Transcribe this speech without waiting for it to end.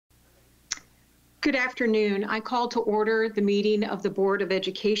Good afternoon. I call to order the meeting of the Board of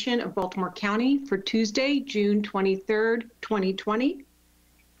Education of Baltimore County for Tuesday, June 23rd, 2020.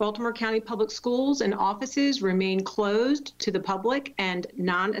 Baltimore County Public Schools and offices remain closed to the public and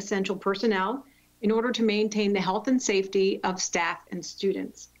non-essential personnel in order to maintain the health and safety of staff and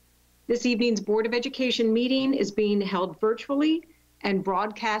students. This evening's Board of Education meeting is being held virtually and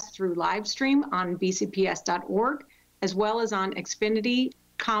broadcast through live stream on bcps.org, as well as on Xfinity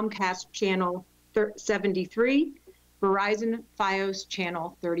Comcast Channel 73, Verizon Fios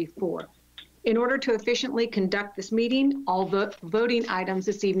Channel 34. In order to efficiently conduct this meeting, all voting items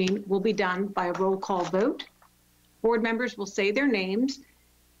this evening will be done by a roll call vote. Board members will say their names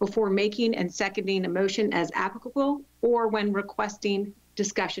before making and seconding a motion as applicable or when requesting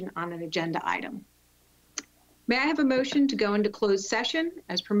discussion on an agenda item. May I have a motion to go into closed session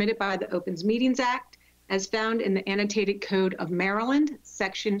as permitted by the Opens Meetings Act, as found in the Annotated Code of Maryland,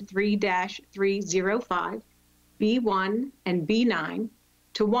 Section 3-305, B1 and B9,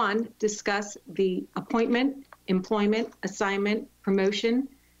 to 1, discuss the appointment, employment, assignment, promotion,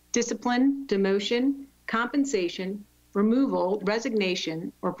 discipline, demotion, compensation, removal,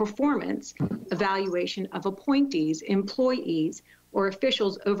 resignation, or performance evaluation of appointees, employees, or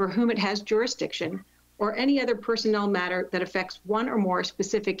officials over whom it has jurisdiction, or any other personnel matter that affects one or more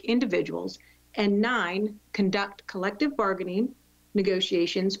specific individuals, and 9, conduct collective bargaining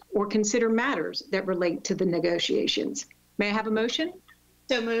negotiations or consider matters that relate to the negotiations. May I have a motion?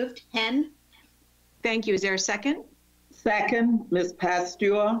 So moved. Hen. Thank you. Is there a second? Second, Ms.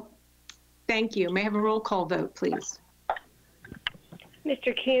 Pasteur. Thank you. May I have a roll call vote, please?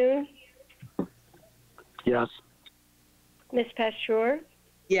 Mr. Kuhn? Yes. Ms. Pasteur?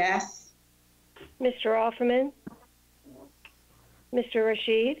 Yes. Mr. Offerman? Mr.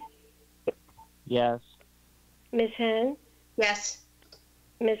 Rashid? Yes. Ms. Hen? Yes.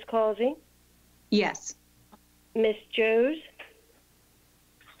 Ms. Causey? Yes. Ms. Joes?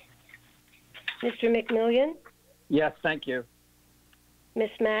 Mr. McMillian? Yes, thank you.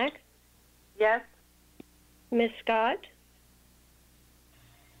 Ms. Mack? Yes. Ms. Scott?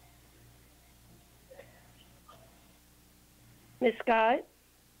 Ms. Scott?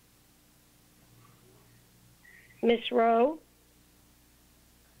 Ms. Rowe?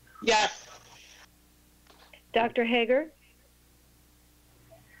 Yes. Dr. Hager?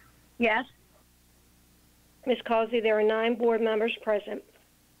 Yes. Ms. Causey, there are 9 board members present.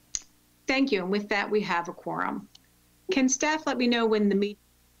 Thank you. And with that, we have a quorum. Can staff let me know when the meeting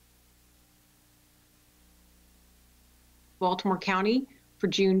Baltimore County for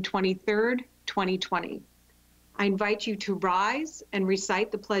June 23rd, 2020. I invite you to rise and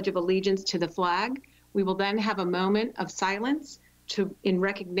recite the Pledge of Allegiance to the flag. We will then have a moment of silence in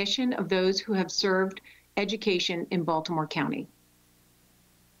recognition of those who have served education in Baltimore County.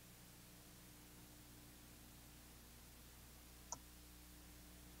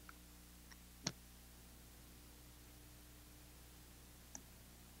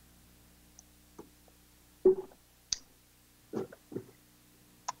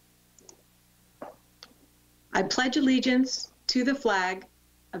 I pledge allegiance to the flag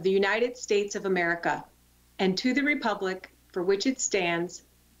of the United States of America and to the republic for which it stands,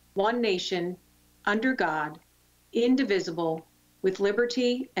 one nation, under God, indivisible, with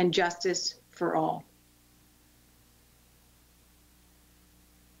liberty and justice for all.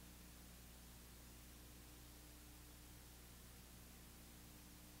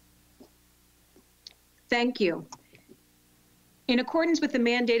 Thank you. In accordance with the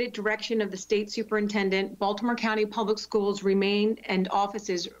mandated direction of the state superintendent, Baltimore County Public Schools and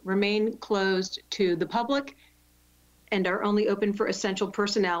offices remain closed to the public and are only open for essential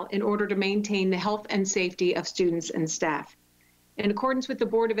personnel in order to maintain the health and safety of students and staff. In accordance with the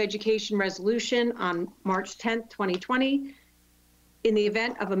Board of Education resolution on March 10th, 2020, in the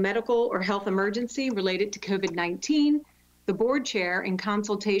event of a medical or health emergency related to COVID-19, the board chair, in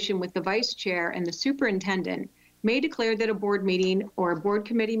consultation with the vice chair and the superintendent, may declare that a board meeting or a board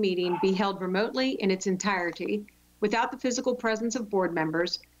committee meeting be held remotely in its entirety without the physical presence of board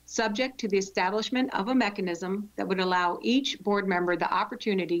members, subject to the establishment of a mechanism that would allow each board member the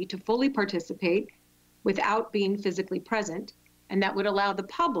opportunity to fully participate without being physically present, and that would allow the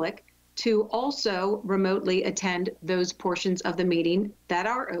public to also remotely attend those portions of the meeting that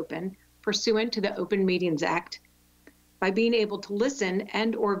are open pursuant to the Open Meetings Act by being able to listen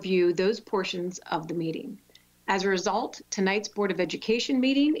and/or view those portions of the meeting. As a result, tonight's Board of Education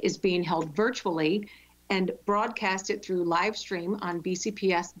meeting is being held virtually and broadcasted through live stream on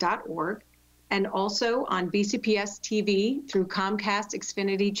bcps.org and also on BCPS-TV through Comcast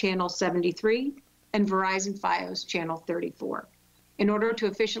Xfinity Channel 73 and Verizon Fios Channel 34. In order to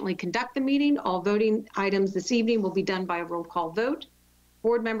efficiently conduct the meeting, all voting items this evening will be done by a roll call vote.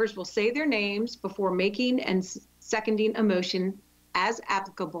 Board members will say their names before making and seconding a motion as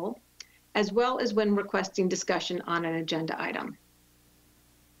applicable, as well as when requesting discussion on an agenda item.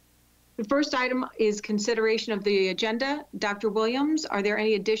 The first item is consideration of the agenda. Dr. Williams, are there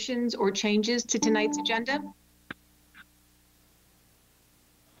any additions or changes to tonight's agenda?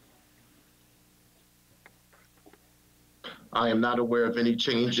 I am not aware of any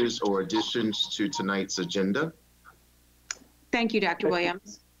changes or additions to tonight's agenda. Thank you, Dr.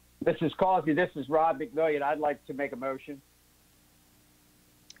 Williams. Mrs. Causey, this is Rob McMillian. I'd like to make a motion.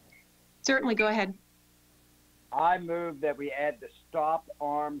 Certainly, go ahead. I move that we add the Stop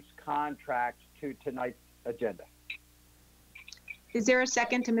Arms contract to tonight's agenda. Is there a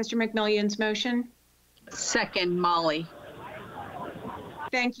second to Mr. McMillian's motion? Second, Molly.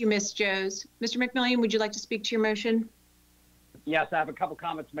 Thank you, Ms. Joes. Mr. McMillian, would you like to speak to your motion? Yes, I have a couple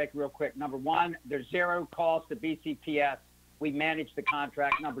comments to make real quick. Number one, there's zero cost to BCPS. We manage the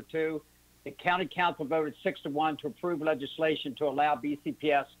contract. Number two, the county council voted 6-1 to approve legislation to allow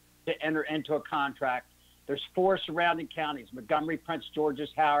BCPS to enter into a contract. There's 4 surrounding counties, Montgomery, Prince George's,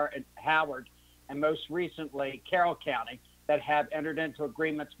 Howard, and most recently Carroll County, that have entered into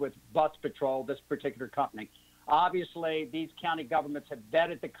agreements with Bus Patrol, this particular company. Obviously, these county governments have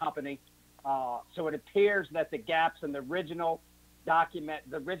vetted the company, so it appears that the gaps in the original document,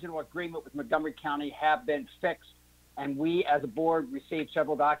 the original agreement with Montgomery County have been fixed, and we as a board received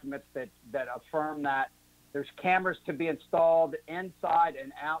several documents that affirm that. There's cameras to be installed inside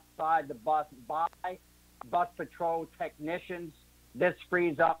and outside the bus by Bus Patrol technicians. This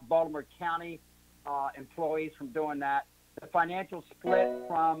frees up Baltimore County employees from doing that. The financial split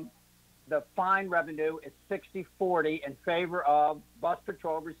from the fine revenue is 60-40 in favor of Bus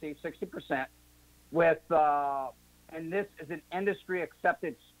Patrol receives 60%, with and this is an industry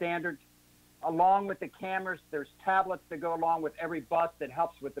accepted standard. Along with the cameras, there's tablets that go along with every bus that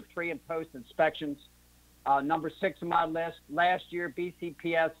helps with the pre and post inspections. Number 6 on my list, last year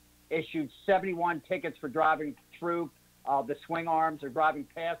BCPS issued 71 tickets for driving through the swing arms or driving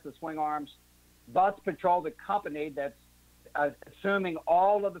past the swing arms. Bus Patrol, the company that's assuming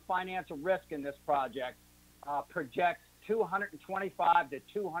all of the financial risk in this project, projects 225 to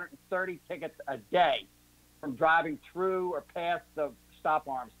 230 tickets a day from driving through or past the stop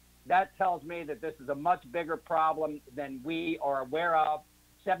arms. That tells me that this is a much bigger problem than we are aware of.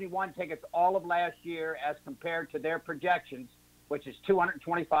 71 tickets all of last year as compared to their projections, which is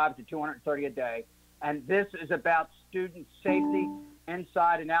 225 to 230 a day. And this is about student safety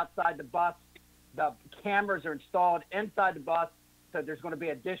inside and outside the bus. The cameras are installed inside the bus, so there's going to be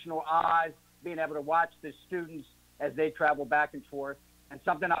additional eyes being able to watch the students as they travel back and forth. And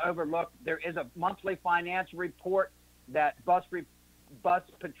something I overlooked, there is a monthly financial report that Bus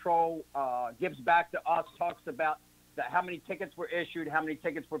Patrol gives back to us, talks about how many tickets were issued, how many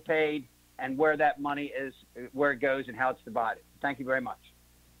tickets were paid, and where that money is, where it goes and how it's divided. Thank you very much.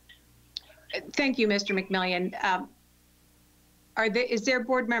 Thank you, Mr. McMillian. Is there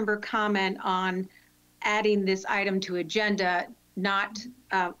board member comment on adding this item to agenda?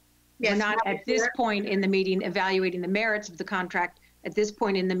 We're not at this point in the meeting evaluating the merits of the contract. At this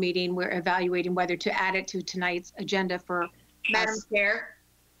point in the meeting, we're evaluating whether to add it to tonight's agenda for. Madam Chair?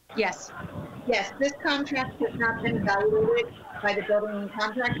 Yes. Yes, this contract has not been evaluated by the Building and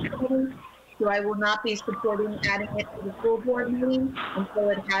Contract Committee, so I will not be supporting adding it to the full board meeting until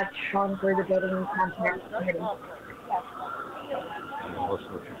it has gone through the Building and Contract Committee.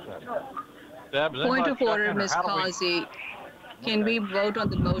 Point of order, Ms. Causey. Can we vote on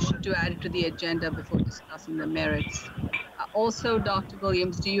the motion to add it to the agenda before discussing the merits? Also, Dr.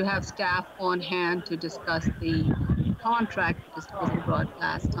 Williams, do you have staff on hand to discuss the contract that was brought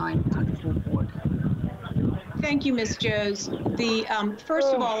last time to the full board? Thank you, Ms. Joes.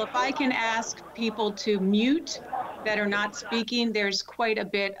 First of all, if I can ask people to mute that are not speaking, there's quite a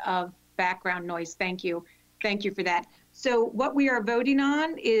bit of background noise. Thank you. Thank you for that. So what we are voting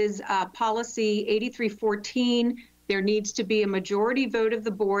on is policy 8314. There needs to be a majority vote of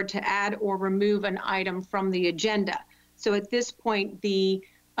the board to add or remove an item from the agenda. So at this point, the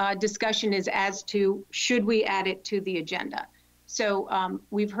discussion is as to should we add it to the agenda. So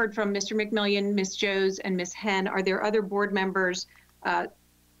we've heard from Mr. McMillian, Ms. Joes, and Ms. Henn. Are there other board members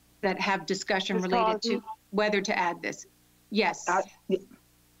that have discussion Ms. related Causey? to whether to add this? Yes.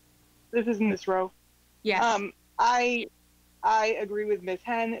 This is Ms. Rowe. Yes. I agree with Ms.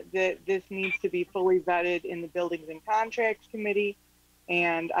 Henn that this needs to be fully vetted in the Buildings and Contracts Committee,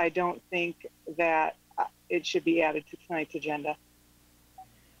 and I don't think that it should be added to tonight's agenda.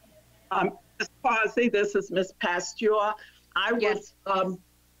 Ms. Causey, this is Ms. Pasteur. I would Yes.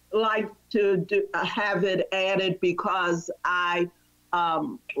 like to have it added because I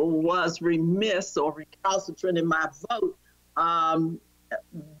was remiss or recalcitrant in my vote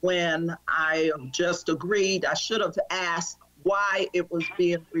when I just agreed. I should have asked why it was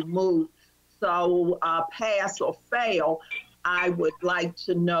being removed. So pass or fail, I would like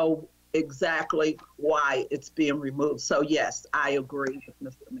to know exactly why it's being removed. So yes, I agree with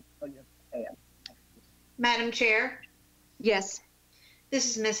Mr. McMillian. Madam Chair, Yes. this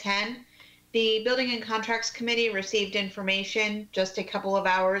is Ms. Henn. The Building and Contracts Committee received information just a couple of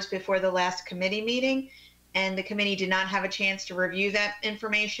hours before the last committee meeting, and the committee did not have a chance to review that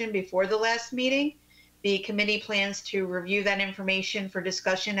information before the last meeting. The committee plans to review that information for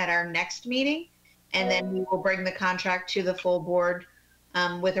discussion at our next meeting, and then we will bring the contract to the full board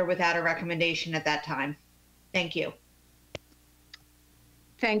with or without a recommendation at that time. Thank you.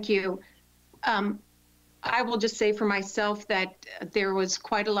 Thank you. I will just say for myself that there was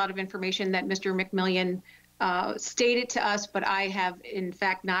quite a lot of information that Mr. McMillian stated to us, but I have in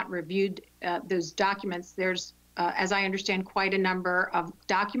fact not reviewed those documents. There's, as I understand, quite a number of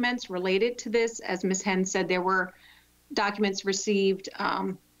documents related to this. As Ms. Henn said, there were documents received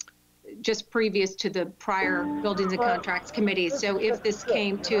just previous to the prior Buildings and Contracts Committee. So if this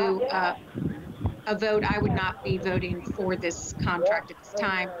came to a vote, I would not be voting for this contract at this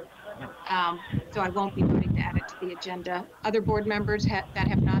time. So I won't be voting to add it to the agenda. Other board members that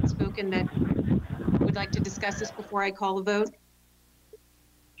have not spoken that would like to discuss this before I call a vote?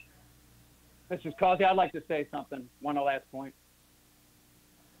 Mrs. Causey, I'd like to say something, one last point.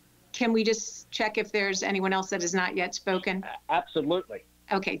 Can we just check if there's anyone else that has not yet spoken? Absolutely.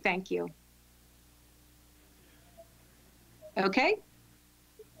 Okay, thank you. Okay.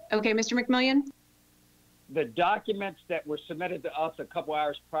 Okay, Mr. McMillian? The documents that were submitted to us a couple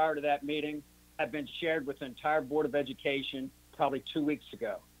hours prior to that meeting have been shared with the entire Board of Education probably 2 weeks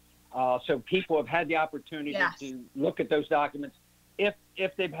ago. So people have had the opportunity to look at those documents if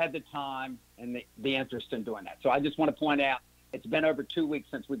they've had the time and the interest in doing that. So I just want to point out, it's been over 2 weeks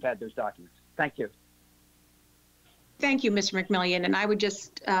since we've had those documents. Thank you. Thank you, Mr. McMillian. And I would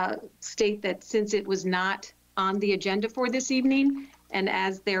just state that since it was not on the agenda for this evening, and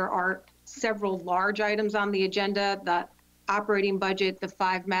as there are several large items on the agenda, the operating budget, the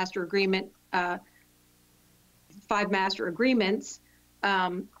five master agreements,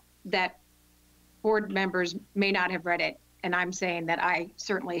 that board members may not have read it. And I'm saying that I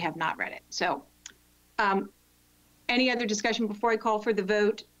certainly have not read it. So any other discussion before I call for the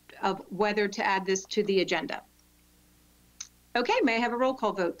vote of whether to add this to the agenda? Okay, may I have a roll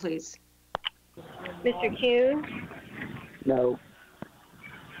call vote, please? Mr. Kuhn? No.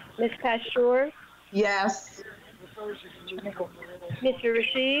 Ms. Pasteur? Yes. Mr.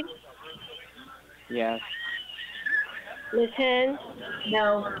 Rashid? Yes. Ms. Henn?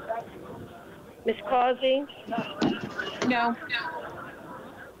 No. Ms. Causey? No.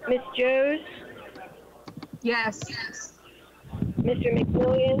 Ms. Joes? Yes. Mr.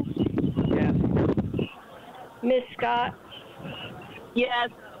 McMillian? Yes. Ms. Scott? Yes.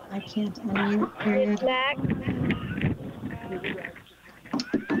 I can't unmute. Ms. Mack?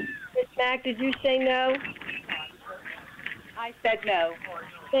 Ms. Mack, did you say no? I said no.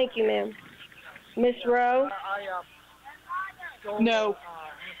 Thank you, ma'am. Ms. Rowe? No.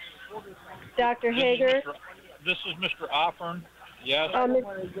 Dr. Hager? This is Mr. Offern. Yes.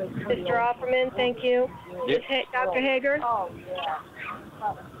 Mr. Offerman, thank you. Yep. Dr. Hager?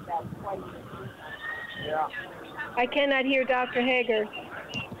 I cannot hear Dr. Hager.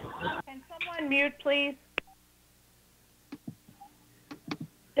 Can someone mute, please?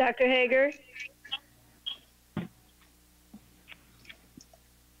 Dr. Hager?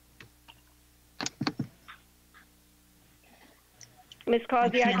 Ms.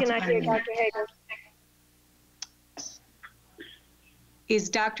 Causey, I cannot hear Dr. Hager. Is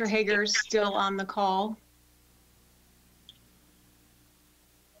Dr. Hager still on the call?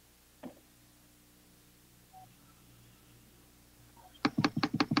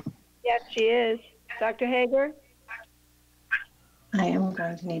 Yes, she is. Dr. Hager? I am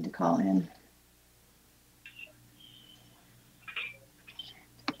going to need to call in.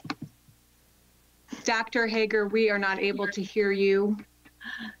 Dr. Hager, we are not able to hear you.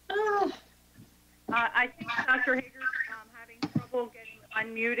 I think Dr. Hager's having trouble getting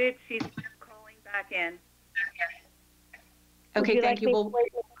unmuted. She's calling back in. Okay, thank you. Would you like me to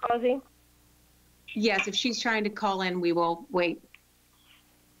wait, Ms. Causey? Yes, if she's trying to call in, we will wait.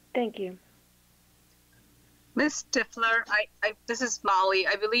 Thank you. Ms. Stifler, this is Molly.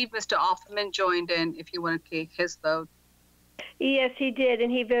 I believe Mr. Offerman joined in if you want to take his vote. Yes, he did,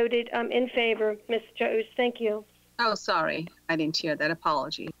 and he voted in favor, Ms. Joes. Thank you. Oh, sorry. I didn't hear that.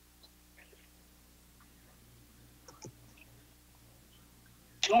 Apology.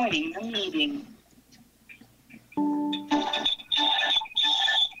 Joining the meeting.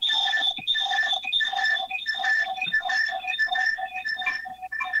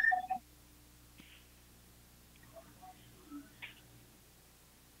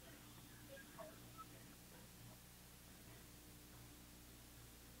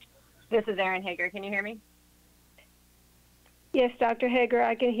 This is Erin Hager. Can you hear me? Yes, Dr. Hager,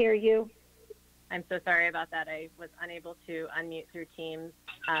 I can hear you. I'm so sorry about that. I was unable to unmute through Teams.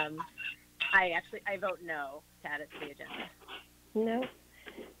 I vote no to add it to the agenda. No.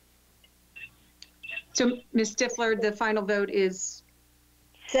 So, Ms. Stifler, the final vote is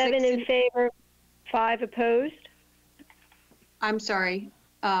 7 in favor, 5 opposed. I'm sorry.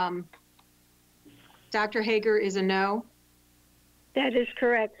 Dr. Hager is a no. That is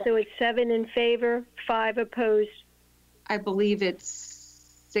correct. So it's 7 in favor, 5 opposed. I believe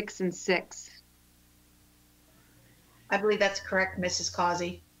it's 6 and 6. I believe that's correct, Mrs.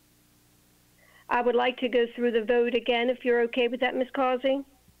 Causey. I would like to go through the vote again, if you're okay with that, Ms. Causey.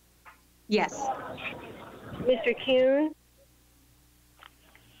 Yes. Mr. Kuhn?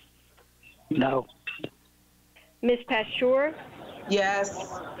 No. Ms. Pasteur? Yes.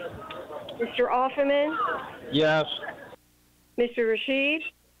 Mr. Offerman? Yes. Mr. Rashid?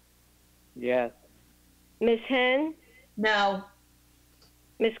 Yes. Ms. Henn? No.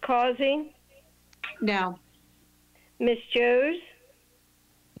 Ms. Causey? No. Ms. Joes?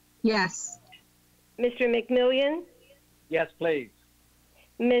 Yes. Mr. McMillian? Yes, please.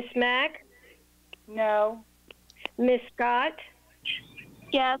 Ms. Mack? No. Ms. Scott?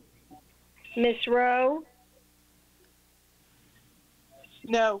 Yes. Ms. Rowe?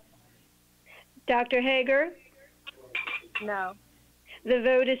 No. Dr. Hager? No. The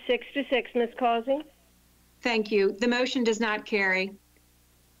vote is 6 to 6, Ms. Causey. Thank you. The motion does not carry.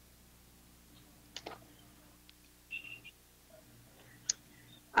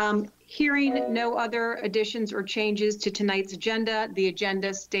 Hearing no other additions or changes to tonight's agenda, the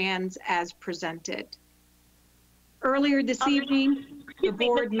agenda stands as presented. Earlier this evening, the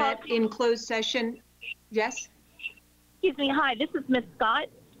board met in closed session. Yes? Excuse me. Hi, this is Ms. Scott.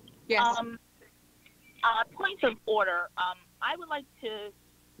 Yes. Point of order. I would like to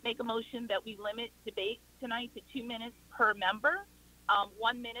make a motion that we limit debate tonight to 2 minutes per member,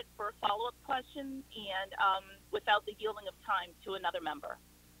 1 minute for follow-up questions, and without the yielding of time to another member.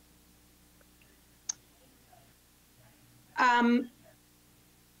 I'm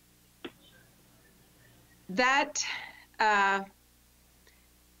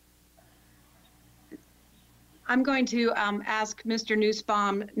going to ask Mr.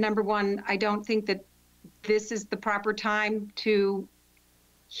 Nussbaum, number one, I don't think that this is the proper time to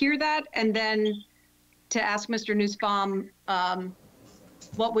hear that, and then to ask Mr. Nussbaum,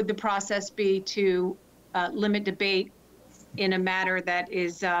 what would the process be to limit debate in a manner that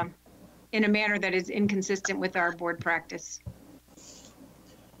is inconsistent with our board practice?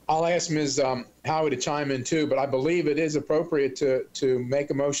 I'll ask Ms. Howie to chime in too, but I believe it is appropriate to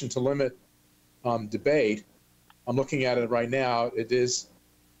make a motion to limit debate. I'm looking at it right now. It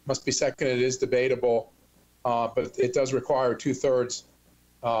must be seconded. It is debatable, but it does require 2/3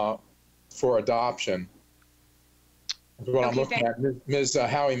 for adoption. That's what I'm looking at. Ms.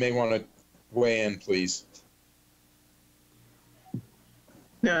 Howie may want to weigh in, please.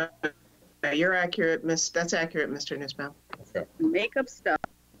 No, you're accurate, That's accurate, Mr. Nussbaum. Okay. Make up stuff.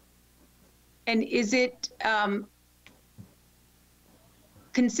 And is it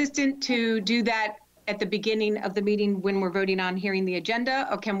consistent to do that at the beginning of the meeting when we're voting on hearing the agenda,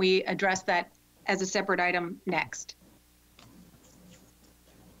 or can we address that as a separate item next?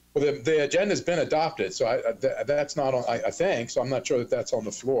 Well, the agenda's been adopted, so that's not on, I think, so I'm not sure that that's on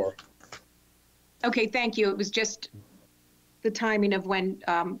the floor. Okay, thank you. It was just the timing of when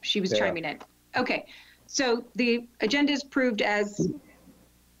she was chiming in. Okay, so the agenda is approved as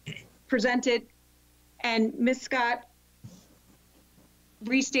presented. And Ms. Scott,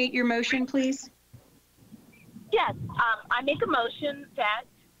 restate your motion, please. Yes, I make a motion that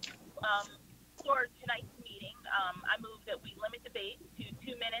for tonight's meeting, I move that we limit debate to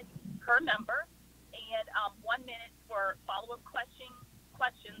 2 minutes per member and 1 minute for follow-up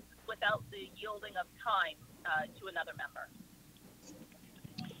questions without the yielding of time to another member.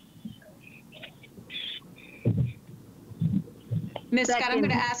 Ms. Scott, I'm going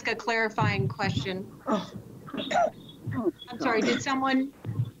to ask a clarifying question. Oh. I'm sorry, did someone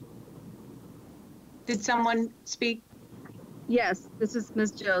speak? Yes, this is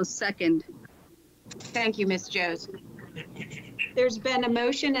Ms. Joes, second. Thank you, Ms. Joes. There's been a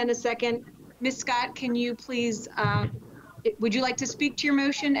motion and a second Ms. Scott, can you please, would you like to speak to your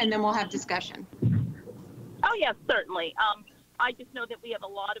motion and then we'll have discussion? Oh, yes, certainly. I just know that we have a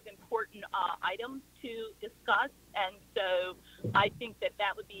lot of important items to discuss, and so I think that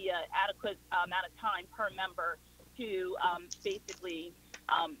that would be an adequate amount of time per member to basically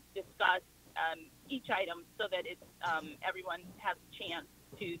discuss each item so that it's, everyone has a chance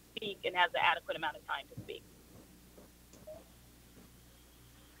to speak and has an adequate amount of time to speak.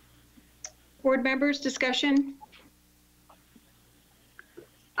 Board members, discussion?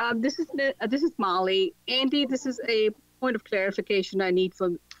 This is Molly. Andy, this is a point of clarification I need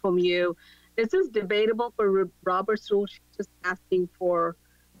from you. Is this debatable for Robert's rule? She's just asking for,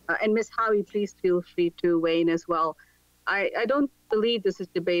 and Ms. Howie, please feel free to weigh in as well. I don't believe this is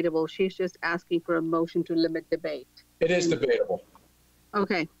debatable. She's just asking for a motion to limit debate. It is debatable.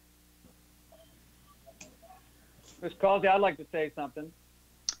 Okay. Ms. Causey, I'd like to say something.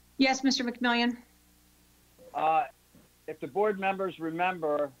 Yes, Mr. McMillian. If the board members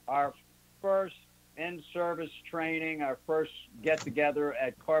remember our first in-service training, our first get-together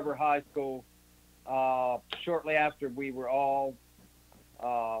at Carver High School, shortly after we were all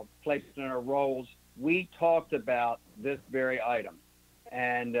placed in our roles, we talked about this very item.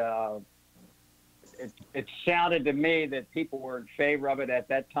 And it sounded to me that people were in favor of it at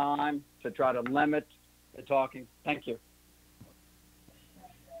that time to try to limit the talking. Thank you.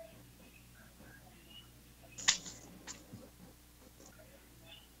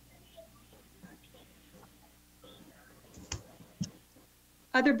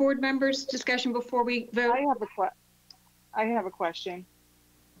 Other board members, discussion before we vote? I have a question.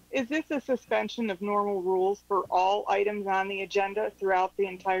 Is this a suspension of normal rules for all items on the agenda throughout the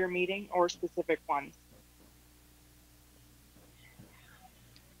entire meeting or specific ones?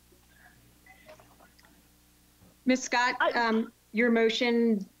 Ms. Scott, your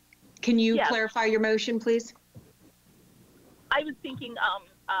motion, can you clarify your motion, please? I was thinking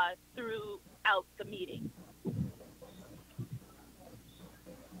throughout the meeting.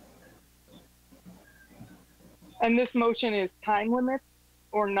 And this motion is time limit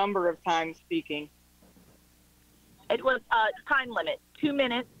or number of times speaking? It was time limit, 2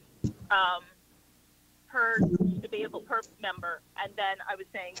 minutes per debatable per member, and then I was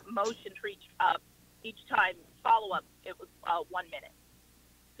saying motion for each time follow-up, it was 1 minute.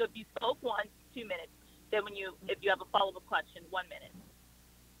 So if you spoke once, 2 minutes. Then if you have a follow-up question, 1 minute.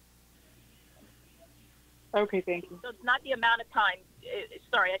 Okay, thank you. So it's not the amount of time,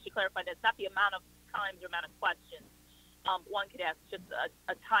 sorry, I should clarify that. It's not the amount of times or amount of questions. One could ask just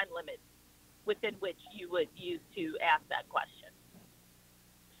a time limit within which you would use to ask that question.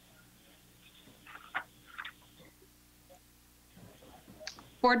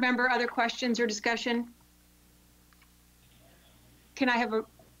 Board member, other questions or discussion? Can I have a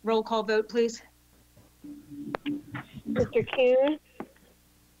roll call vote, please? Mr. Kuhn?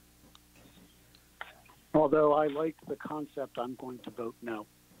 Although I like the concept, I'm going to vote no.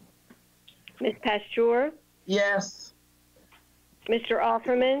 Ms. Pasteur? Yes. Mr.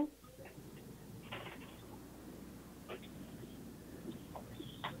 Offerman?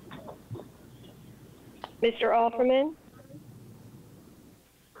 Mr. Offerman?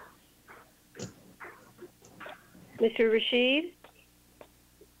 Mr. Rashid?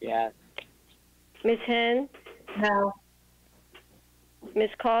 Yes. Ms. Henn? No. Ms.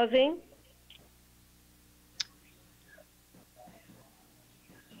 Causey?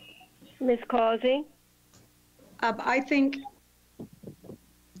 Ms. Causey? I think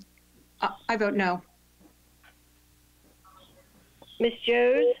I vote no. Ms.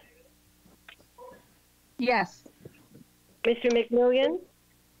 Joes? Yes. Mr. McMillian?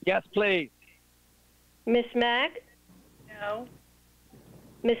 Yes, please. Ms. Mack? No.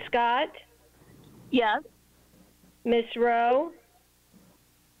 Ms. Scott? Yes. Ms. Rowe?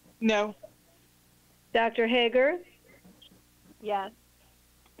 No. Dr. Hager? Yes.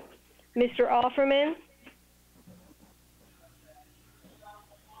 Mr. Offerman?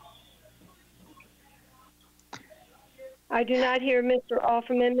 I do not hear Mr.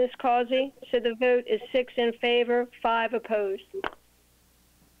 Offerman, Ms. Causey, so the vote is 6 in favor, 5 opposed.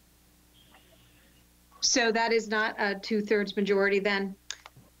 So that is not a 2/3 majority then?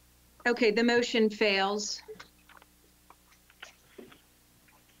 Okay, the motion fails.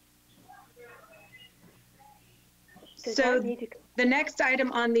 So the next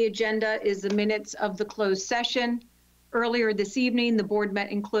item on the agenda is the minutes of the closed session. Earlier this evening, the board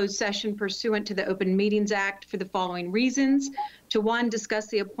met in closed session pursuant to the Open Meetings Act for the following reasons. To 1, discuss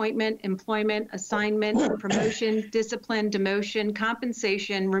the appointment, employment, assignment, promotion, discipline, demotion,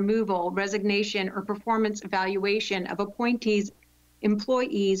 compensation, removal, resignation, or performance evaluation of appointees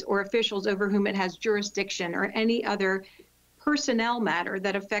employees, or officials over whom it has jurisdiction, or any other personnel matter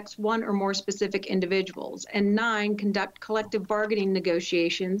that affects one or more specific individuals. And 9, conduct collective bargaining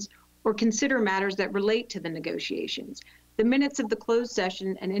negotiations or consider matters that relate to the negotiations. The minutes of the closed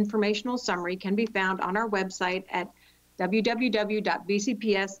session and informational summary can be found on our website at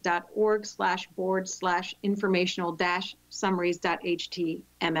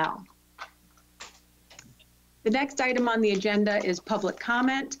www.bcps.org/board/informational-summaries.html. The next item on the agenda is public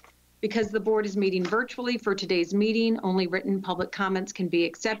comment. Because the board is meeting virtually for today's meeting, only written public comments can be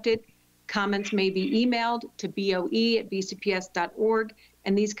accepted. Comments may be emailed to boe@bcps.org,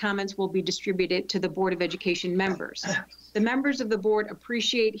 and these comments will be distributed to the Board of Education members. The members of the board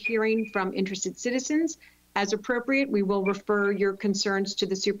appreciate hearing from interested citizens. As appropriate, we will refer your concerns to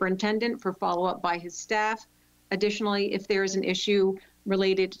the superintendent for follow-up by his staff. Additionally, if there is an issue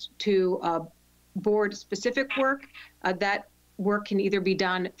related to board-specific work, that work can either be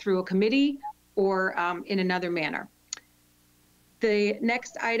done through a committee or in another manner. The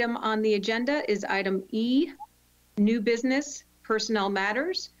next item on the agenda is item E, new business, personnel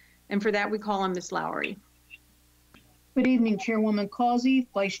matters. And for that, we call on Ms. Lowry. Good evening, Chairwoman Causey,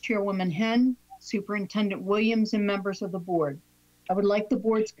 Vice Chairwoman Henn, Superintendent Williams, and members of the board. I would like the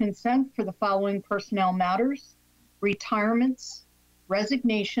board's consent for the following personnel matters: retirements,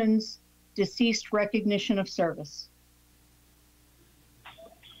 resignations, deceased recognition of service.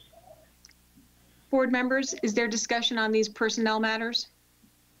 Board members, is there discussion on these personnel matters?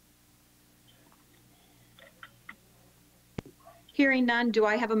 Hearing none, do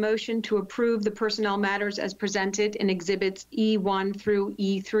I have a motion to approve the personnel matters as presented in exhibits E1 through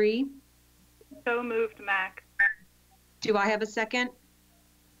E3? So moved, Mac. Do I have a second?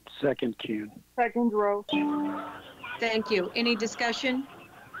 Second, Kuhn. Second, Rowe. Thank you. Any discussion?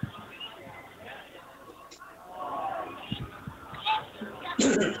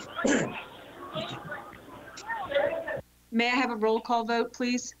 May I have a roll call vote,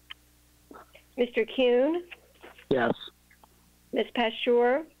 please? Mr. Kuhn? Yes. Ms.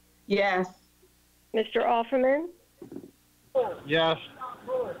 Pasteur? Yes. Mr. Offerman? Yes.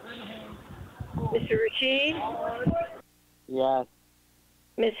 Mr. Rashid? Yes.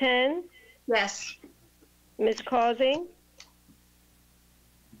 Ms. Henn? Yes. Ms. Causey?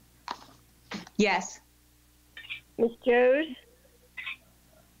 Yes. Ms. Joes?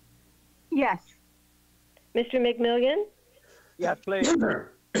 Yes. Mr. McMillian? Yes, please.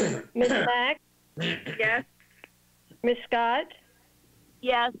 Ms. Mack? Yes. Ms. Scott?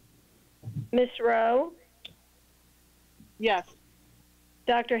 Yes. Ms. Rowe? Yes.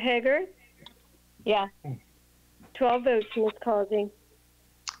 Dr. Hager? Yes. 12 votes, Ms. Causey.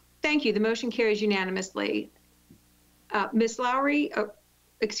 Thank you. The motion carries unanimously. Ms. Lowry,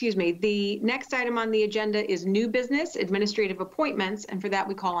 excuse me, the next item on the agenda is new business, administrative appointments, and for that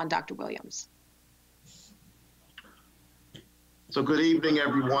we call on Dr. Williams. So good evening,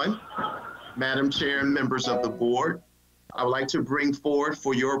 everyone. Madam Chair and members of the board, I would like to bring forward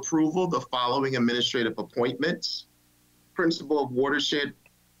for your approval the following administrative appointments. Principal of Watershed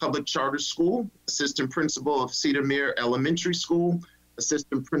Public Charter School, Assistant Principal of Cedarmere Elementary School,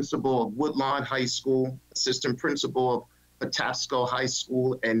 Assistant Principal of Woodlawn High School, Assistant Principal of Patapsco High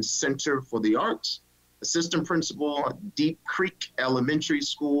School and Center for the Arts, Assistant Principal at Deep Creek Elementary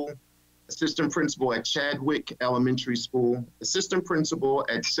School, Assistant Principal at Chadwick Elementary School, Assistant Principal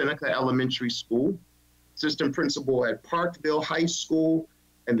at Seneca Elementary School, Assistant Principal at Parkville High School,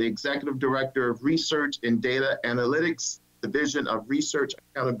 and the Executive Director of Research and Data Analytics, Division of Research,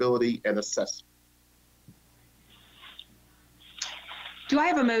 Accountability, and Assessment. Do I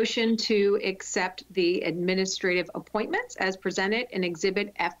have a motion to accept the administrative appointments as presented in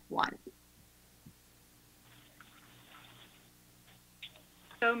Exhibit F1?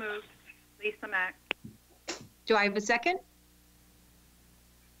 So moved. Lisa Mack. Do I have a second?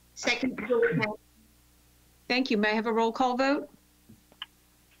 Second. Thank you. May I have a roll call vote?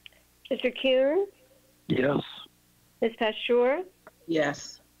 Mr. Kuhn? Yes. Ms. Pasteur?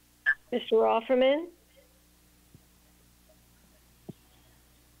 Yes. Mr. Offerman?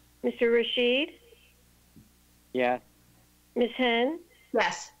 Mr. Rashid? Yes. Ms. Henn?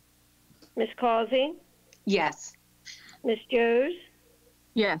 Yes. Ms. Causey? Yes. Ms. Joes?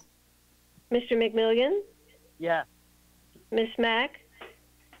 Yes. Mr. McMillian? Yes. Ms. Mack?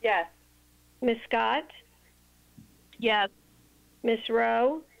 Yes. Ms. Scott? Yes. Ms.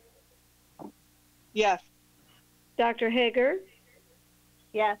 Rowe? Yes. Dr. Hager?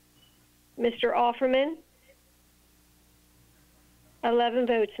 Yes. Mr. Offerman? 11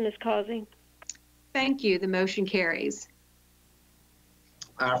 votes, Ms. Causey. Thank you. The motion carries.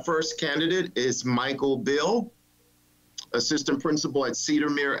 Our first candidate is Michael Bill. assistant principal at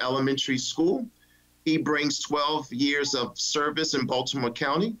Cedarmere Elementary School. He brings 12 years of service in Baltimore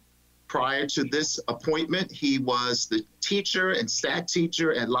County. Prior to this appointment, he was the teacher and stat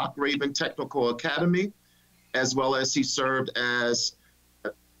teacher at Lock Raven Technical Academy, as well as he served as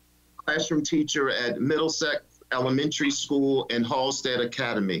a classroom teacher at Middlesex Elementary School and Halstead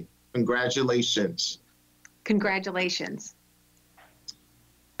Academy. Congratulations. Congratulations.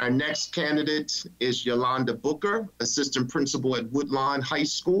 Our next candidate is Yolanda Booker, assistant principal at Woodlawn High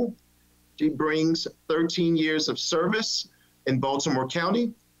School. She brings 13 years of service in Baltimore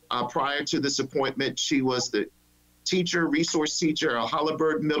County. Prior to this appointment, she was the teacher, resource teacher at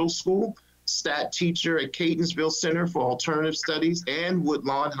Holabird Middle School, stat teacher at Catonsville Center for Alternative Studies and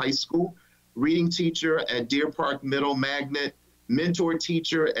Woodlawn High School, reading teacher at Deer Park Middle Magnet, mentor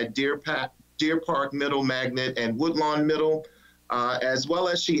teacher at Deer Park Middle Magnet and Woodlawn Middle, as well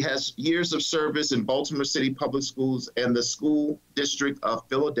as she has years of service in Baltimore City Public Schools and the School District of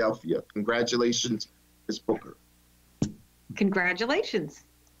Philadelphia. Congratulations, Ms. Booker. Congratulations.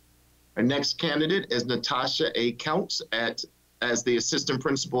 Our next candidate is Natasha A. Counts as the assistant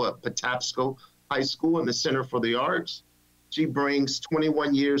principal at Patapsco High School in the Center for the Arts. She brings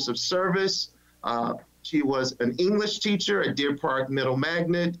 21 years of service. She was an English teacher at Deer Park Middle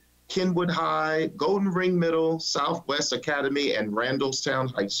Magnet, Kenwood High, Golden Ring Middle, Southwest Academy, and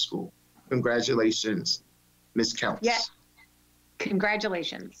Randallstown High School. Congratulations, Ms. Counts. Yeah.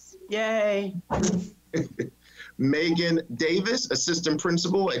 Congratulations. Yay. Megan Davis, assistant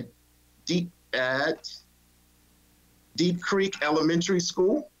principal at Deep Creek Elementary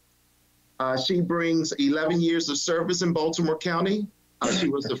School. She brings 11 years of service in Baltimore County. She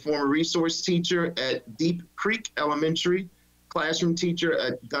was the former resource teacher at Deep Creek Elementary, classroom teacher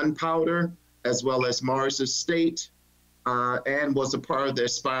at Gunpowder, as well as Mars Estate, and was a part of the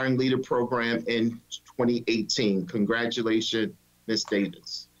Aspiring Leader Program in 2018. Congratulations, Ms.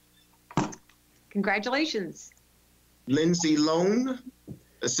 Davis. Congratulations. Lindsay Lone,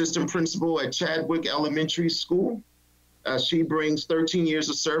 assistant principal at Chadwick Elementary School. She brings 13 years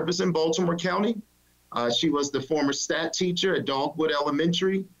of service in Baltimore County. She was the former stat teacher at Dogwood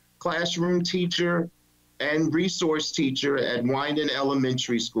Elementary, classroom teacher, and resource teacher at Winden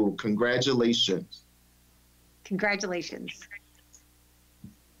Elementary School. Congratulations. Congratulations.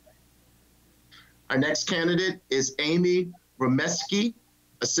 Our next candidate is Amy Romeski,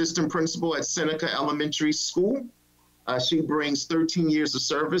 assistant principal at Seneca Elementary School. She brings 13 years of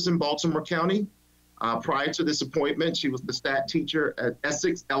service in Baltimore County. Prior to this appointment, she was the stat teacher at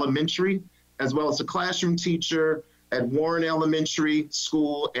Essex Elementary, as well as a classroom teacher at Warren Elementary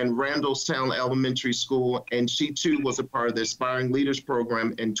School and Randallstown Elementary School, and she too was a part of the Aspiring Leaders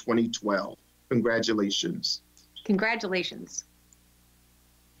Program in 2012. Congratulations. Congratulations.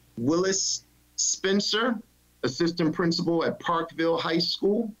 Willis Spencer, assistant principal at Parkville High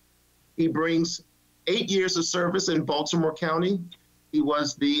School. He brings 8 years of service in Baltimore County. He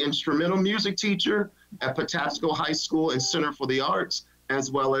was the instrumental music teacher at Patapsco High School and Center for the Arts, as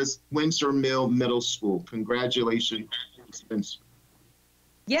well as Windsor Mill Middle School. Congratulations, Spencer.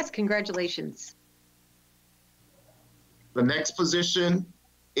 Yes, congratulations. The next position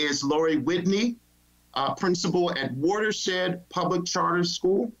is Lori Whitney, principal at Watershed Public Charter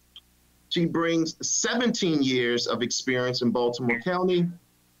School. She brings 17 years of experience in Baltimore County.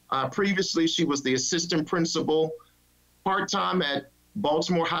 Previously, she was the assistant principal part-time at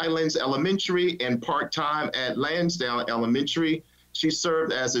Baltimore Highlands Elementary and part-time at Lansdowne Elementary. She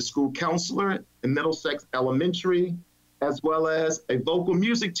served as a school counselor in Middlesex Elementary, as well as a vocal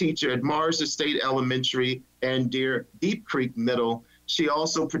music teacher at Mars Estate Elementary and Deep Creek Middle. She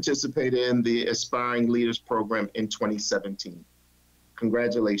also participated in the Aspiring Leaders Program in 2017.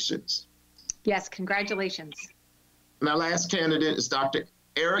 Congratulations. Yes, congratulations. And our last candidate is Dr.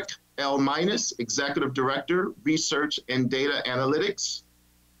 Eric L. Minus, Executive Director, Research and Data Analytics.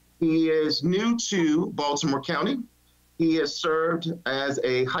 He is new to Baltimore County. He has served as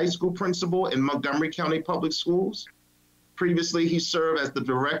a high school principal in Montgomery County Public Schools. Previously, he served as the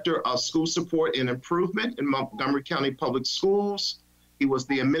Director of School Support and Improvement in Montgomery County Public Schools. He was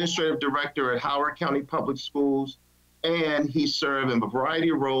the Administrative Director at Howard County Public Schools, and he served in a variety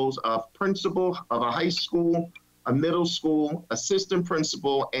of roles of principal of a high school, a middle school, assistant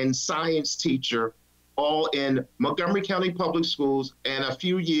principal, and science teacher, all in Montgomery County Public Schools, and a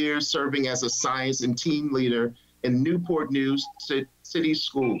few years serving as a science and team leader in Newport News City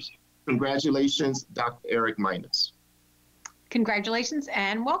Schools. Congratulations, Dr. Eric Minus. Congratulations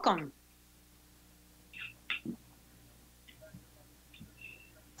and welcome.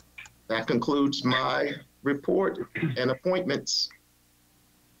 That concludes my report and appointments.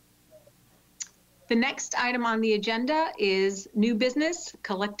 The next item on the agenda is new business,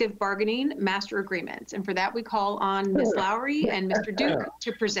 collective bargaining, master agreements. And for that, we call on Ms. Lowry and Mr. Duke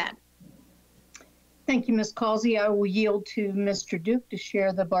to present. Thank you, Ms. Causey. I will yield to Mr. Duke to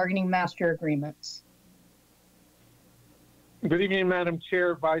share the bargaining master agreements. Good evening, Madam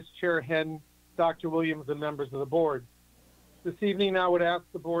Chair, Vice Chair Henn, Dr. Williams, and members of the board. This evening, I would ask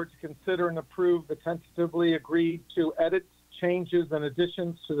the board to consider and approve the tentatively agreed to edits, changes, and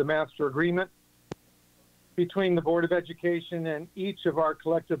additions to the master agreement between the Board of Education and each of our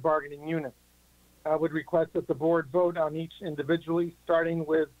collective bargaining units. I would request that the board vote on each individually, starting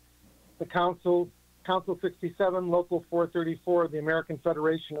with the Council 67, Local 434 of the American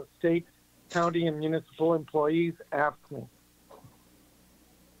Federation of State, County, and Municipal Employees, AFSCME.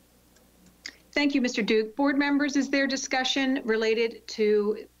 Thank you, Mr. Duke. Board members, is there discussion related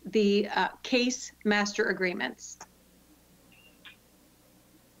to the case master agreements?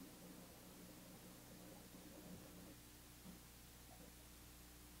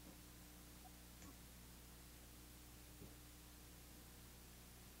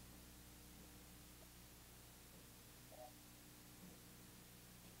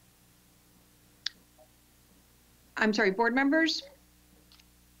 I'm sorry, board members?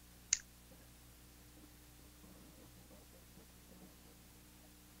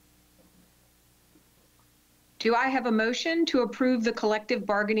 Do I have a motion to approve the collective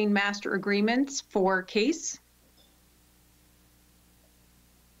bargaining master agreements for case?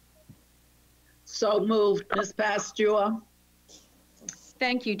 So moved, Ms. Pasteur.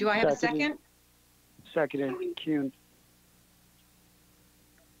 Thank you. Do I have a second? Seconded, Kuhn.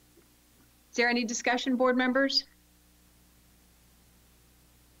 Is there any discussion, board members?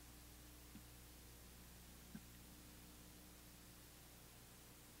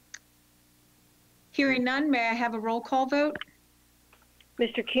 Hearing none, may I have a roll call vote?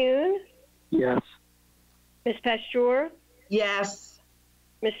 Mr. Kuhn? Yes. Ms. Pasteur? Yes.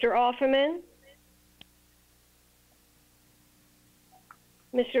 Mr. Offerman?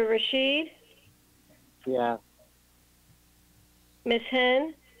 Mr. Rashid? Yes. Ms.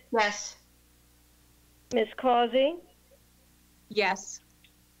 Henn? Yes. Ms. Causey? Yes.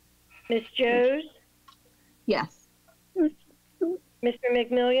 Ms. Joes? Yes. Mr.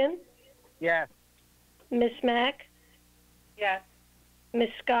 McMillion? Yes. Ms. Mack? Yes. Ms.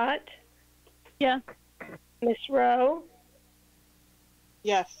 Scott? Yes. Ms. Rowe?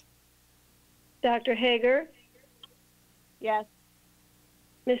 Yes. Dr. Hager? Yes.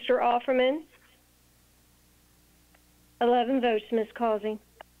 Mr. Offerman? 11 votes, Ms. Causey.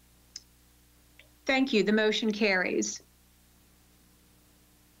 Thank you. The motion carries.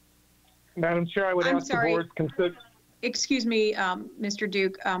 Madam Chair, I would I'm ask sorry. the board to consider. Excuse me, Mr.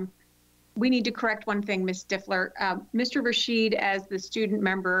 Duke. We need to correct one thing, Ms. Stifler. Mr. Rashid, as the student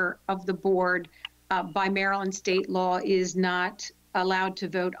member of the board, by Maryland state law, is not allowed to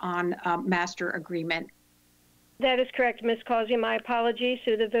vote on master agreement. That is correct, Ms. Causey. My apologies.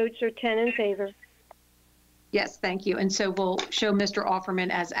 So the votes are 10 in favor. Yes, thank you. And so we'll show Mr.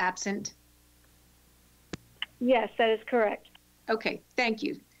 Offerman as absent. Yes, that is correct. Okay, thank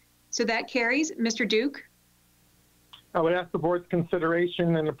you. So that carries. Mr. Duke? I would ask the board's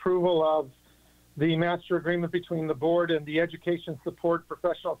consideration and approval of the master agreement between the board and the Education Support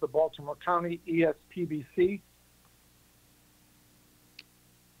Professionals of Baltimore County, ESPBC.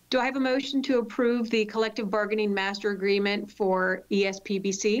 Do I have a motion to approve the collective bargaining master agreement for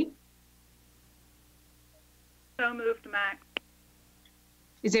ESPBC? So moved, Mac.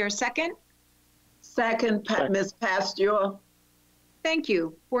 Is there a second? Second, Ms. Pasteur. Thank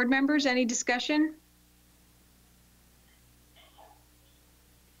you. Board members, any discussion?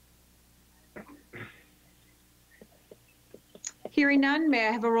 Hearing none, may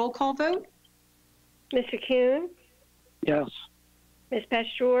I have a roll call vote? Mr. Kuhn? Yes. Ms.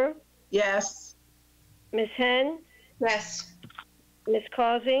 Pasteur? Yes. Ms. Henn? Yes. Ms.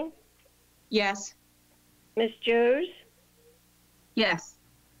 Causey? Yes. Ms. Joes? Yes.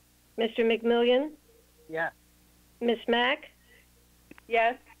 Mr. McMillion? Yes. Ms. Mack?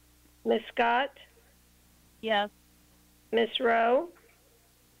 Yes. Ms. Scott? Yes. Ms. Rowe?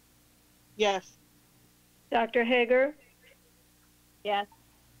 Yes. Dr. Hager? Yes.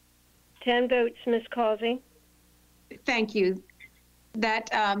 10 votes, Ms. Causey. Thank you.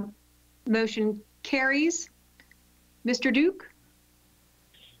 That motion carries. Mr. Duke?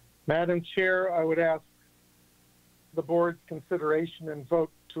 Madam Chair, I would ask the board's consideration and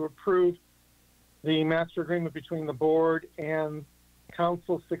vote to approve the master agreement between the board and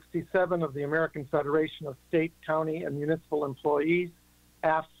Council 67 of the American Federation of State, County, and Municipal Employees,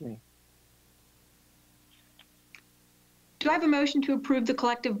 AFSCME. Do I have a motion to approve the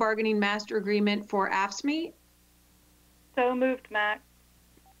collective bargaining master agreement for AFSCME? So moved, Mac.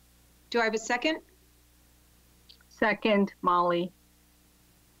 Do I have a second? Second, Molly.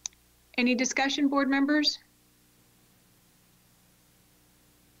 Any discussion, board members?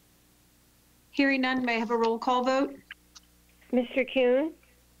 Hearing none, may I have a roll call vote? Mr. Kuhn,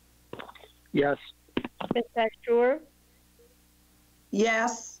 Yes. Ms. Baxter,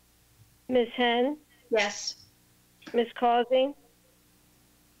 Yes. Ms. Henn, Yes. Ms. Causey,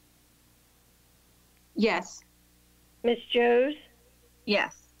 Yes. Ms. Joes,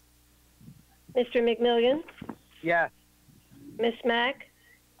 Yes. Mr. McMillian, Yes. Ms. Mack,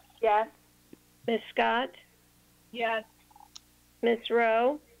 Yes. Ms. Scott, Yes. Ms.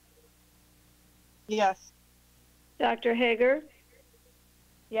 Rowe, Yes. Dr. Hager,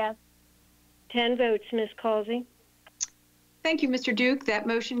 Yes. 10 votes, Ms. Causey. Thank you, Mr. Duke. That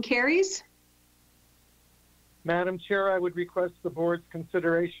motion carries. Madam Chair, I would request the board's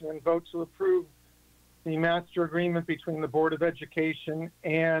consideration and vote to approve the master agreement between the Board of Education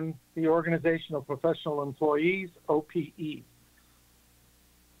and the Organization of Professional Employees, OPE.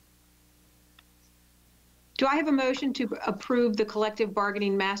 Do I have a motion to approve the collective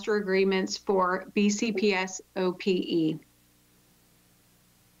bargaining master agreements for BCPS OPE?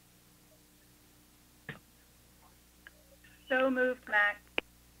 So moved, Mac.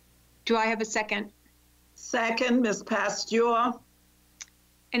 Do I have a second? Second, Ms. Pasteur.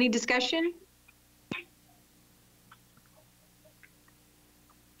 Any discussion?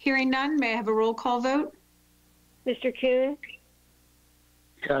 Hearing none, may I have a roll call vote? Mr. Kuhn,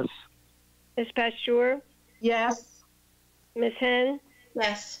 Yes. Ms. Pasteur, Yes. Ms. Henn,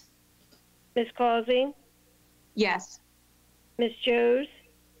 Yes. Ms. Causey, Yes. Ms. Joes,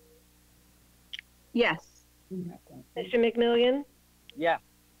 Yes. Mr. McMillian, Yes.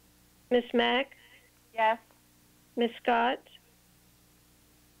 Ms. Mack, Yes. Ms. Scott,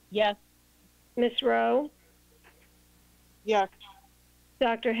 Yes. Ms. Rowe, Yes.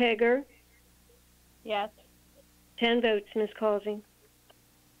 Dr. Hager, Yes. 10 votes, Ms. Causey.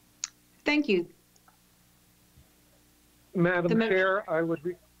 Thank you. Madam The Chair, I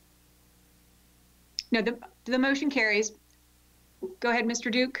would, No, the motion carries. Go ahead,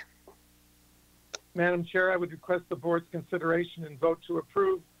 Mr. Duke. Madam Chair, I would request the board's consideration and vote to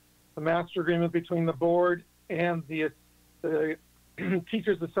approve the master agreement between the board and the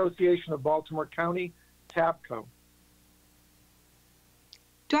Teachers Association of Baltimore County, TABCO.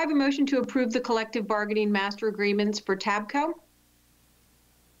 Do I have a motion to approve the collective bargaining master agreements for TABCO?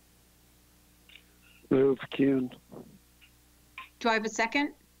 Move, Kuhn. Do I have a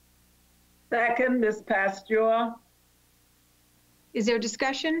second? Second, Ms. Pasteur. Is there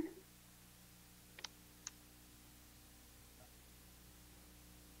discussion?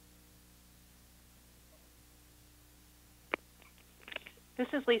 This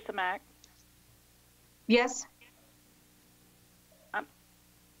is Lisa Mack. Yes. I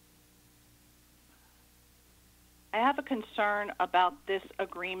have a concern about this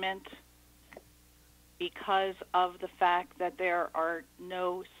agreement because of the fact that there are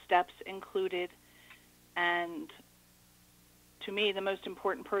no steps included. And to me, the most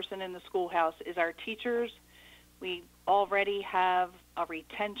important person in the schoolhouse is our teachers. We already have a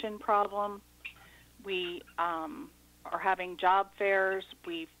retention problem. We are having job fairs.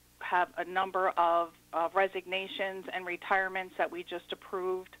 We have a number of resignations and retirements that we just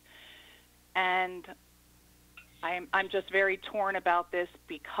approved. And I'm just very torn about this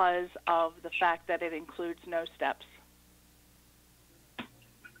because of the fact that it includes no steps.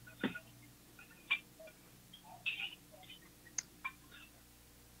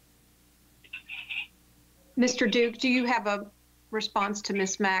 Mr. Duke, do you have a response to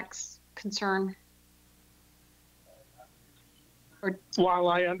Ms. Mack's concern? While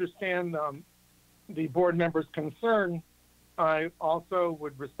I understand the board member's concern, I also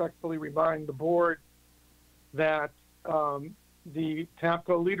would respectfully remind the board that the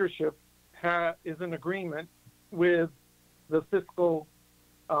TABCO leadership is in agreement with the fiscal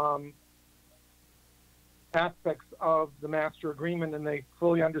aspects of the master agreement, and they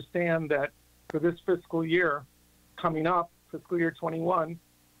fully understand that for this fiscal year coming up, fiscal year 21,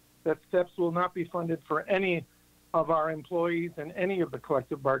 that steps will not be funded for any of our employees in any of the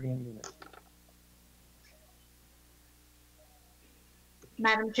collective bargaining units.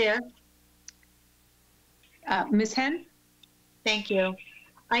 Madam Chair. Ms. Henn? Thank you.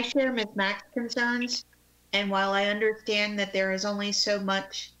 I share Ms. Mack's concerns, and while I understand that there is only so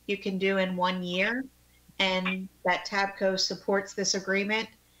much you can do in 1 year, and that TABCO supports this agreement,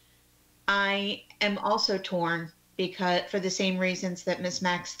 I am also torn because for the same reasons that Ms.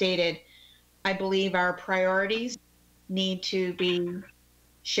 Mack stated. I believe our priorities need to be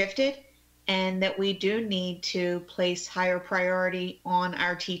shifted, and that we do need to place higher priority on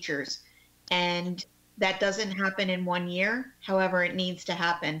our teachers. And that doesn't happen in 1 year. However, it needs to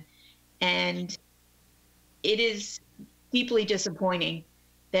happen. And it is deeply disappointing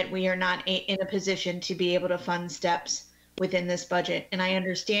that we are not in a position to be able to fund steps within this budget. And I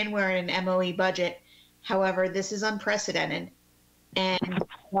understand we're in an MOE budget. However, this is unprecedented. And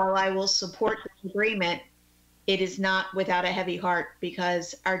while I will support this agreement, it is not without a heavy heart,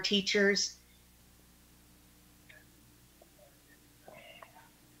 because our teachers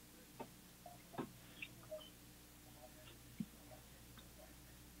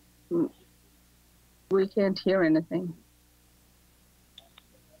We can't hear anything.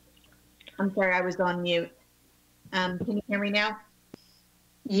 I'm sorry, I was on mute. Can you hear me now?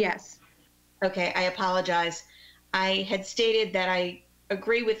 Yes. Okay, I apologize. I had stated that I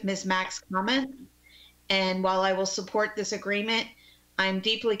agree with Ms. Mack's comment, and while I will support this agreement, I'm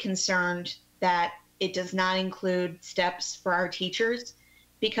deeply concerned that it does not include steps for our teachers,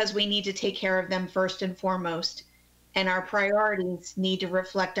 because we need to take care of them first and foremost, and our priorities need to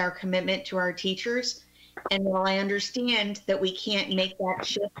reflect our commitment to our teachers. And while I understand that we can't make that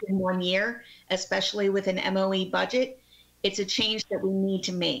shift in 1 year, especially with an MOE budget, it's a change that we need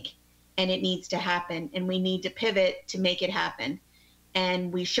to make, and it needs to happen, and we need to pivot to make it happen.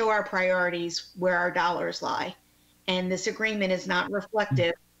 And we show our priorities where our dollars lie. And this agreement is not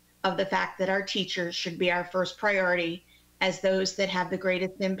reflective of the fact that our teachers should be our first priority as those that have the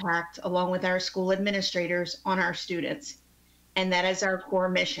greatest impact, along with our school administrators, on our students. And that is our core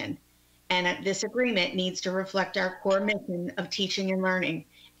mission. And this agreement needs to reflect our core mission of teaching and learning,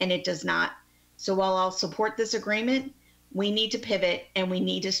 and it does not. So while I'll support this agreement, we need to pivot, and we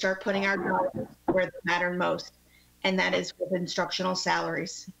need to start putting our dollars where they matter most, and that is with instructional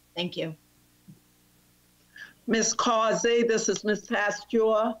salaries. Thank you. Ms. Causey, this is Ms.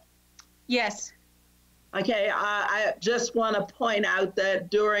 Pasteur. Yes. Okay, I just want to point out that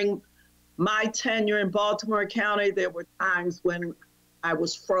during my tenure in Baltimore County, there were times when I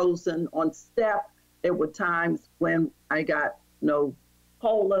was frozen on step. There were times when I got no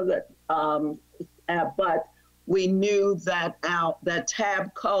COLA, but we knew that that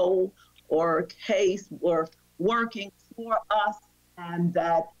TABCO or CASE were working for us, and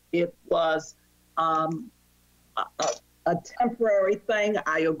that it was a temporary thing.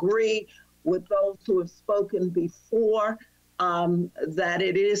 I agree with those who have spoken before, that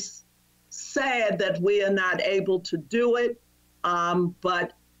it is sad that we are not able to do it,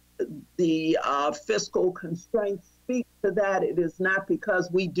 but the fiscal constraints speak to that. It is not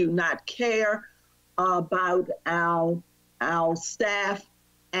because we do not care about our staff.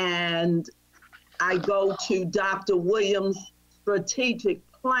 And I go to Dr. Williams' strategic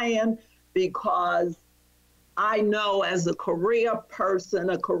plan because I know, as a career person,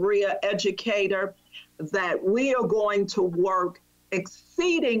 a career educator, that we are going to work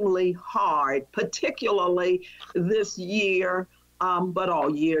exceedingly hard, particularly this year, but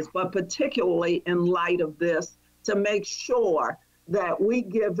all years, but particularly in light of this, to make sure that we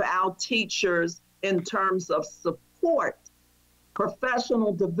give our teachers, in terms of support,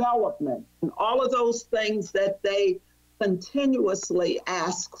 professional development, and all of those things that they continuously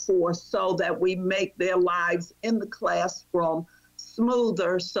ask for, so that we make their lives in the classroom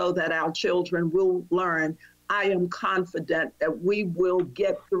smoother, so that our children will learn. I am confident that we will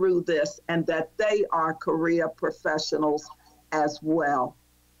get through this, and that they are career professionals as well.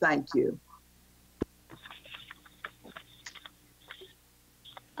 Thank you.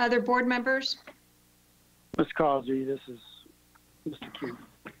 Other board members? Ms. Causey, this is Mr. Q.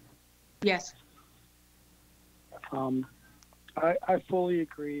 Yes. I fully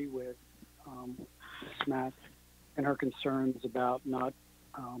agree with Ms. Mack and her concerns about not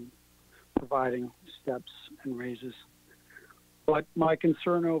providing steps and raises. But my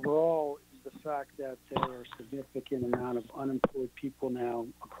concern overall is the fact that there are a significant amount of unemployed people now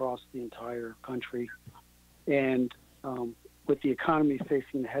across the entire country. And with the economy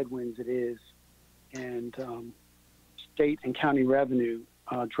facing the headwinds it is, and state and county revenue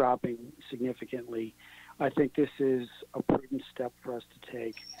dropping significantly, I think this is a prudent step for us to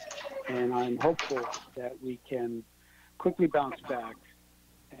take, and I'm hopeful that we can quickly bounce back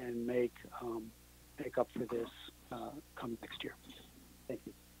and make up for this come next year. Thank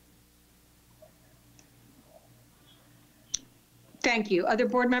you. Thank you. Other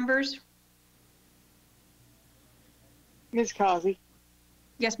board members? Ms. Causey.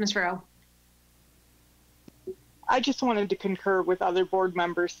 Yes, Ms. Rowe. I just wanted to concur with other board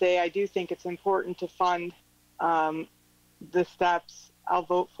members, say I do think it's important to fund the steps. I'll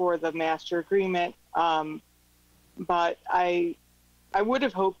vote for the master agreement. but I would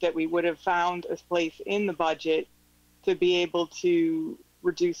have hoped that we would have found a place in the budget to be able to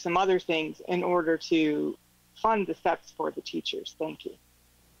reduce some other things in order to fund the steps for the teachers. Thank you.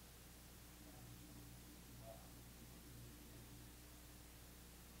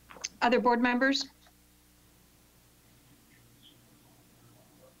 Other board members?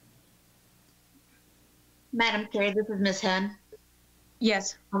 Madam Chair, this is Ms. Henn.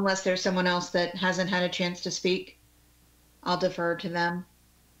 Yes. Unless there's someone else that hasn't had a chance to speak, I'll defer to them.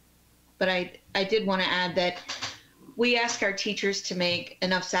 But I did want to add that we ask our teachers to make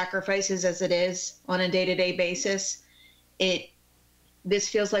enough sacrifices as it is on a day-to-day basis. This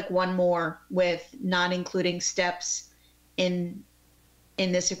feels like one more with not including steps in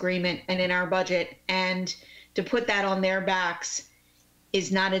this agreement and in our budget. And to put that on their backs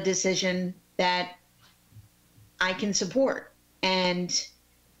is not a decision that I can support. And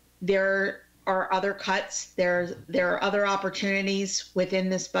there are other cuts. There are other opportunities within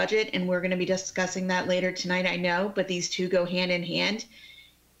this budget, and we're going to be discussing that later tonight, I know, but these two go hand in hand,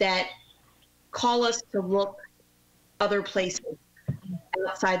 that call us to look other places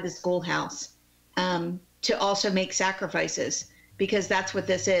outside the schoolhouse, to also make sacrifices, because that's what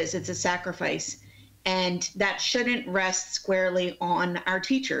this is. It's a sacrifice. And that shouldn't rest squarely on our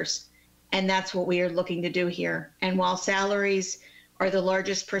teachers. And that's what we are looking to do here. And while salaries are the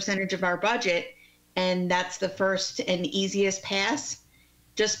largest percentage of our budget, and that's the first and easiest pass,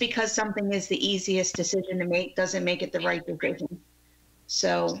 just because something is the easiest decision to make doesn't make it the right decision.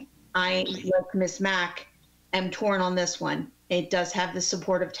 So I, like Ms. Mack, am torn on this one. It does have the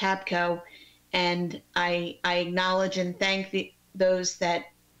support of TABCO, and I acknowledge and thank those that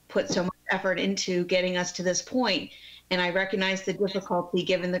put so much effort into getting us to this point. And I recognize the difficulty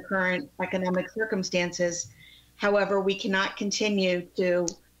given the current economic circumstances. However, we cannot continue to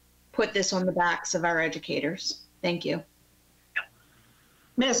put this on the backs of our educators. Thank you.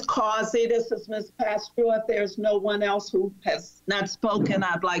 Ms. Causey, this is Ms. Pastor. If there's no one else who has not spoken,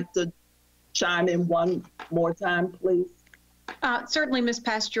 I'd like to chime in one more time, please. Certainly, Ms.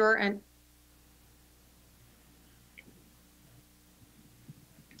 Pasteur, and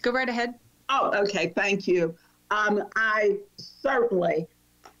go right ahead. Oh, okay, thank you. I am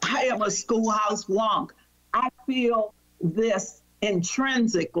a schoolhouse wonk. I feel this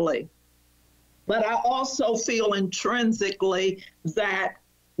intrinsically, but I also feel intrinsically that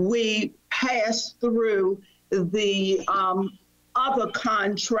we pass through the other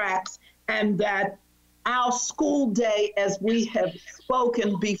contracts, and that our school day, as we have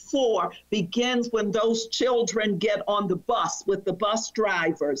spoken before, begins when those children get on the bus with the bus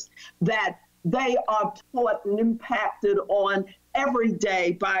drivers, that they are taught and impacted on every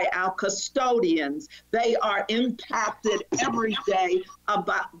day by our custodians. They are impacted every day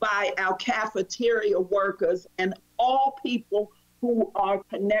by our cafeteria workers and all people who are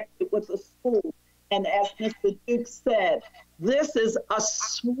connected with the school. And as Mr. Duke said, this is a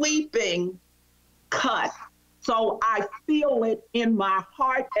sweeping cut. So I feel it in my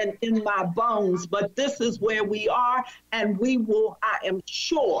heart and in my bones, but this is where we are, and we will, I am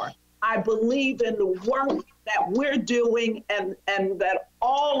sure, I believe in the work that we're doing and that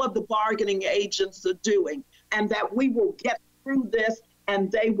all of the bargaining agents are doing, and that we will get through this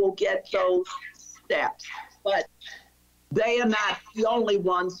and they will get those steps. But they are not the only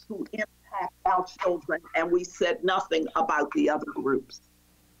ones who impact our children, and we said nothing about the other groups.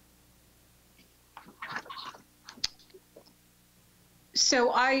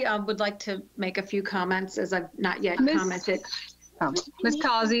 So I would like to make a few comments, as I've not yet commented. Ms.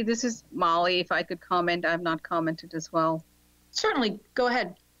 Causey, this is Molly. If I could comment, I've not commented as well. Certainly, go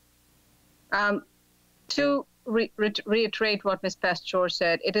ahead. To reiterate what Ms. Pasteur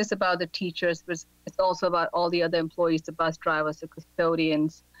said, it is about the teachers, but it's also about all the other employees, the bus drivers, the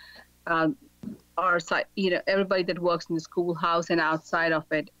custodians, everybody that works in the schoolhouse and outside of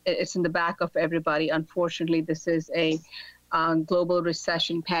it. It's in the back of everybody. Unfortunately, this is a global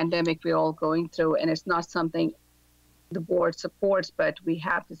recession pandemic we're all going through, and it's not something the board supports, but we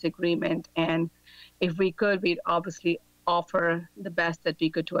have this agreement, and if we could, we'd obviously offer the best that we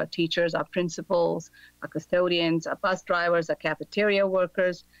could to our teachers, our principals, our custodians, our bus drivers, our cafeteria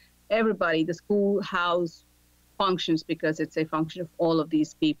workers, everybody. The schoolhouse functions because it's a function of all of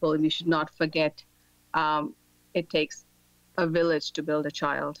these people, and we should not forget it takes a village to build a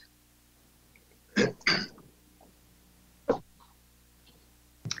child.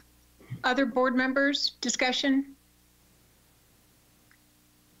 Other board members, discussion?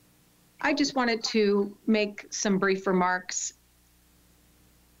 I just wanted to make some brief remarks.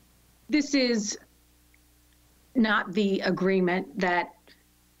 This is not the agreement that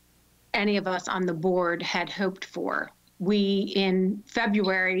any of us on the board had hoped for. We, in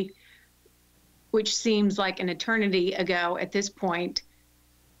February, which seems like an eternity ago at this point,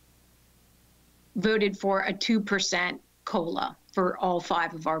 voted for a 2% COLA for all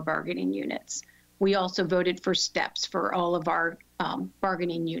 5 of our bargaining units. We also voted for steps for all of our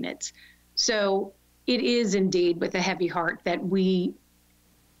bargaining units. So it is indeed with a heavy heart that we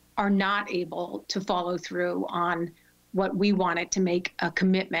are not able to follow through on what we wanted to make a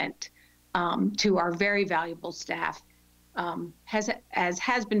commitment to our very valuable staff. As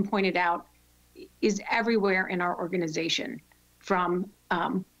has been pointed out, is everywhere in our organization, from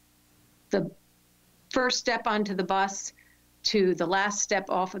the first step onto the bus to the last step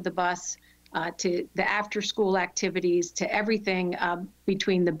off of the bus, to the after-school activities, to everything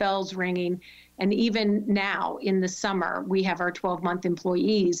between the bells ringing. And even now in the summer, we have our 12-month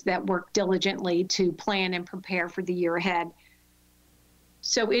employees that work diligently to plan and prepare for the year ahead.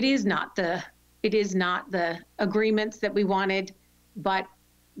 So it is not the agreements that we wanted, but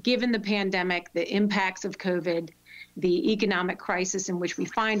given the pandemic, the impacts of COVID, the economic crisis in which we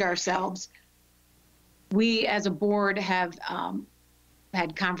find ourselves, we as a board have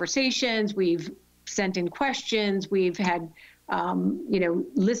had conversations, we've sent in questions, we've had,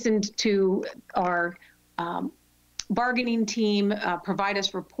 listened to our bargaining team provide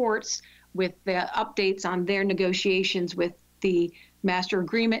us reports with the updates on their negotiations with the master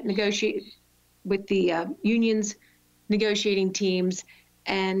agreement with the unions negotiating teams.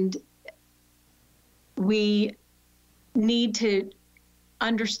 And we need to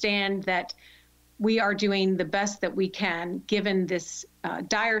understand that we are doing the best that we can given this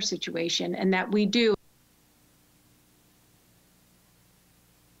dire situation, and that we do.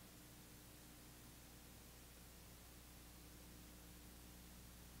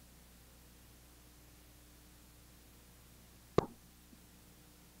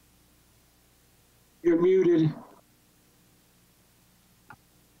 You're muted.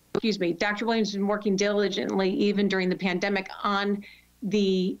 Excuse me, Dr. Williams has been working diligently, even during the pandemic, on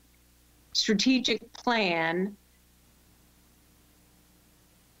the strategic plan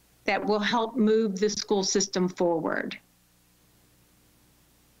that will help move the school system forward.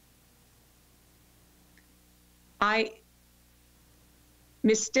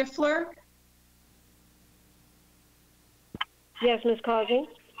 Ms. Stifler? Yes, Ms. Causey.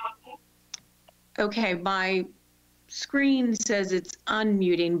 Okay, my screen says it's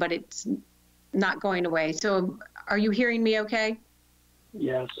unmuting, but it's not going away. So are you hearing me okay?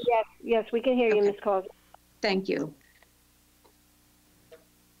 Yes. Yes, we can hear you, Ms. Causey. Thank you.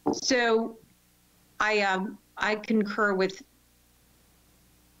 So I concur with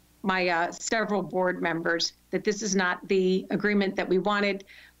my several board members that this is not the agreement that we wanted,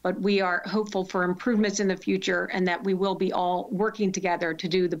 but we are hopeful for improvements in the future, and that we will be all working together to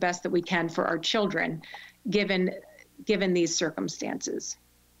do the best that we can for our children, given these circumstances.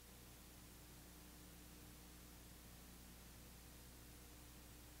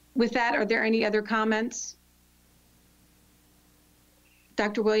 With that, are there any other comments?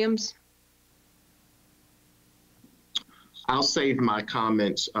 Dr. Williams? I'll save my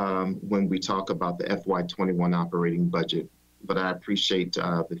comments when we talk about the FY21 operating budget, but I appreciate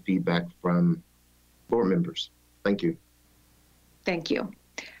the feedback from board members. Thank you. Thank you.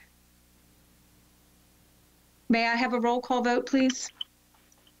 May I have a roll call vote, please?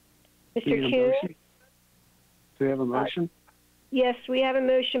 Mr. Kuhn? Do we have a motion? Yes, we have a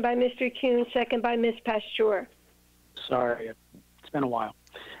motion by Mr. Kuhn, second by Ms. Pasteur. Sorry, it's been a while.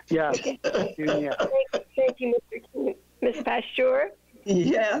 Yes. Okay. Thank you, Mr. Kuhn. Ms. Pasteur?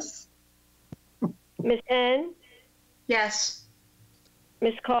 Yes. Ms. N? Yes.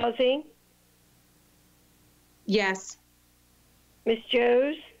 Ms. Causey? Yes. Ms.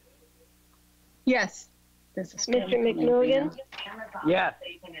 Joes? Yes. Mr. McMillian? Yes.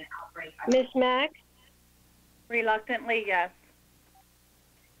 Ms. Mack? Reluctantly, yes.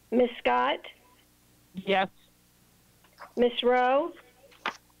 Ms. Scott? Yes. Ms. Rowe?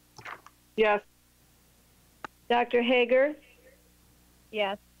 Yes. Dr. Hager?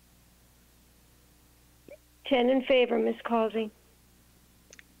 Yes. 10 in favor, Ms. Causey.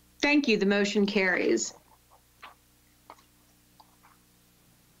 Thank you. The motion carries.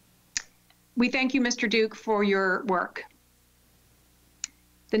 We thank you, Mr. Duke, for your work.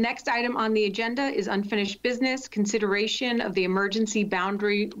 The next item on the agenda is unfinished business, consideration of the emergency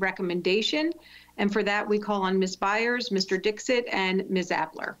boundary recommendation. And for that, we call on Ms. Byers, Mr. Dixit, and Ms.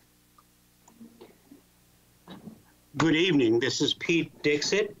 Appler. Good evening. This is Pete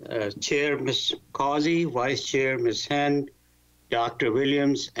Dixit, Chair Ms. Causey, Vice Chair Ms. Henn, Dr.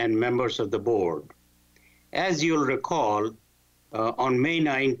 Williams, and members of the board. As you'll recall, On May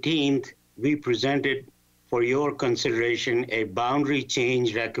 19th, we presented for your consideration a boundary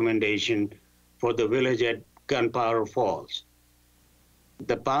change recommendation for the village at Gunpowder Falls.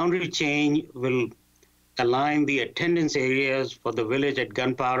 The boundary change will align the attendance areas for the village at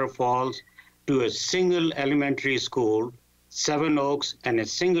Gunpowder Falls to a single elementary school, Seven Oaks, and a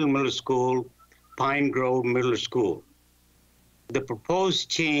single middle school, Pine Grove Middle School. The proposed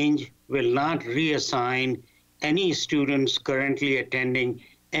change will not reassign any students currently attending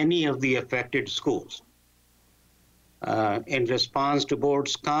any of the affected schools. In response to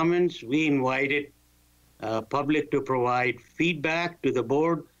board's comments, we invited public to provide feedback to the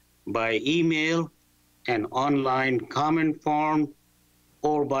board by email, an online comment form,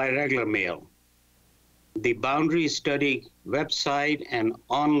 or by regular mail. The boundary study website and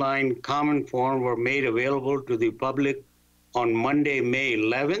online comment form were made available to the public on Monday, May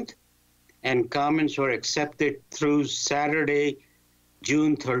 11th, and comments were accepted through Saturday,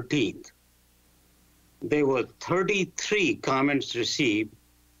 June 13th. There were 33 comments received.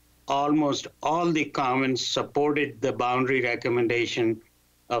 Almost all the comments supported the boundary recommendation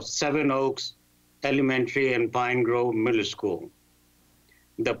of Seven Oaks Elementary and Pine Grove Middle School.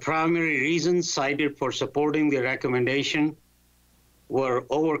 The primary reasons cited for supporting the recommendation were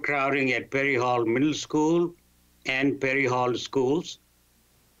overcrowding at Perry Hall Middle School and Perry Hall schools,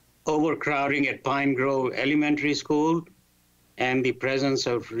 overcrowding at Pine Grove Elementary School and the presence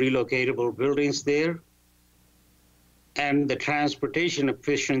of relocatable buildings there, and the transportation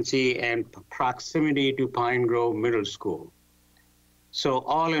efficiency and proximity to Pine Grove Middle School. So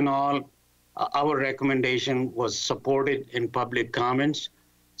all in all, our recommendation was supported in public comments.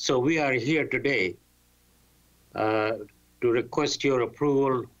 So we are here today to request your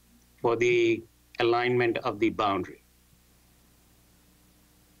approval for the alignment of the boundary.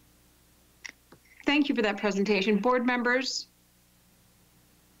 Thank you for that presentation. Board members?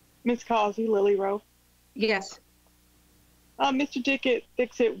 Ms. Causey, Lily Rowe. Yes. Mr.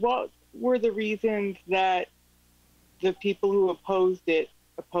 Dixit, what were the reasons that the people who opposed it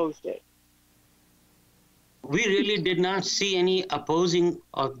opposed it? We really did not see any opposing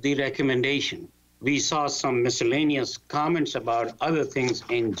of the recommendation. We saw some miscellaneous comments about other things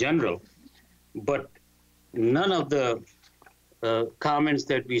in general, but none of the comments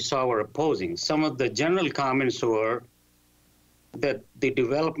that we saw were opposing. Some of the general comments were that the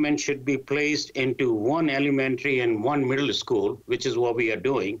development should be placed into one elementary and one middle school, which is what we are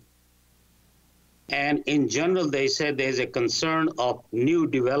doing. And in general, they said there's a concern of new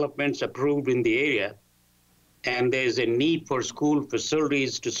developments approved in the area, and there's a need for school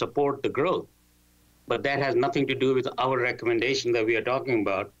facilities to support the growth. But that has nothing to do with our recommendation that we are talking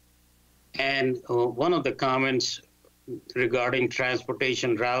about. And one of the comments regarding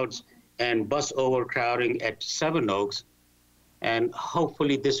transportation routes and bus overcrowding at Seven Oaks, and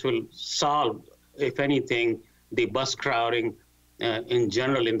hopefully this will solve, if anything, the bus crowding in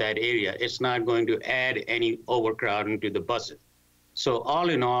general in that area. It's not going to add any overcrowding to the buses. So all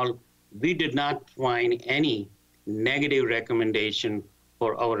in all, we did not find any negative recommendation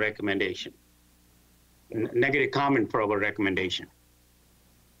for our recommendation, negative comment for our recommendation.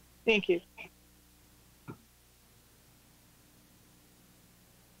 Thank you.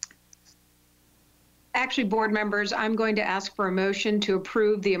 Actually, board members, I'm going to ask for a motion to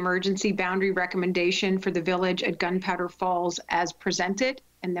approve the emergency boundary recommendation for the village at Gunpowder Falls as presented,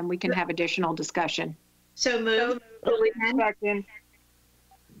 and then we can have additional discussion. So moved. Second.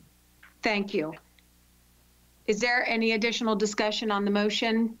 Thank you. Is there any additional discussion on the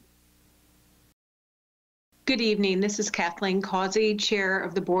motion? Good evening. This is Kathleen Causey, Chair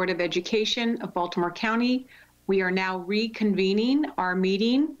of the Board of Education of Baltimore County. We are now reconvening our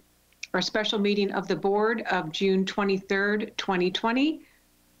meeting, our special meeting of the board of June 23rd, 2020.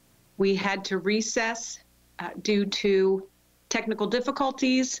 We had to recess due to technical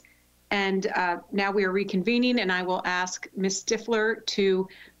difficulties, and now we are reconvening, and I will ask Ms. Stifler to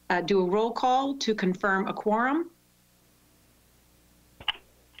do a roll call to confirm a quorum.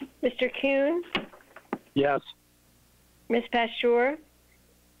 Mr. Kuhn? Yes. Ms. Pasteur?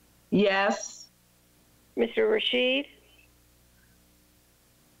 Yes. Mr. Rashid?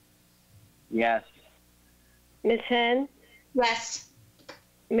 Yes. Ms. Henn? Yes.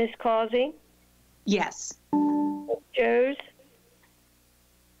 Ms. Causey? Yes. Joes?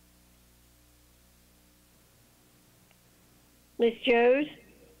 Ms. Joes?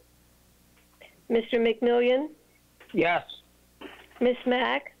 Mr. McMillian? Yes. Ms.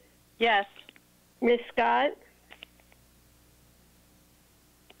 Mack? Yes. Ms. Scott?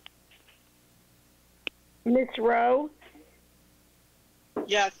 Ms. Rowe?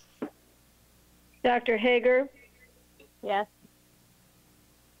 Yes. Dr. Hager? Yes.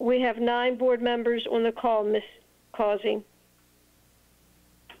 We have 9 board members on the call, Ms. Causey.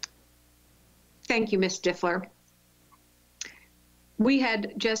 Thank you, Ms. Stifler. We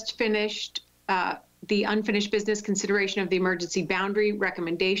had just finished the unfinished business consideration of the emergency boundary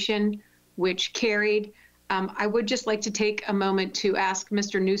recommendation, which carried. I would just like to take a moment to ask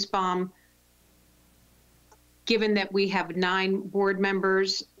Mr. Nussbaum, given that we have 9 board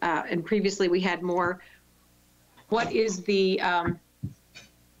members and previously we had more, what is the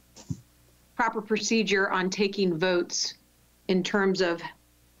proper procedure on taking votes in terms of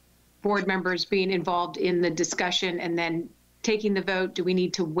board members being involved in the discussion and then taking the vote? Do we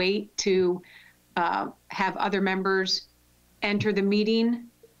need to wait to have other members enter the meeting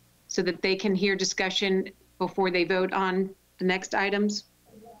so that they can hear discussion before they vote on the next items?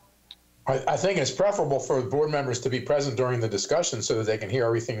 I think it's preferable for board members to be present during the discussion so that they can hear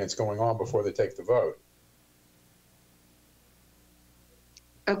everything that's going on before they take the vote.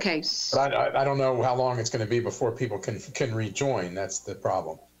 Okay. But I don't know how long it's going to be before people can rejoin. That's the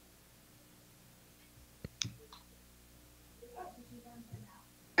problem.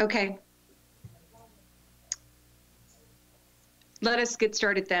 Okay. Let us get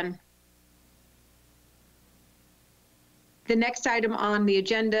started then. The next item on the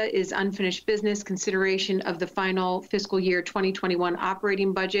agenda is unfinished business consideration of the final fiscal year 2021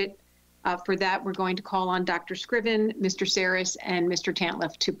 operating budget. For that, we're going to call on Dr. Scriven, Mr. Saris, and Mr.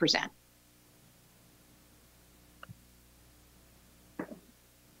 Tantliff to present.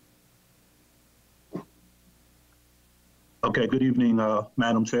 Okay, good evening,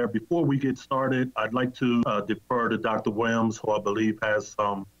 Madam Chair. Before we get started, I'd like to defer to Dr. Williams, who I believe has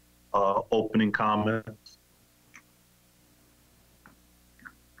some opening comments.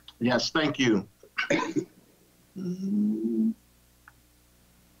 Yes, thank you.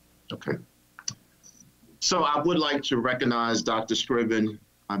 Okay. So I would like to recognize Dr. Scriven,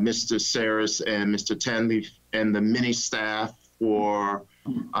 Mr. Saris, and Mr. Tantliff, and the many staff for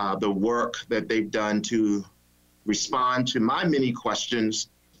the work that they've done to respond to my many questions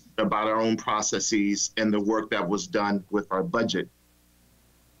about our own processes and the work that was done with our budget.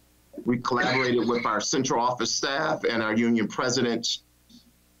 We collaborated with our central office staff and our union presidents,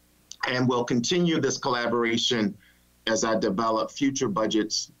 and will continue this collaboration as I develop future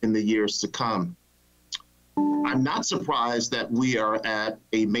budgets in the years to come. I'm not surprised that we are at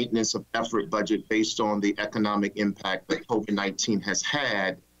a maintenance of effort budget based on the economic impact that COVID-19 has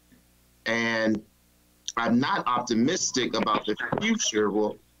had. And I'm not optimistic about the future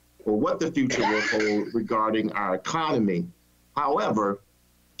or what the future will hold regarding our economy. However,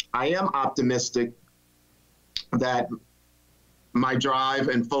 I am optimistic that my drive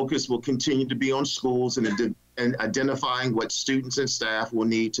and focus will continue to be on schools and identifying what students and staff will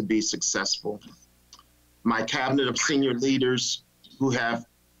need to be successful. My cabinet of senior leaders who have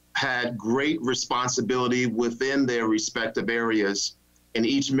had great responsibility within their respective areas, and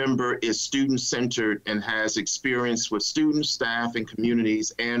each member is student-centered and has experience with students, staff, and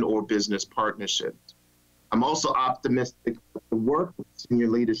communities and/or business partnerships. I'm also optimistic with the work of senior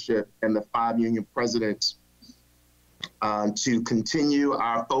leadership and the 5 union presidents to continue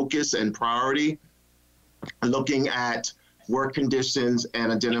our focus and priority, looking at work conditions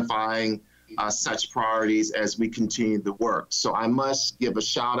and identifying such priorities as we continue the work. So I must give a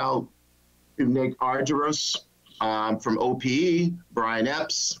shout out to Nick Argyros from OPE, Brian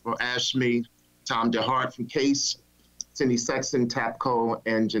Epps from ASHME, Tom DeHart from CASE, Cindy Sexton, TAPCO,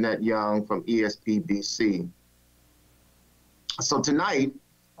 and Jeanette Young from ESPBC. So tonight,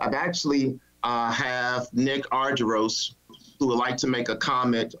 I've actually have Nick Argyros, who would like to make a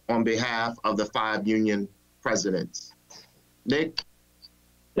comment on behalf of the 5 union presidents. Nick?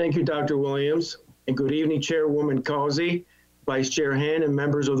 Thank you, Dr. Williams, and good evening, Chairwoman Causey, Vice Chair Henn, and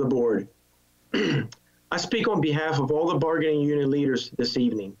members of the board. I speak on behalf of all the bargaining unit leaders this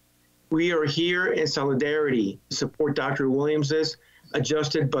evening. We are here in solidarity to support Dr. Williams's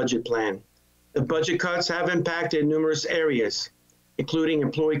adjusted budget plan. The budget cuts have impacted numerous areas, including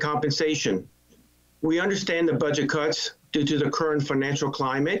employee compensation. We understand the budget cuts due to the current financial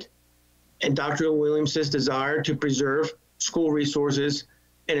climate and Dr. Williams's desire to preserve school resources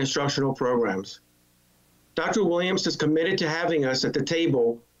and instructional programs. Dr. Williams is committed to having us at the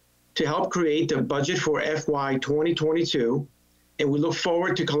table to help create the budget for FY 2022, and we look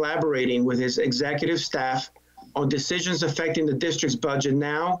forward to collaborating with his executive staff on decisions affecting the district's budget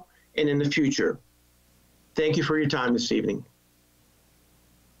now and in the future. Thank you for your time this evening.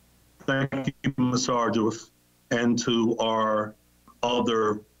 Thank you, Ms. Argyros, and to our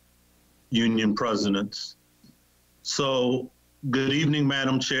other union presidents. So, good evening,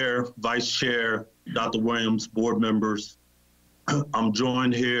 Madam Chair, Vice Chair, Dr. Williams, board members. I'm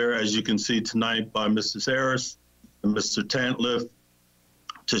joined here, as you can see tonight, by Mrs. Harris and Mr. Tantliff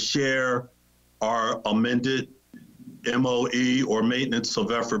to share our amended MOE or Maintenance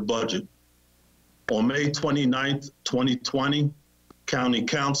of Effort budget. On May 29th, 2020, County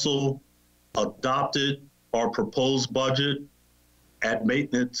Council adopted our proposed budget at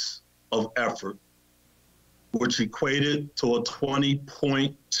Maintenance of Effort, which equated to a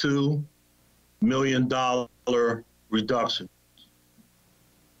 $20.2 million reduction.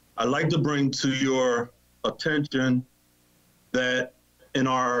 I'd like to bring to your attention that in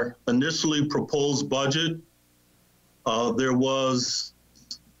our initially proposed budget, there was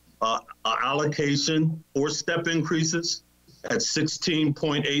an allocation for step increases at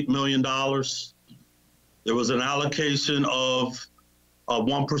 $16.8 million. There was an allocation of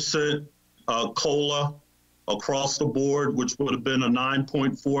 1% COLA across the board, which would have been a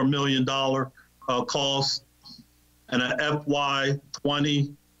 $9.4 million cost, and an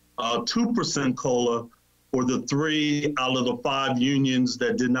FY20 2% COLA for the 3 out of the 5 unions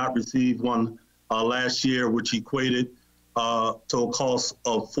that did not receive one last year, which equated to a cost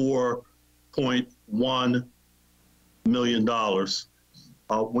of $4.1 million.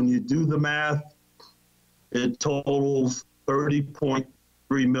 When you do the math, it totals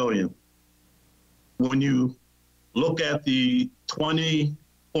 $30.3 million. When you look at the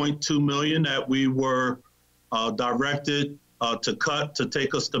 $20.2 million that we were directed to cut to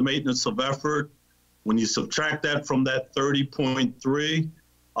take us to maintenance of effort, when you subtract that from that 30.3,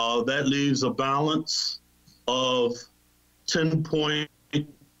 that leaves a balance of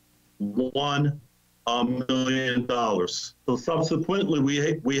 $10.1 million. So subsequently,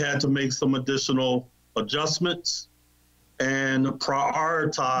 we had to make some additional adjustments and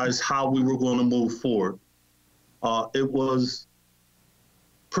prioritize how we were going to move forward. It was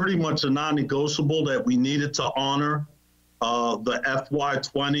pretty much a non-negotiable that we needed to honor the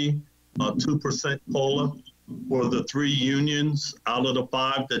FY20 2% COLA for the 3 unions out of the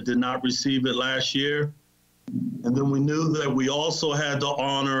 5 that did not receive it last year. And then we knew that we also had to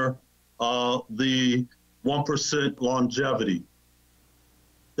honor the 1% longevity.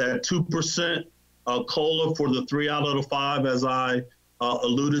 That 2% COLA for the 3 out of the 5, as I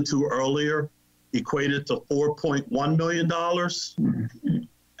alluded to earlier, equated to $4.1 million.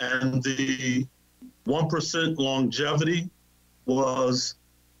 And the 1% longevity was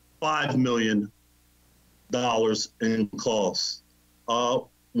 $5 million in costs.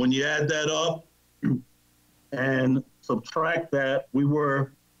 When you add that up and subtract that, we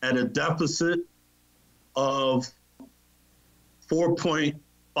were at a deficit of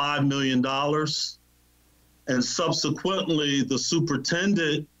 $4.5 million. And subsequently, the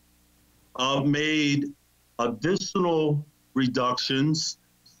superintendent made additional reductions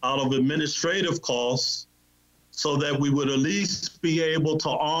out of administrative costs so that we would at least be able to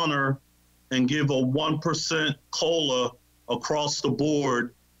honor and give a 1% COLA across the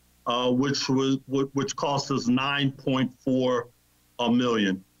board, which cost us $9.4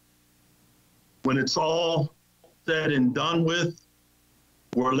 million. When it's all said and done with,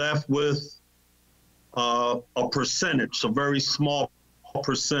 we're left with a percentage, a very small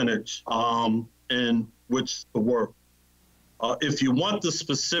percentage in which to work. If you want the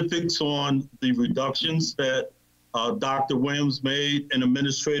specifics on the reductions that Dr. Williams made in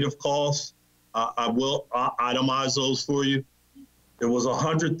administrative costs, I will itemize those for you. There was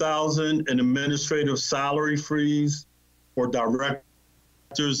 $100,000 in administrative salary freeze for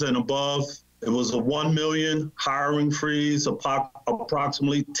directors and above. It was a $1 million hiring freeze,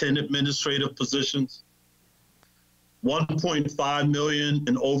 approximately 10 administrative positions. $1.5 million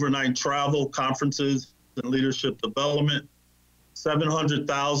in overnight travel, conferences, and leadership development.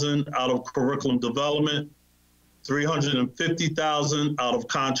 $700,000 out of curriculum development. $350,000 out of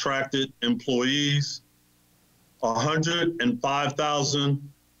contracted employees.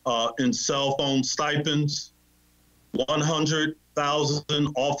 $105,000 in cell phone stipends. $100,000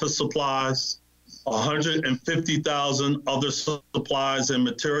 office supplies. $150,000 other supplies and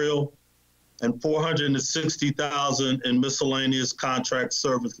material, and $460,000 in miscellaneous contract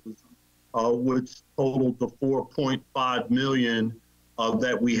services, which totaled the $4.5 million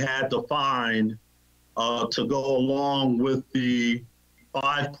that we had to find to go along with the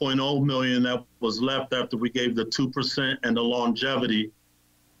 $5.0 million that was left after we gave the 2% and the longevity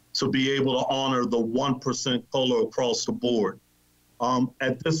to be able to honor the 1% COLA across the board.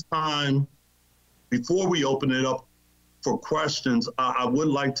 At this time, before we open it up for questions, I would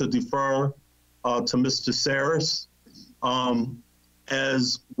like to defer to Mr. Saris.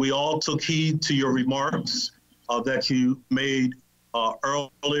 As we all took heed to your remarks that you made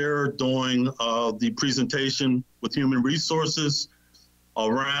earlier during the presentation with Human Resources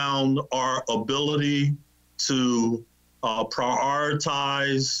around our ability to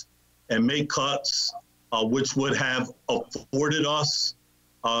prioritize and make cuts, which would have afforded us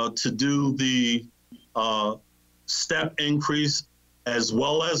to do the step increase as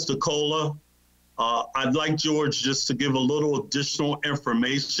well as the COLA. I'd like George just to give a little additional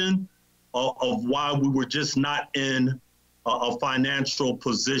information of why we were just not in a financial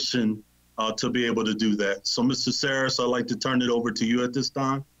position to be able to do that. So, Mr. Saris, I'd like to turn it over to you at this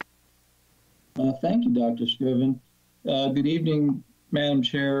time. Thank you, Dr. Scriven. Good evening, Madam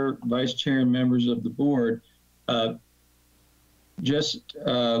Chair, Vice Chair, and members of the board. Just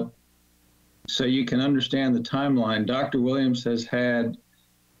so you can understand the timeline, Dr. Williams has had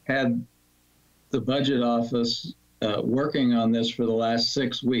the budget office working on this for the last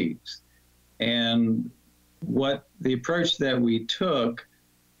 6 weeks. And what the approach that we took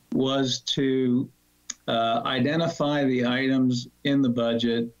was to identify the items in the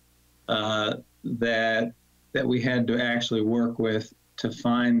budget that we had to actually work with to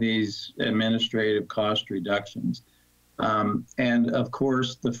find these administrative cost reductions. And of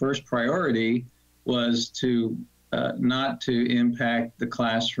course, the first priority was to not to impact the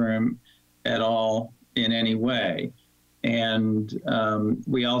classroom at all in any way. And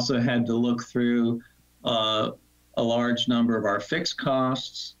we also had to look through a large number of our fixed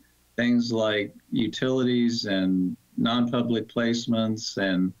costs, things like utilities and non-public placements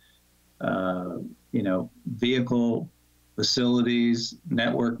and vehicle facilities,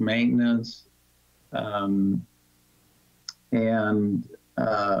 network maintenance, and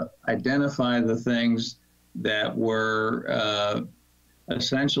identify the things that were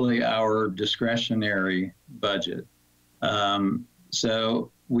essentially our discretionary budget.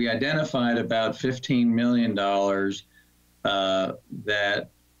 So we identified about $15 million that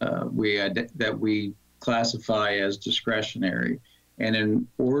we classify as discretionary. And in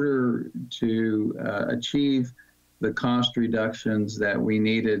order to achieve the cost reductions that we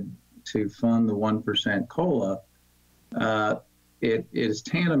needed to fund the 1% COLA, it is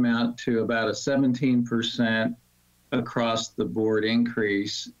tantamount to about a 17% across the board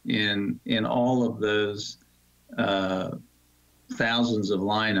increase in all of those thousands of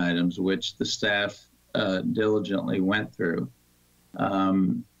line items, which the staff diligently went through.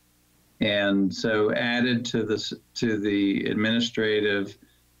 And so added to the administrative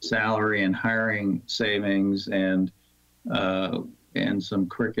salary and hiring savings and some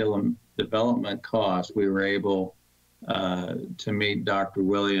curriculum development costs, we were able to meet Dr.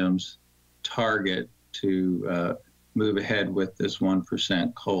 Williams' target to move ahead with this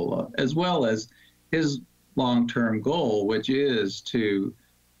 1% COLA, as well as his long-term goal, which is to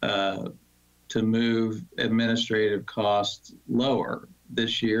move administrative costs lower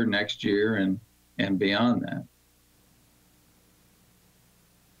this year, next year, and beyond that.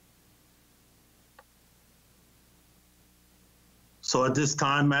 So at this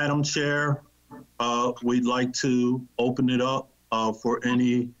time, Madam Chair, we'd like to open it up for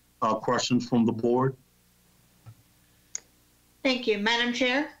any questions from the board. Thank you. Madam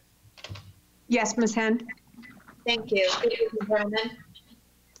Chair? Yes, Ms. Henn. Thank you. Ladies and gentlemen.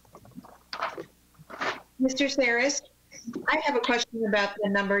 Mr. Saris, I have a question about the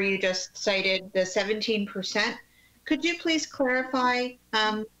number you just cited, the 17%. Could you please clarify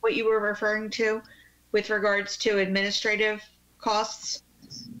what you were referring to with regards to administrative costs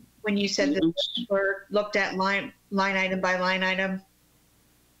when you said that were looked at line item by line item?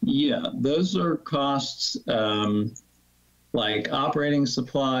 Yeah, those are costs like operating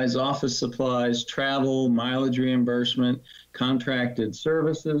supplies, office supplies, travel, mileage reimbursement, contracted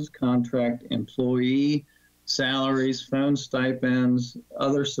services, contract employee salaries, phone stipends,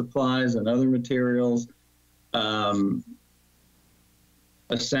 other supplies and other materials.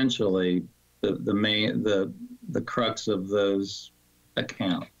 Essentially, the crux of those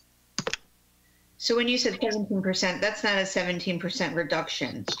accounts. So when you said 17%, that's not a 17%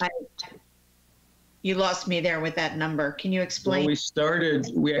 reduction. You lost me there with that number. Can you explain? Well,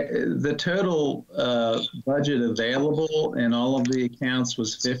 the total budget available in all of the accounts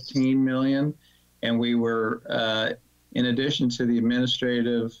was $15 million. And we were, in addition to the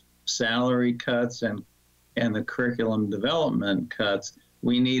administrative salary cuts and the curriculum development cuts,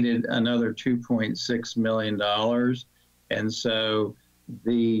 we needed another $2.6 million. And so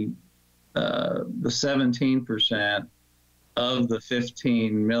the 17% of the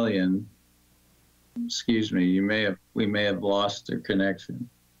 15 million, excuse me, we may have lost their connection.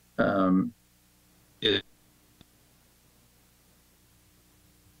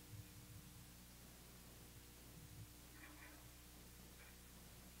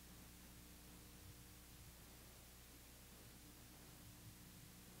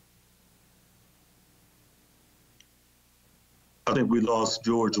 I think we lost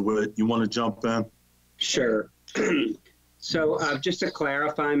George Witt. You want to jump in? Sure. So just to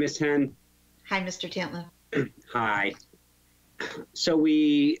clarify, Ms. Henn. Hi, Mr. Tantliff. Hi. So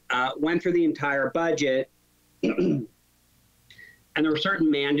we went through the entire budget, and there were certain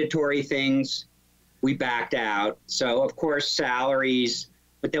mandatory things we backed out. So, of course, salaries,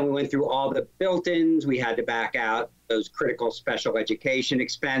 but then we went through all the built-ins. We had to back out those critical special education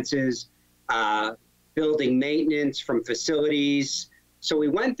expenses, building maintenance from facilities. So we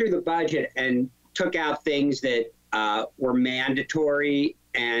went through the budget and took out things that were mandatory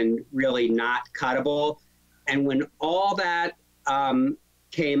and really not cuttable. And when all that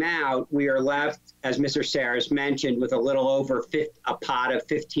came out, we are left, as Mr. Saris mentioned, with a little over a pot of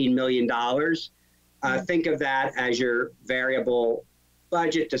 $15 million. Think of that as your variable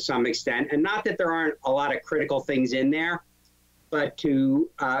budget to some extent. And not that there aren't a lot of critical things in there, but to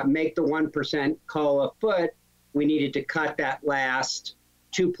make the 1% COLA foot, we needed to cut that last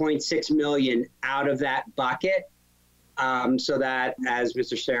 2.6 million out of that bucket. So that, as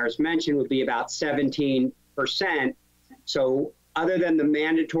Mr. Saris mentioned, would be about 17%. So other than the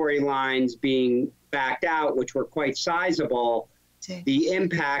mandatory lines being backed out, which were quite sizable, the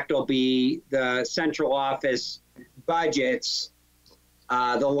impact will be the central office budgets.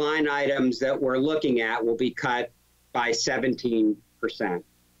 The line items that we're looking at will be cut by 17%.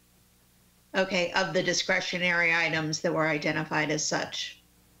 Okay, of the discretionary items that were identified as such.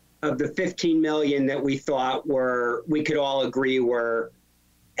 Of the 15 million that we thought we could all agree were,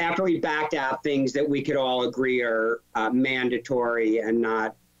 after we backed out things that we could all agree are mandatory and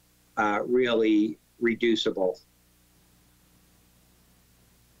not really reducible.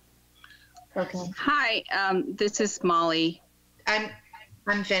 Okay. Hi, this is Molly. I'm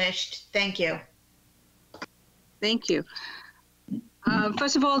finished. Thank you. Thank you.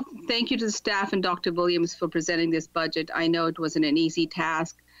 First of all, thank you to the staff and Dr. Williams for presenting this budget. I know it wasn't an easy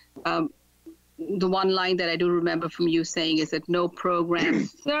task. The one line that I do remember from you saying is that no program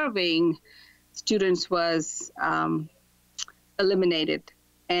serving students was eliminated,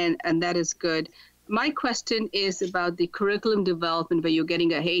 and that is good. My question is about the curriculum development, where you're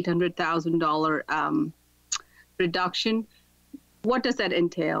getting a $800,000 reduction. What does that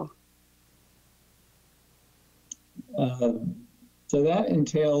entail? So that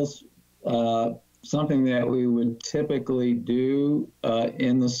entails something that we would typically do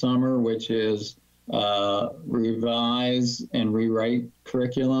in the summer, which is revise and rewrite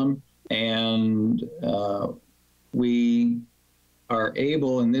curriculum. And we are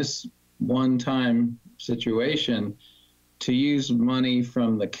able in this one-time situation to use money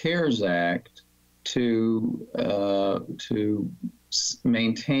from the CARES Act to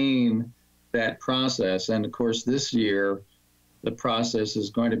maintain that process. And of course, this year, the process is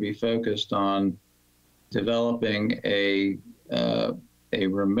going to be focused on developing a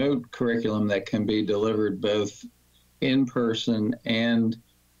remote curriculum that can be delivered both in person and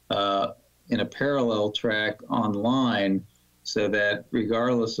in a parallel track online, so that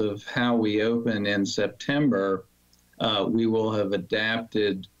regardless of how we open in September, we will have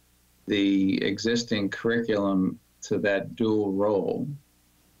adapted the existing curriculum to that dual role.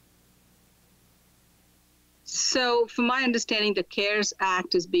 So from my understanding, the CARES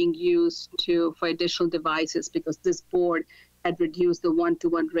Act is being used for additional devices because this board had reduced the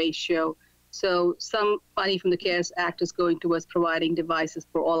 1-to-1 ratio. So some money from the CARES Act is going towards providing devices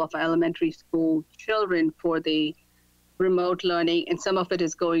for all of our elementary school children for the remote learning, and some of it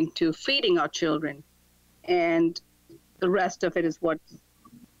is going to feeding our children. And the rest of it is what,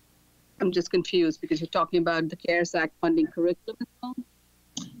 I'm just confused because you're talking about the CARES Act funding curriculum as well?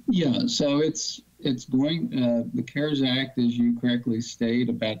 Yeah, so it's going, the CARES Act, as you correctly state,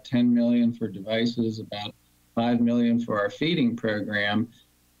 about 10 million for devices, about 5 million for our feeding program,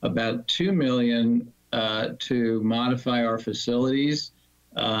 about 2 million to modify our facilities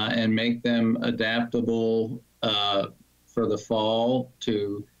and make them adaptable for the fall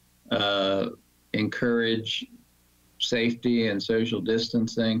to encourage safety and social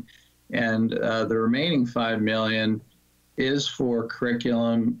distancing. And the remaining 5 million is for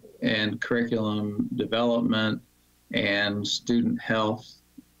curriculum and curriculum development and student health.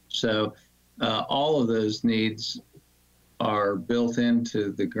 So all of those needs are built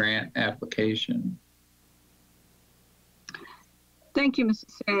into the grant application. Thank you, Mr.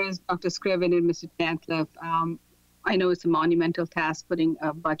 Sayers, Dr. Scriven, and Mr. Tantliff. I know it's a monumental task putting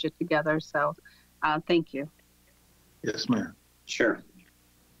a budget together, so thank you. Yes, ma'am. Sure.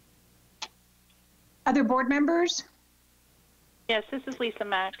 Other board members? Yes, this is Lisa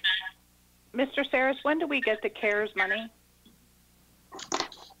Mack. Mr. Saris, when do we get the CARES money?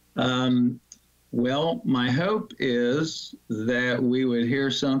 Well, my hope is that we would hear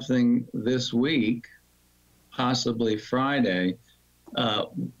something this week, possibly Friday.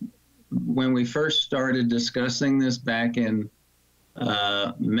 When we first started discussing this back in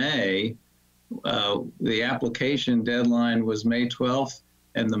May, the application deadline was May 12th,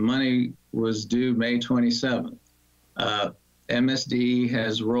 and the money was due May 27th. MSD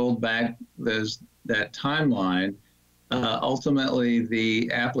has rolled back that timeline. Ultimately,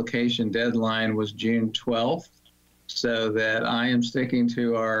 the application deadline was June 12th, so that I am sticking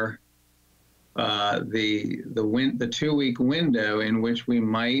to our the 2-week window in which we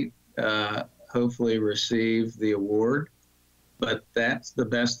might hopefully receive the award. But that's the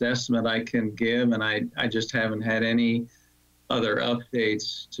best estimate I can give, and I just haven't had any other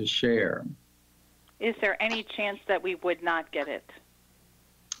updates to share. Is there any chance that we would not get it?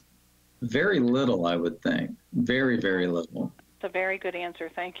 Very little, I would think. Very, very little. It's a very good answer.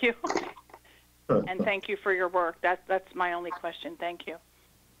 Thank you. And thank you for your work. That's my only question. Thank you.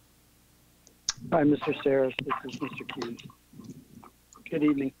 Hi, Mr. Sayers. This is Mr. Keys. Good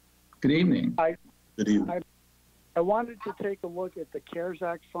evening. Good evening. Good evening. I wanted to take a look at the CARES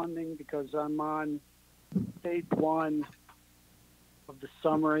Act funding because I'm on page 1 of the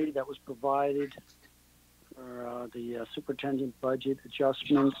summary that was provided for the superintendent budget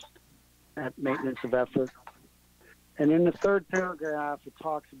adjustments at maintenance of effort. And in the third paragraph, it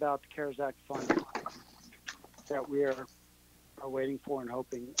talks about the CARES Act funding that we are waiting for and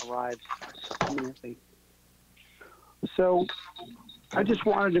hoping arrives imminently. So I just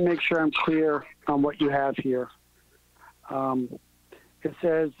wanted to make sure I'm clear on what you have here. It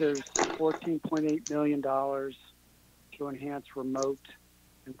says there's $14.8 million to enhance remote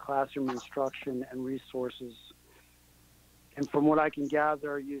and classroom instruction and resources. And from what I can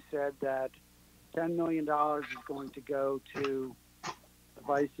gather, you said that $10 million is going to go to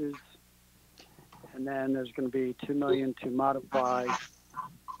devices, and then there's going to be $2 million to modify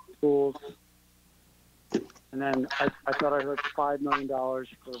schools. And then I thought I heard $5 million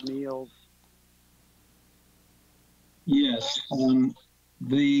for meals. Yes.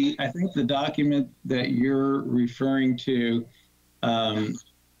 I think the document that you're referring to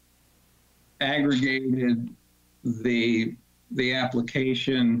aggregated the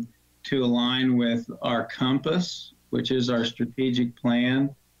application to align with our compass, which is our strategic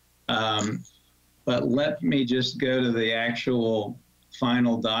plan. But let me just go to the actual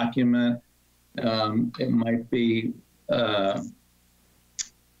final document. It might be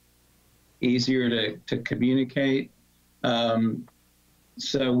easier to communicate.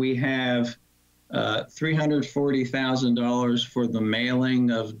 So we have $340,000 for the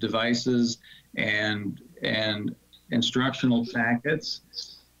mailing of devices and instructional packets,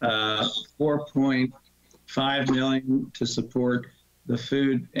 $4.5 million to support the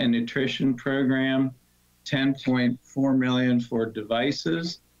food and nutrition program, $10.4 million for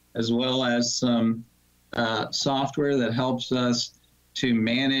devices, as well as some software that helps us to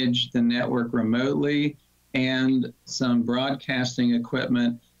manage the network remotely, and some broadcasting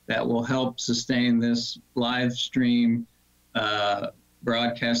equipment that will help sustain this live stream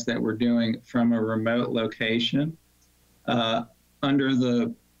broadcast that we're doing from a remote location. Under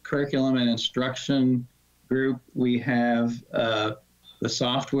the curriculum and instruction group, we have the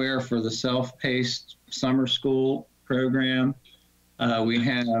software for the self-paced summer school program. We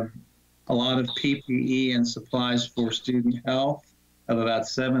have a lot of PPE and supplies for student health of about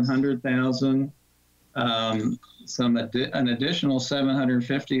 $700,000. An additional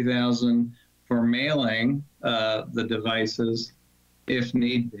 $750,000 for mailing the devices if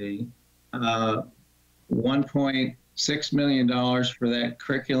need be. $1.6 million for that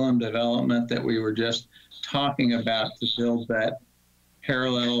curriculum development that we were just talking about to build that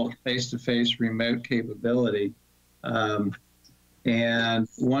parallel face-to-face remote capability. And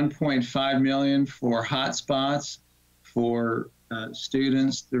 $1.5 million for hotspots for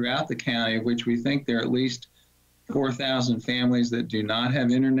students throughout the county, which we think there are at least 4,000 families that do not have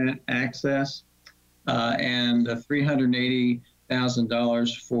internet access, and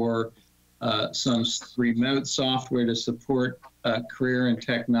 $380,000 for some remote software to support career and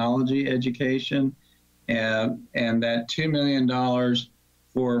technology education, and that $2 million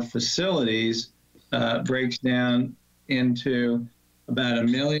for facilities breaks down into about $1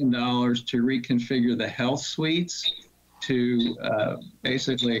 million to reconfigure the health suites, to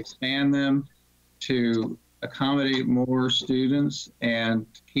basically expand them to accommodate more students and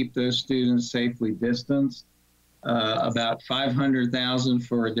keep those students safely distanced. About $500,000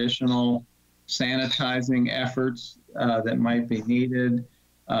 for additional sanitizing efforts that might be needed.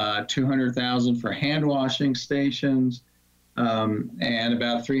 $200,000 for hand washing stations. and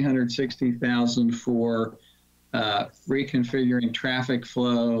about $360,000 for reconfiguring traffic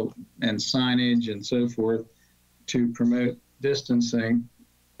flow and signage and so forth to promote distancing.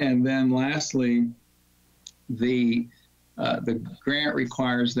 And then lastly, the grant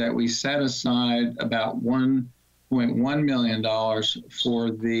requires that we set aside about $1.1 million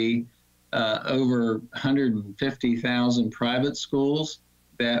for the over 150,000 private schools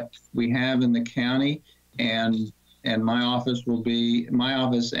that we have in the county, and my office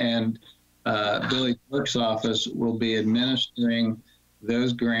and Billy Burke's office will be administering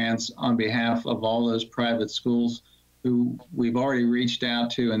those grants on behalf of all those private schools who we've already reached out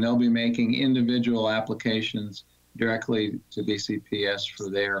to, and they'll be making individual applications directly to BCPS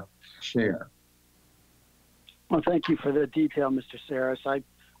for their share. Well, thank you for the detail, Mr. Saris.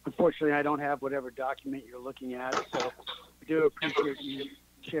 Unfortunately, I don't have whatever document you're looking at, so I do appreciate you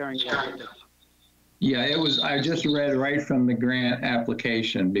sharing that with us. Yeah, I just read right from the grant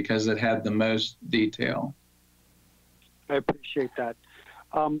application because it had the most detail. I appreciate that.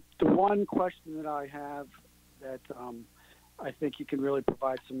 The one question that I have that I think you can really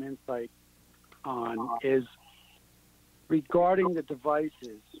provide some insight on is regarding the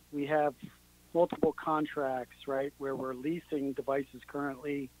devices. We have multiple contracts, right, where we're leasing devices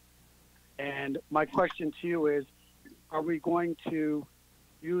currently. And my question to you is, are we going to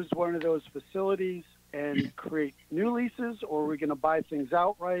use one of those facilities and create new leases, or are we going to buy things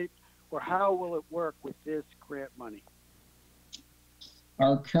outright, or how will it work with this grant money?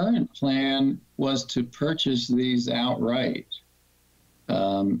 Our current plan was to purchase these outright.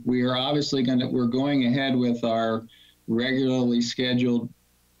 We are obviously we're going ahead with our regularly scheduled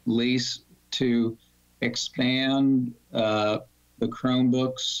lease to expand the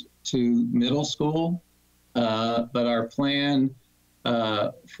Chromebooks to middle school. But our plan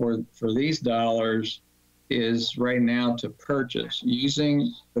for these dollars is right now to purchase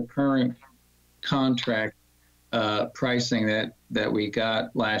using the current contract pricing that we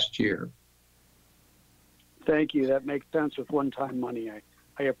got last year. Thank you. That makes sense with one-time money.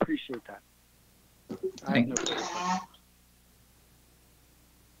 I appreciate that.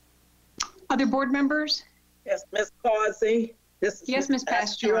 Other board members? Yes, Ms. Causey. Yes, Ms.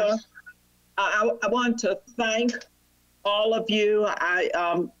 Pasteur. I want to thank all of you.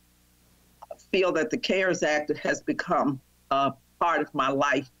 I feel that the CARES Act has become a part of my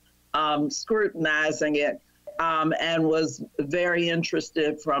life, scrutinizing it, and was very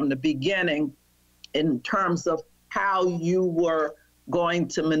interested from the beginning in terms of how you were going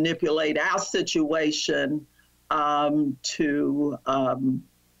to manipulate our situation to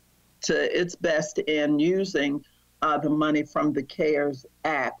its best in using the money from the CARES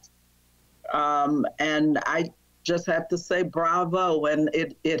Act. And I just have to say bravo. And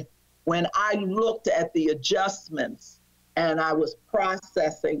when I looked at the adjustments and I was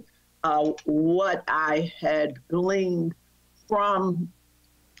processing what I had gleaned from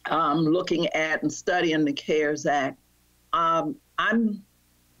looking at and studying the CARES Act, I'm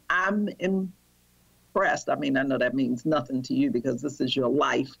impressed. I mean, I know that means nothing to you because this is your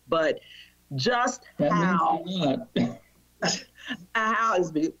life, but just how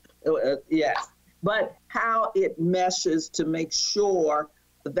how it meshes to make sure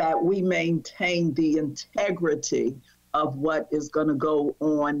that we maintain the integrity of what is going to go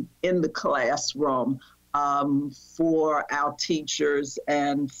on in the classroom for our teachers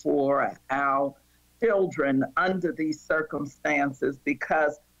and for our children under these circumstances,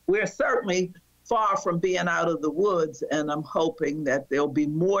 because we're certainly far from being out of the woods, and I'm hoping that there'll be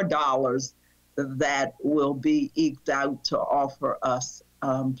more dollars that will be eked out to offer us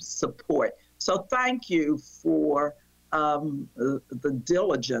support. So thank you for the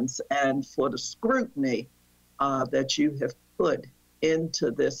diligence and for the scrutiny that you have put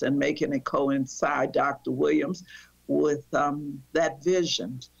into this and making it coincide, Dr. Williams, with that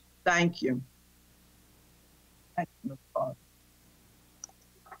vision. Thank you. Thank you, Ms.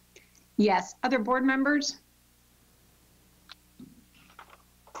 Yes. Other board members?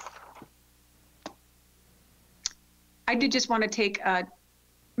 I did just want to take a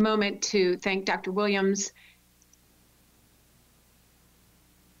moment to thank Dr. Williams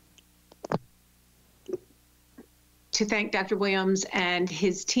and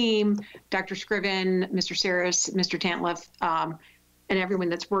his team, Dr. Scriven, Mr. Saris, Mr. Tantliff, and everyone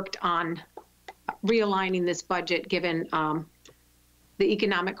that's worked on realigning this budget given the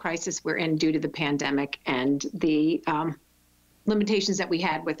economic crisis we're in due to the pandemic and the limitations that we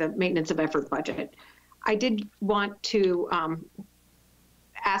had with the maintenance of effort budget. I did want to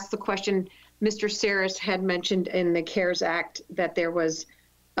ask the question. Mr. Saris had mentioned in the CARES Act that there was,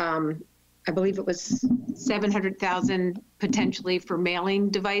 I believe it was $700,000 potentially for mailing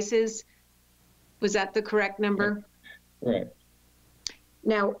devices. Was that the correct number? Right.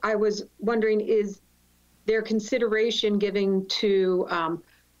 Now, I was wondering, is there consideration given to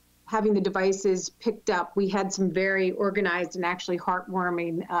having the devices picked up? We had some very organized and actually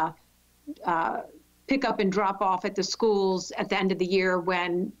heartwarming pick up and drop off at the schools at the end of the year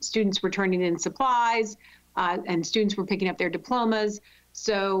when students were turning in supplies and students were picking up their diplomas.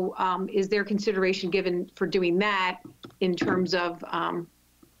 So is there consideration given for doing that in terms of a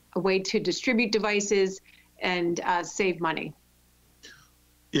way to distribute devices and save money?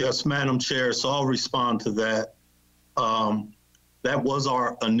 Yes, Madam Chair, so I'll respond to that. That was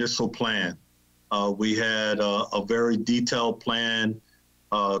our initial plan. We had a very detailed plan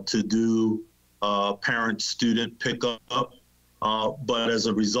to do parent-student pickup, but as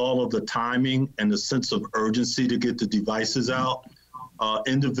a result of the timing and the sense of urgency to get the devices out,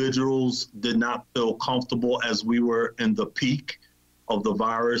 individuals did not feel comfortable as we were in the peak of the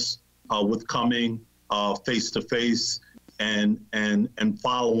virus with coming face-to-face and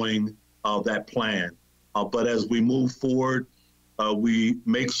following that plan. But as we move forward, we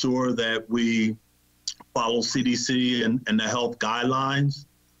make sure that we follow CDC and the health guidelines.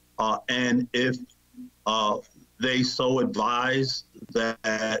 And if they so advise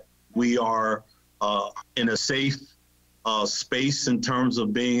that we are in a safe space in terms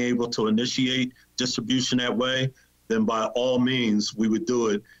of being able to initiate distribution that way, then by all means, we would do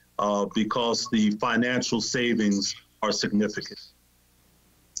it because the financial savings are significant.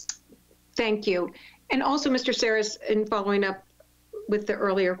 Thank you. And also, Mr. Saris, in following up with the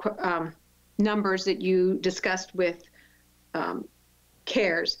earlier numbers that you discussed with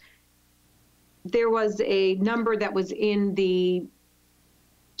CARES, there was a number that was in the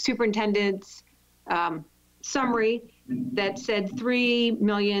superintendent's summary that said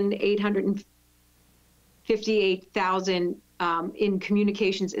 $3,858,000 in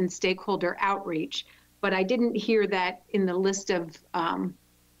communications and stakeholder outreach, but I didn't hear that in the list of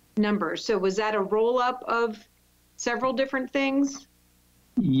numbers. So was that a roll-up of several different things?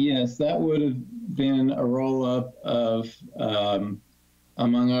 Yes, that would have been a roll-up of,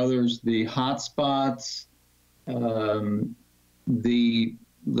 among others, the hotspots, the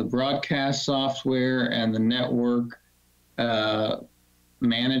broadcast software and the network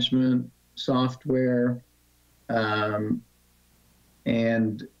management software,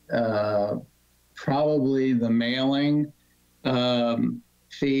 and probably the mailing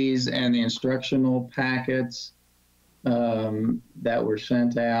fees and the instructional packets that were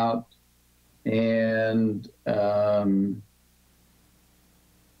sent out. And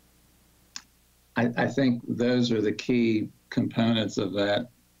I think those are the key components of that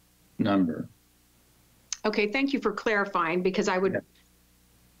number. Okay, thank you for clarifying, because I would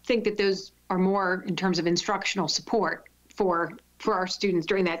think that those are more in terms of instructional support for our students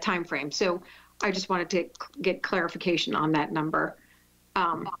during that time frame. So I just wanted to get clarification on that number.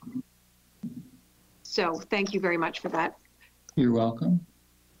 So thank you very much for that. You're welcome.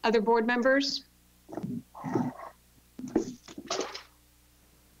 Other board members?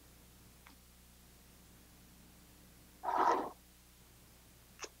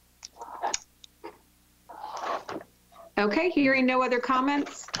 Okay, hearing no other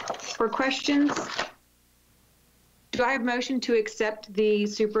comments or questions, do I have a motion to accept the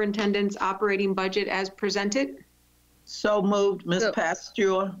superintendent's operating budget as presented? So moved, Ms.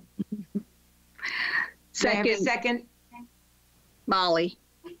 Pasteur. Second. Molly.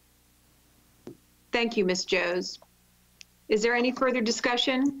 Thank you, Ms. Joes. Is there any further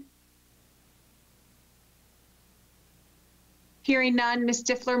discussion? Hearing none, Ms.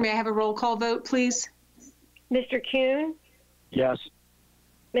 Stifler, may I have a roll call vote, please? Mr. Kuhn? Yes.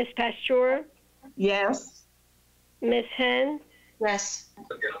 Ms. Pasteur? Yes. Ms. Henn? Yes.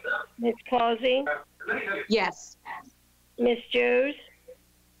 Ms. Causey? Yes. Ms. Joes?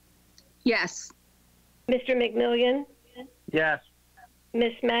 Yes. Mr. McMillian? Yes.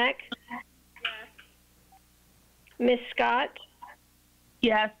 Ms. Mack? Ms. Scott?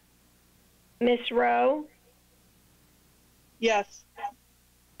 Yes. Ms. Rowe? Yes.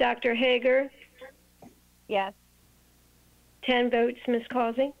 Dr. Hager? Yes. 10 votes, Ms.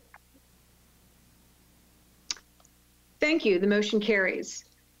 Causey. Thank you. The motion carries.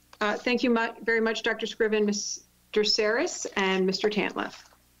 Thank you very much, Dr. Scriven, Mr. Saris, and Mr. Tantliff.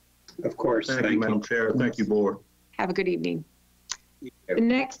 Of course. Thank you, Madam Chair. Thank you, Board. Have a good evening. The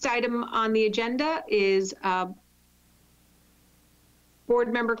next item on the agenda is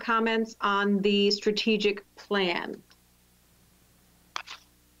board member comments on the strategic plan.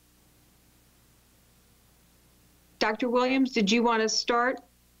 Dr. Williams, did you want to start?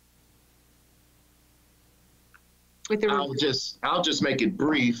 with the I'll just make it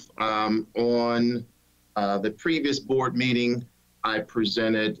brief. On the previous board meeting, I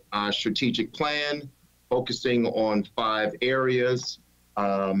presented a strategic plan focusing on 5 areas.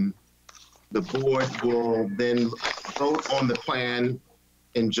 The board will then vote on the plan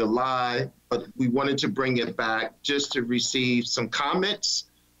in July, but we wanted to bring it back just to receive some comments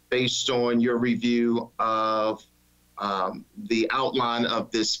based on your review of the outline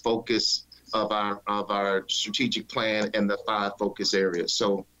of this focus of our strategic plan and the 5 focus areas.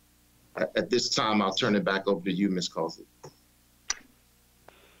 So at this time, I'll turn it back over to you, Ms. Causey.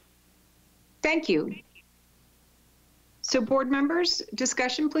 Thank you. So board members,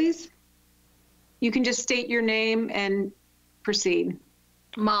 discussion, please. You can just state your name and proceed.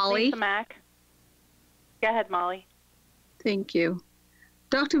 Molly. Lisa Mack. Go ahead, Molly. Thank you.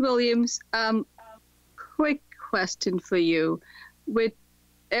 Dr. Williams, quick question for you. With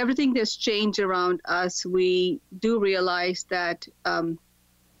everything that's changed around us, we do realize that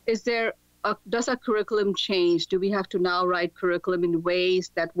does our curriculum change? Do we have to now write curriculum in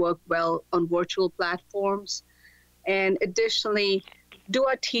ways that work well on virtual platforms? And additionally, do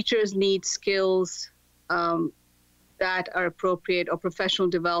our teachers need skills that are appropriate or professional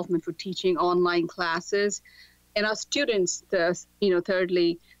development for teaching online classes? And our students,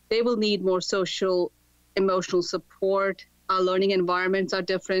 thirdly, they will need more social, emotional support. Our learning environments are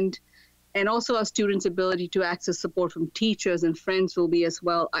different. And also our students' ability to access support from teachers and friends will be as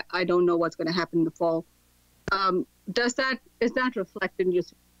well. I don't know what's going to happen in the fall. Is that reflected in your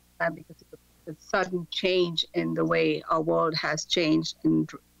plan, because it's a sudden change in the way our world has changed in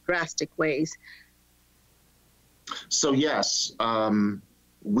drastic ways? So yes,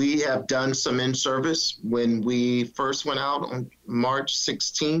 we have done some in-service when we first went out on March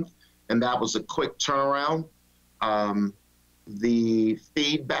 16th, and that was a quick turnaround. The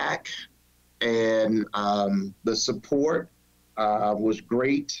feedback and the support was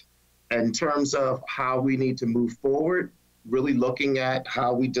great in terms of how we need to move forward, really looking at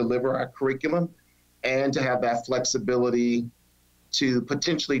how we deliver our curriculum and to have that flexibility to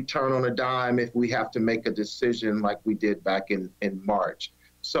potentially turn on a dime if we have to make a decision like we did back in March.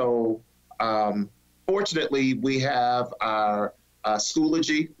 So fortunately, we have our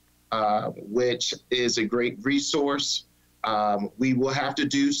Schoology, which is a great resource. We will have to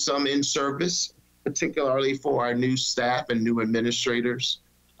do some in-service, particularly for our new staff and new administrators.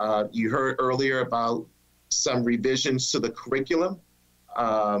 You heard earlier about some revisions to the curriculum.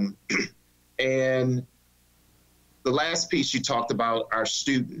 And the last piece you talked about our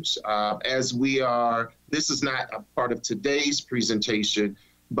students. This is not a part of today's presentation,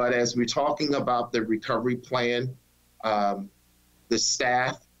 but as we're talking about the recovery plan, the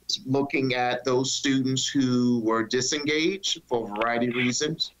staff is looking at those students who were disengaged for a variety of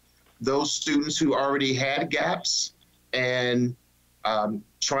reasons, those students who already had gaps, and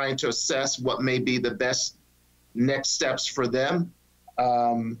trying to assess what may be the best next steps for them.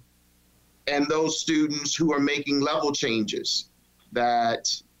 And those students who are making level changes, that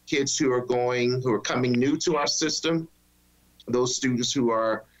kids who are coming new to our system, those students who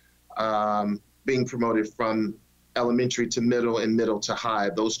are being promoted from elementary to middle and middle to high,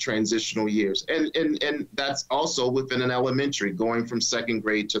 those transitional years. And that's also within an elementary, going from 2nd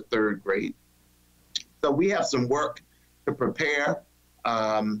grade to 3rd grade. So we have some work to prepare.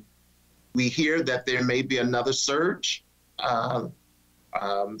 We hear that there may be another surge.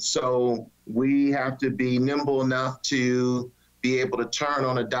 So we have to be nimble enough to be able to turn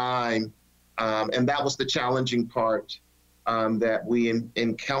on a dime. And that was the challenging part that we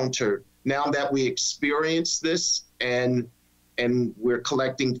encountered. Now that we experienced this and we're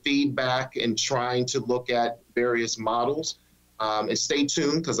collecting feedback and trying to look at various models, and stay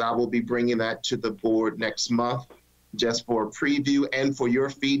tuned, because I will be bringing that to the board next month just for a preview and for your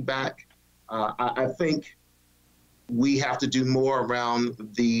feedback. I think we have to do more around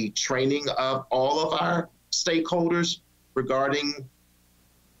the training of all of our stakeholders regarding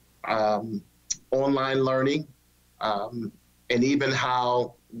online learning, and even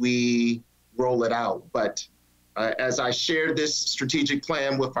how we roll it out. But as I shared this strategic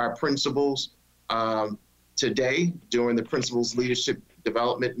plan with our principals today during the principals leadership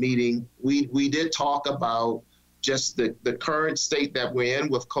development meeting, we did talk about just the current state that we're in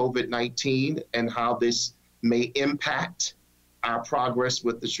with COVID-19 and how this may impact our progress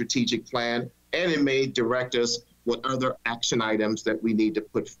with the strategic plan, and it may direct us what other action items that we need to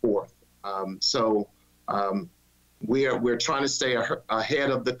put forth. We're trying to stay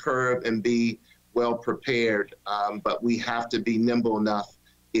ahead of the curve and be well prepared, but we have to be nimble enough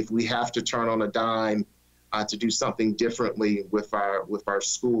if we have to turn on a dime to do something differently with our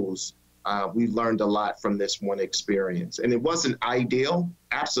schools. we learned a lot from this one experience. And it wasn't ideal.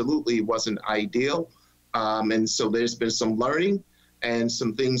 Absolutely, it wasn't ideal. And so there's been some learning and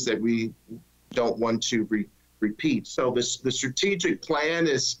some things that we don't want to repeat. So the strategic plan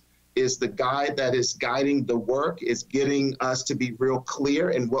is the guide that is guiding the work, is getting us to be real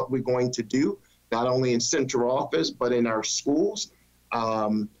clear in what we're going to do, not only in central office, but in our schools.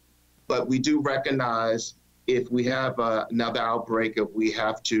 But we do recognize if we have another outbreak, if we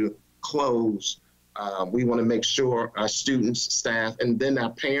have to close, we want to make sure our students, staff, and then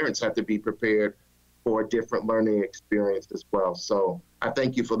our parents have to be prepared for a different learning experience as well. So I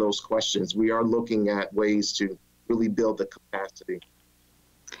thank you for those questions. We are looking at ways to really build the capacity.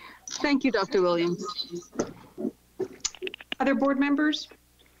 Thank you, Dr. Williams. Other board members?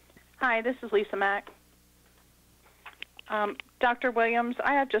 Hi, this is Lisa Mack. Dr. Williams,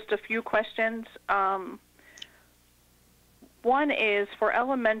 I have just a few questions. One is for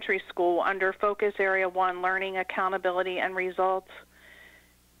elementary school under Focus Area 1, Learning, Accountability, and Results.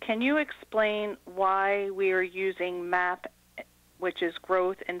 Can you explain why we are using MAP, which is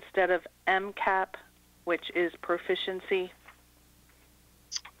growth, instead of MCAP, which is proficiency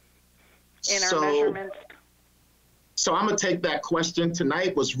in our measurements? So I'm going to take that question.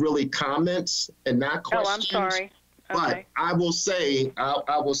 Tonight was really comments and not questions. Oh, I'm sorry. Okay. But I will say,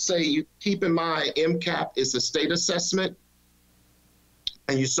 you keep in mind, MCAP is a state assessment.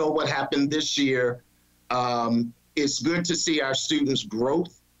 And you saw what happened this year. It's good to see our students'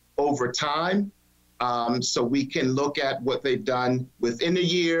 growth over time. So we can look at what they've done within a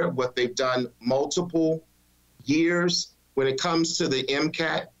year, what they've done multiple years. When it comes to the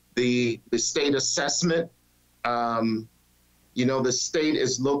MCAT, the state assessment, the state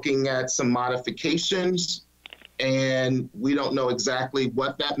is looking at some modifications, and we don't know exactly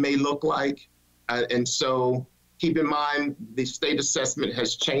what that may look like. And so keep in mind, the state assessment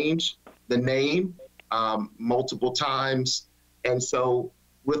has changed the name multiple times. And so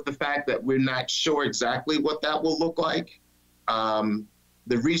with the fact that we're not sure exactly what that will look like,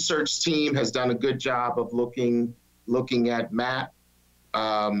 the research team has done a good job of looking at MAP.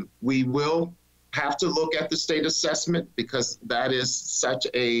 We will have to look at the state assessment because that is such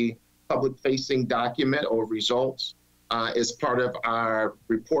a public-facing document or results as part of our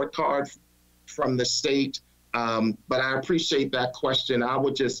report card from the state. But I appreciate that question. I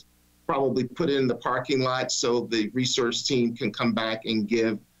would just probably put it in the parking lot so the research team can come back and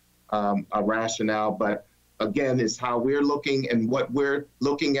give a rationale. But again, it's how we're looking and what we're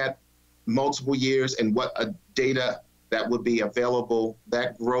looking at multiple years and what data that would be available.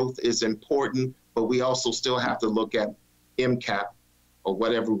 That growth is important, but we also still have to look at MCAP or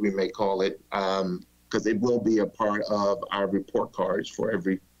whatever we may call it, because it will be a part of our report cards for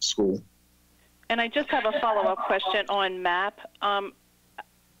every school. And I just have a follow-up question on MAP.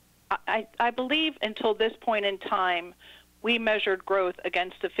 I believe until this point in time, we measured growth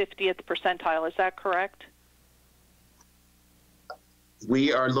against the 50th percentile. Is that correct?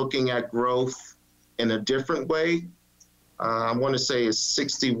 We are looking at growth in a different way. I want to say it's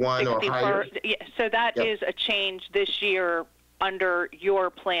 61 or higher. Yeah, so that is a change this year under your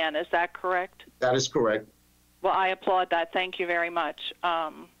plan. Is that correct? That is correct. Well, I applaud that. Thank you very much.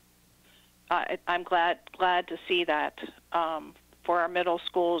 I'm glad to see that for our middle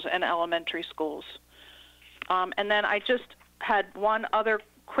schools and elementary schools. And then I just had one other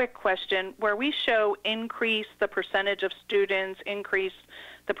quick question. Where we show increase the percentage of students,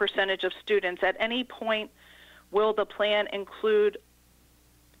 at any point will the plan include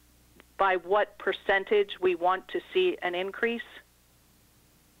by what percentage we want to see an increase?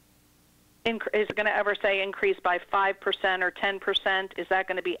 Is it going to ever say increase by 5% or 10%? Is that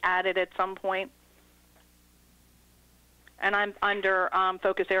going to be added at some point? And I'm under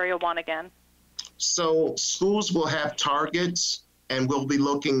Focus Area 1 again. So schools will have targets, and we'll be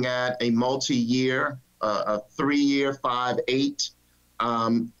looking at a multi-year, a 3-year, 5, 8.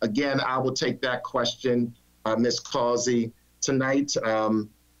 Again, I will take that question, Ms. Causey, tonight.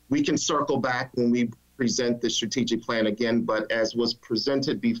 We can circle back when we present the strategic plan again, but as was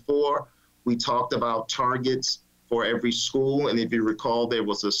presented before, we talked about targets for every school. And if you recall, there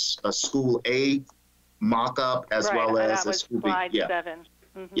was a school A mock-up as well as a school B. Slide 7.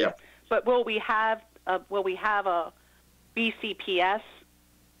 Mm-hmm. Yeah. But will we have a BCPS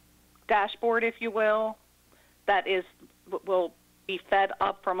dashboard, if you will, that will be fed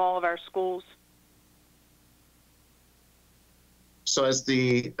up from all of our schools? So as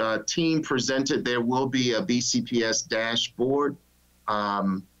the team presented, there will be a BCPS dashboard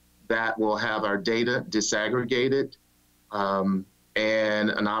that will have our data disaggregated and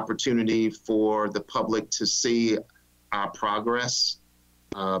an opportunity for the public to see our progress.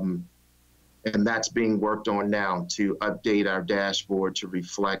 And that's being worked on now to update our dashboard to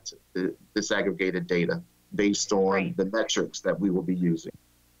reflect the disaggregated data based on the metrics that we will be using.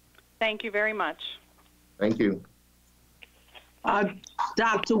 Thank you very much. Thank you.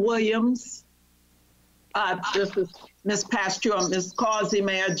 Dr. Williams, this is Ms. Pasteur, Ms. Causey,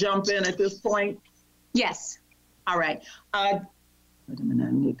 may I jump in at this point? Yes. All right. Wait a minute,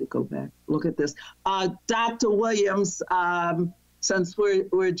 I need to go back. Look at this. Dr. Williams, since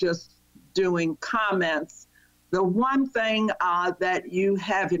we're just doing comments, the one thing that you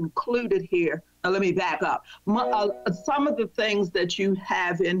have included here, let me back up. Some of the things that you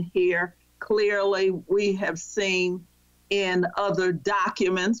have in here, clearly we have seen in other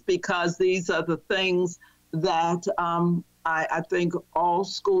documents, because these are the things that I think all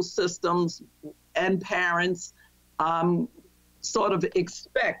school systems and parents sort of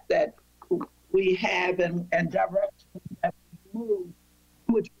expect that we have and direction that we move,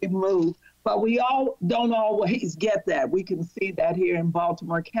 which we move. But we all don't always get that. We can see that here in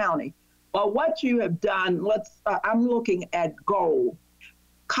Baltimore County. But what you have done, I'm looking at goal,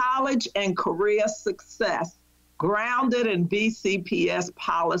 college and career success, grounded in BCPS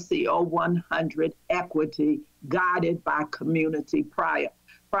policy 0100 equity, guided by community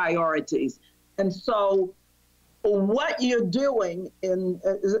priorities. And so what you're doing,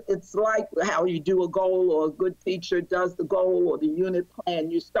 it's like how you do a goal, or a good teacher does the goal or the unit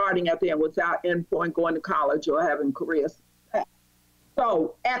plan. You're starting at the end without endpoint, going to college or having career success.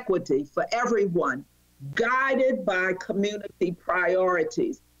 So equity for everyone, guided by community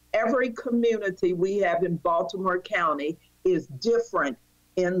priorities. Every community we have in Baltimore County is different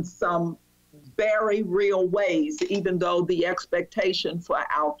in some very real ways, even though the expectation for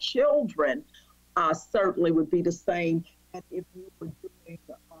our children certainly would be the same. And if you were doing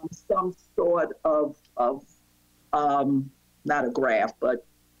some sort of not a graph, but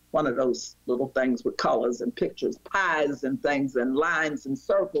one of those little things with colors and pictures, pies and things and lines and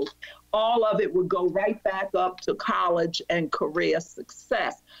circles, all of it would go right back up to college and career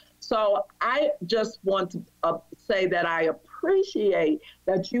success. So I just want to say that I appreciate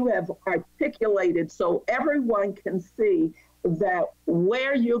that you have articulated so everyone can see that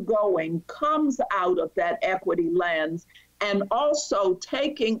where you're going comes out of that equity lens, and also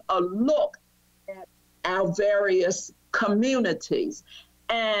taking a look at our various communities.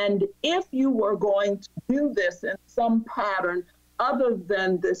 And if you were going to do this in some pattern other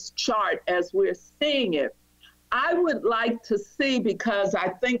than this chart as we're seeing it, I would like to see, because I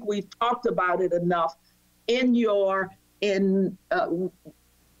think we've talked about it enough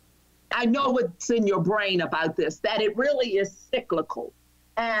I know what's in your brain about this, that it really is cyclical,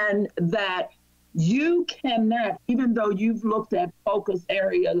 and that you cannot, even though you've looked at focus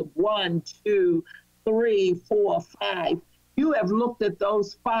areas 1, 2, 3, 4, 5, you have looked at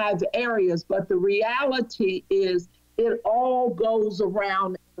those 5 areas, but the reality is it all goes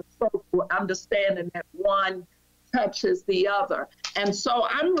around in a circle, understanding that one touches the other. And so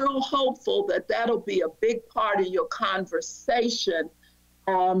I'm real hopeful that that'll be a big part of your conversation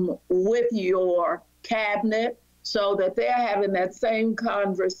with your cabinet, so that they're having that same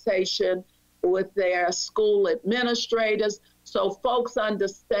conversation with their school administrators, so folks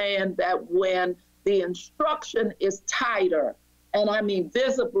understand that when the instruction is tighter, and I mean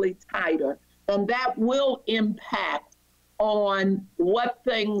visibly tighter, and that will impact on what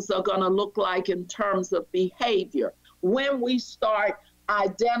things are going to look like in terms of behavior. When we start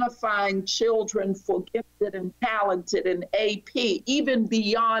identifying children for gifted and talented in AP, even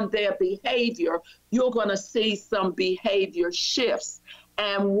beyond their behavior, you're going to see some behavior shifts.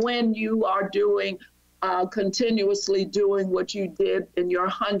 And when you are doing, continuously doing what you did in your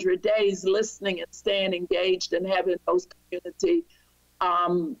 100 days, listening and staying engaged and having those community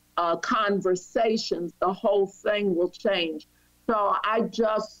conversations, the whole thing will change. So I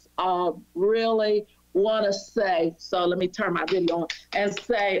just really want to say, so let me turn my video on and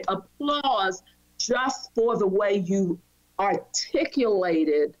say applause just for the way you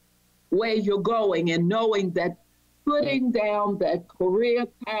articulated where you're going, and knowing that putting down that career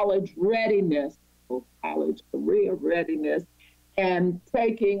college readiness, or college career readiness, and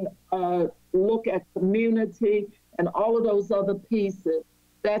taking a look at community and all of those other pieces,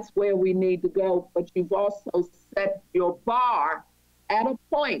 that's where we need to go. But you've also set your bar at a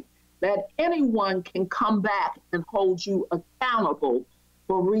point that anyone can come back and hold you accountable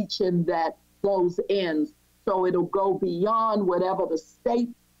for reaching those ends. So it'll go beyond whatever the state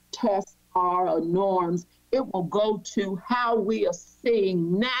tests are or norms. It will go to how we are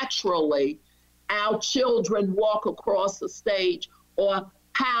seeing naturally our children walk across the stage, or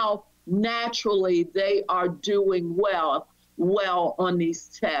how naturally they are doing well on these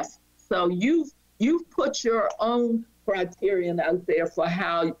tests. So you've put your own criterion out there for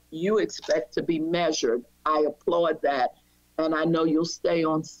how you expect to be measured. I applaud that. And I know you'll stay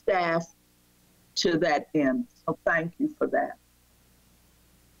on staff to that end. So thank you for that.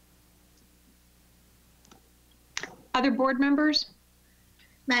 Other board members?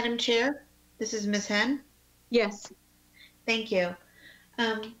 Madam Chair, this is Ms. Henn. Yes. Thank you.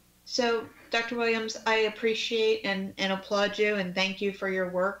 So Dr. Williams, I appreciate and applaud you and thank you for your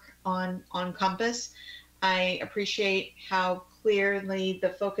work on Compass. I appreciate how clearly the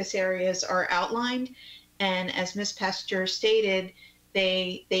focus areas are outlined. And as Ms. Pasteur stated,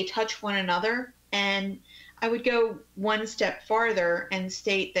 they touch one another. And I would go one step farther and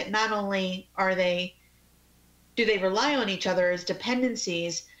state that not only do they rely on each other as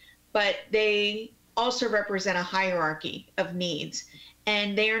dependencies, but they also represent a hierarchy of needs.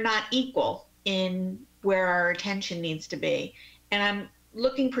 And they are not equal in where our attention needs to be. And I'm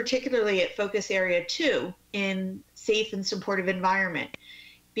looking particularly at focus area 2 in safe and supportive environment,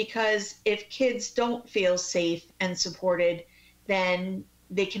 because if kids don't feel safe and supported, then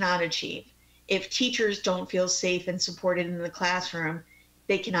they cannot achieve. If teachers don't feel safe and supported in the classroom,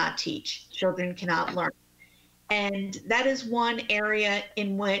 they cannot teach. Children cannot learn. And that is one area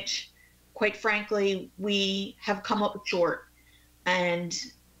in which, quite frankly, we have come up short. And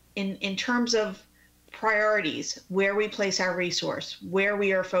in terms of priorities, where we place our resource, where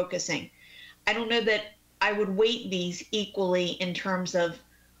we are focusing, I don't know that I would weight these equally in terms of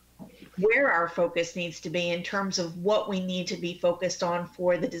where our focus needs to be, in terms of what we need to be focused on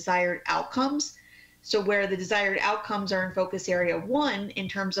for the desired outcomes. So where the desired outcomes are in focus area 1 in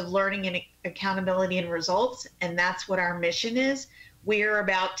terms of learning and accountability and results, and that's what our mission is. We're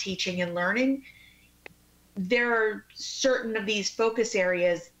about teaching and learning. There are certain of these focus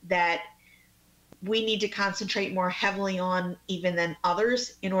areas that we need to concentrate more heavily on even than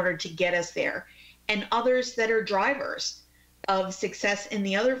others in order to get us there, and others that are drivers of success in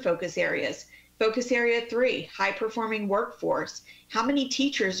the other focus areas. Focus area 3, high performing workforce. How many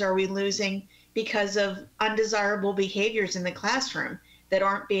teachers are we losing because of undesirable behaviors in the classroom that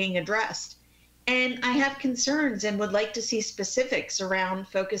aren't being addressed? And I have concerns and would like to see specifics around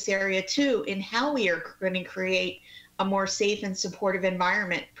focus area 2 in how we are going to create a more safe and supportive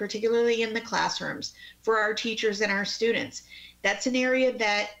environment, particularly in the classrooms, for our teachers and our students. That's an area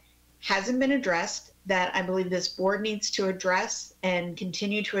that hasn't been addressed, that I believe this board needs to address and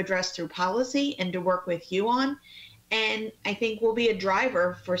continue to address through policy and to work with you on. And I think will be a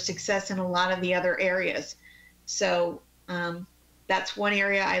driver for success in a lot of the other areas. So that's one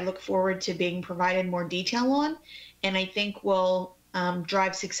area I look forward to being provided more detail on, and I think will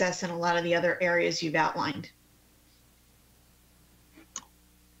drive success in a lot of the other areas you've outlined.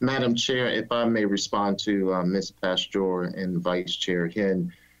 Madam Chair, if I may respond to Ms. Pasteur and Vice Chair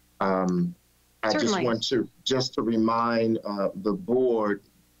Henn, I just want to remind the board,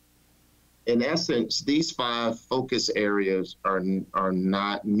 in essence, these 5 focus areas are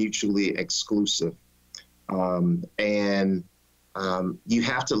not mutually exclusive. You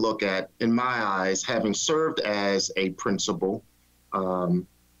have to look at, in my eyes, having served as a principal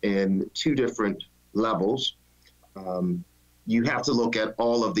in 2 different levels, you have to look at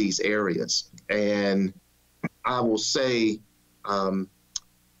all of these areas. And I will say,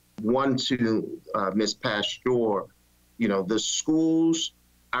 one to Ms. Pasteur, the schools,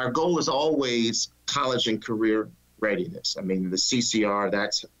 our goal is always college and career readiness. I mean, the CCR,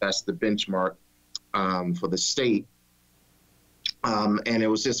 that's the benchmark for the state. And it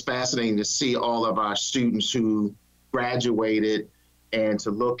was just fascinating to see all of our students who graduated and to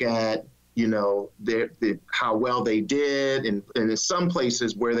look at, how well they did and in some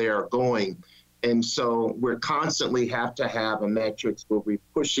places where they are going. And so we're constantly have to have a metrics where we're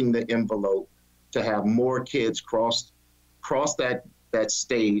pushing the envelope to have more kids cross that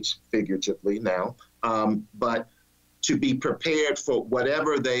stage, figuratively now, but to be prepared for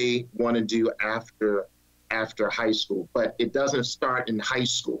whatever they want to do after high school. But it doesn't start in high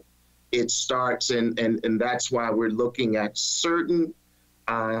school. It starts and that's why we're looking at certain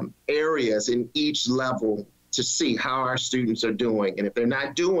areas in each level to see how our students are doing. And if they're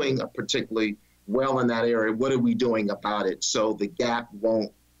not doing particularly well in that area, what are we doing about it so the gap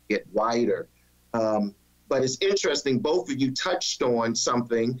won't get wider? But it's interesting, both of you touched on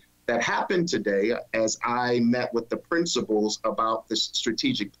something that happened today as I met with the principals about this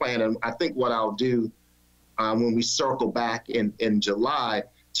strategic plan. And I think what I'll do when we circle back in July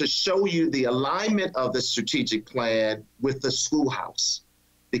to show you the alignment of the strategic plan with the schoolhouse.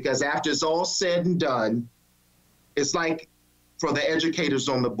 Because after it's all said and done, it's like for the educators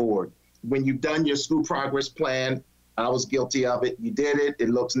on the board, when you've done your school progress plan, I was guilty of it. You did it. It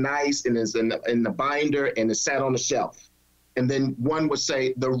looks nice and is in the binder and it's sat on the shelf. And then one would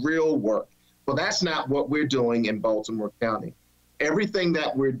say the real work. Well, that's not what we're doing in Baltimore County. Everything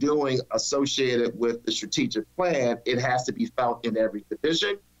that we're doing associated with the strategic plan, it has to be felt in every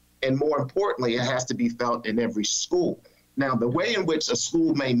division. And more importantly, it has to be felt in every school. Now, the way in which a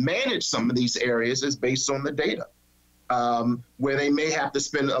school may manage some of these areas is based on the data, where they may have to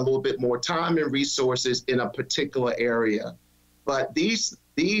spend a little bit more time and resources in a particular area. But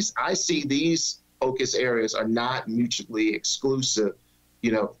I see these focus areas are not mutually exclusive.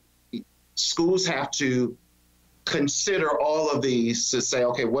 You know, schools have to consider all of these to say,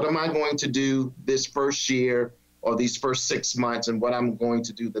 okay, what am I going to do this first year or these first 6 months, and what I'm going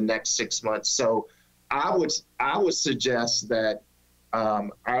to do the next 6 months. So I would suggest that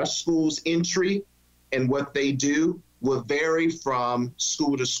our school's entry and what they do will vary from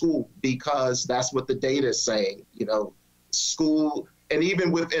school to school, because that's what the data is saying. You know, school, and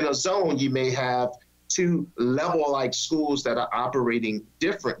even within a zone, you may have two level-like schools that are operating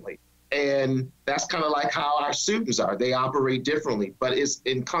differently. And that's kind of like how our students are. They operate differently, but it's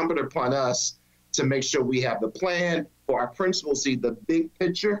incumbent upon us to make sure we have the plan for our principals, see the big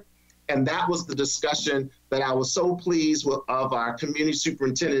picture. And that was the discussion that I was so pleased with of our community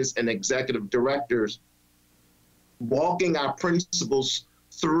superintendents and executive directors, walking our principals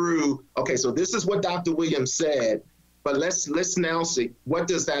through, okay, so this is what Dr. Williams said, but let's now see, what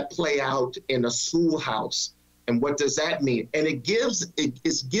does that play out in a schoolhouse? And what does that mean? And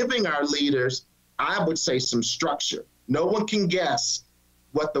it's giving our leaders, I would say, some structure. No one can guess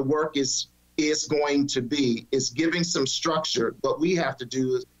what the work is going to be. It's giving some structure. What we have to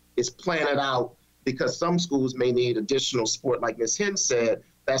do is plan it out, because some schools may need additional support, like Ms. Henn said,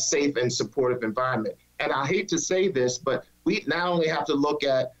 that safe and supportive environment. And I hate to say this, but we not only have to look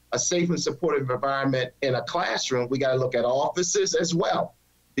at a safe and supportive environment in a classroom, we got to look at offices as well.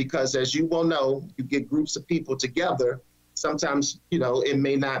 Because as you well know, you get groups of people together, sometimes, you know, it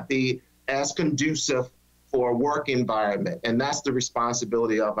may not be as conducive for a work environment. And that's the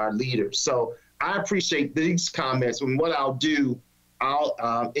responsibility of our leaders. So I appreciate these comments. And what I'll do,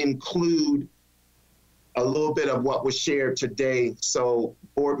 I'll include a little bit of what was shared today so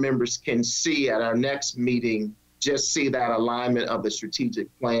board members can see at our next meeting, just see that alignment of the strategic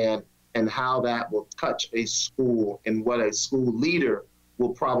plan and how that will touch a school and what a school leader will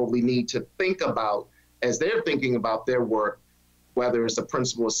probably need to think about as they're thinking about their work, whether it's a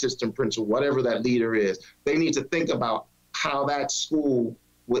principal, assistant principal, whatever that leader is. They need to think about how that school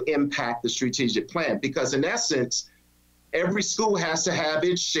will impact the strategic plan, because in essence, every school has to have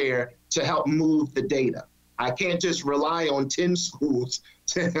its share to help move the data. I can't just rely on 10 schools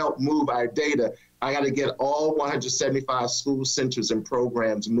to help move our data. I got to get all 175 school centers and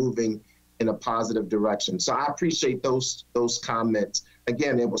programs moving in a positive direction. So I appreciate those comments.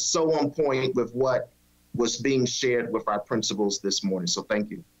 Again, it was so on point with what was being shared with our principals this morning. So thank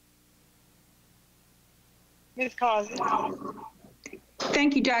you. Ms. Causey.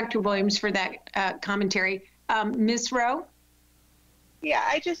 Thank you, Dr. Williams, for that commentary. Ms. Rowe? Yeah,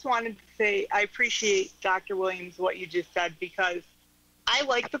 I just wanted to say I appreciate, Dr. Williams, what you just said, because I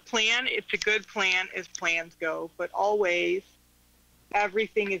like the plan. It's a good plan as plans go, but always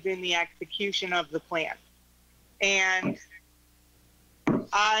everything is in the execution of the plan. And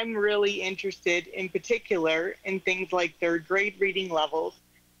I'm really interested in particular in things like third grade reading levels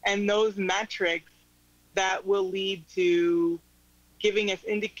and those metrics that will lead to giving us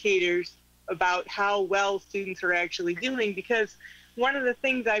indicators about how well students are actually doing. Because one of the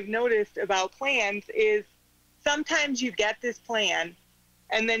things I've noticed about plans is sometimes you get this plan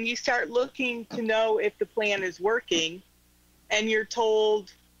and then you start looking to know if the plan is working, and you're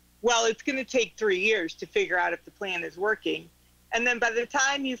told, well, it's going to take 3 years to figure out if the plan is working. And then by the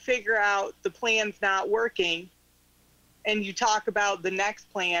time you figure out the plan's not working and you talk about the next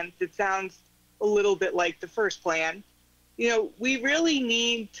plan that sounds a little bit like the first plan, you know, we really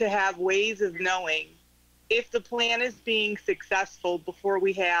need to have ways of knowing if the plan is being successful before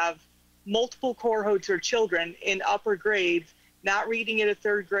we have multiple cohorts or children in upper grades not reading at a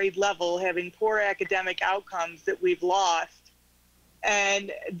third grade level, having poor academic outcomes that we've lost.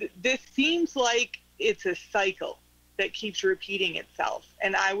 And this seems like it's a cycle that keeps repeating itself.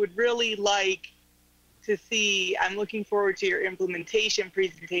 And I would really like to see, I'm looking forward to your implementation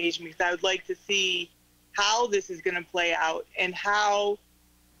presentation, because I would like to see how this is going to play out and how,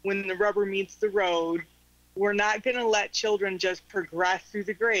 when the rubber meets the road, we're not going to let children just progress through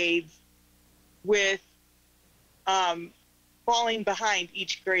the grades with falling behind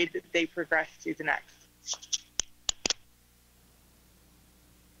each grade that they progress to the next.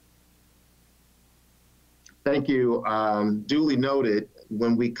 Thank you. Duly noted.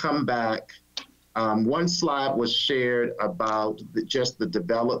 When we come back, one slide was shared about just the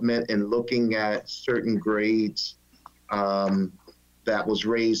development and looking at certain grades that was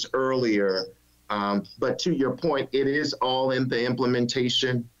raised earlier. But to your point, it is all in the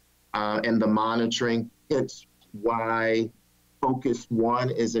implementation and the monitoring. It's why Focus 1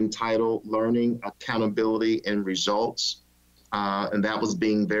 is entitled Learning, Accountability, and Results. And that was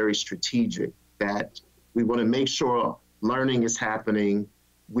being very strategic, that we want to make sure learning is happening.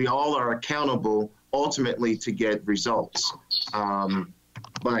 We all are accountable ultimately to get results.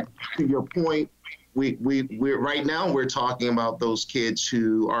 But to your point, we're right now we're talking about those kids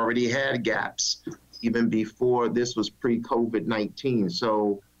who already had gaps even before this was pre-COVID-19.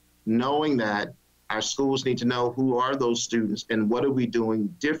 So knowing that, our schools need to know who are those students and what are we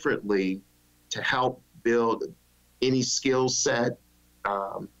doing differently to help build any skill set,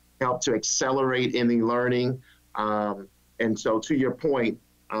 help to accelerate any learning. And so to your point,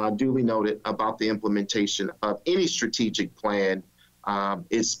 duly noted about the implementation of any strategic plan,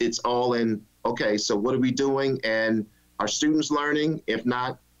 it's all in, okay, so what are we doing? And are students learning? If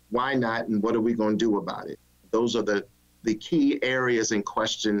not, why not? And what are we going to do about it? Those are the key areas and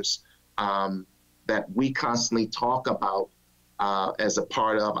questions that we constantly talk about as a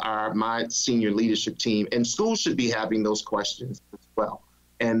part of my senior leadership team. And schools should be having those questions as well.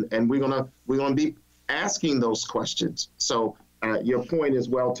 And we're gonna be asking those questions. So your point is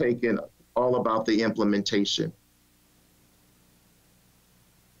well taken, all about the implementation.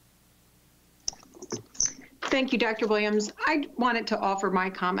 Thank you, Dr. Williams. I wanted to offer my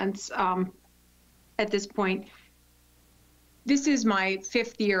comments at this point. This is my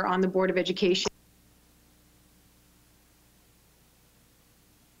 5th year on the Board of Education.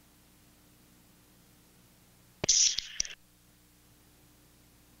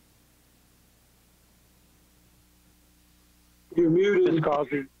 You're muted.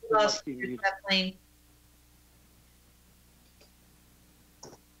 We lost you, Kathleen.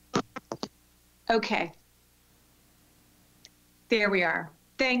 Okay. There we are.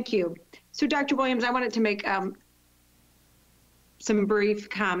 Thank you. So, Dr. Williams, I wanted to make some brief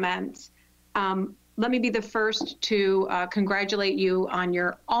comments. Let me be the first to congratulate you on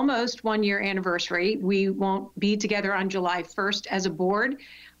your almost 1-year anniversary. We won't be together on July 1st as a board,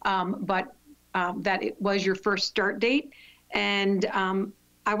 but that it was your first start date. And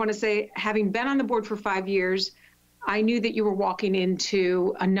I want to say, having been on the board for 5 years, I knew that you were walking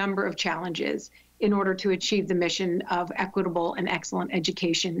into a number of challenges in order to achieve the mission of equitable and excellent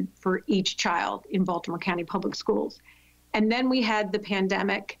education for each child in Baltimore County Public Schools. And then we had the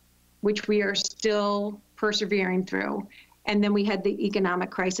pandemic, which we are still persevering through. And then we had the economic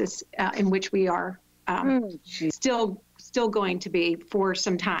crisis in which we are still going to be for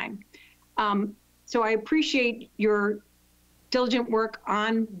some time. So I appreciate your diligent work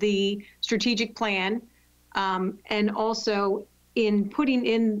on the strategic plan, and also in putting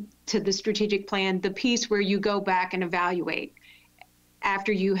into the strategic plan the piece where you go back and evaluate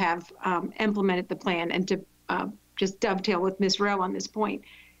after you have implemented the plan. And to just dovetail with Ms. Rowe on this point,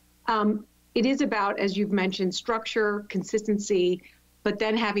 it is about, as you've mentioned, structure, consistency, but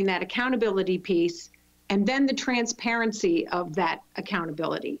then having that accountability piece and then the transparency of that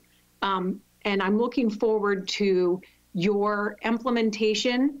accountability. And I'm looking forward to your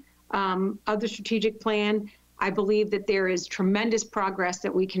implementation of the strategic plan. I believe that there is tremendous progress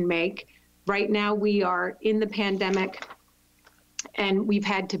that we can make. Right now, we are in the pandemic and we've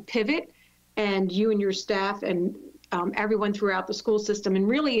had to pivot, and you and your staff and everyone throughout the school system and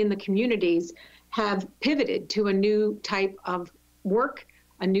really in the communities have pivoted to a new type of work,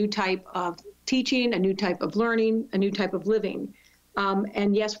 a new type of teaching, a new type of learning, a new type of living.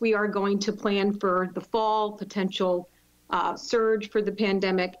 And yes, we are going to plan for the fall potential surge for the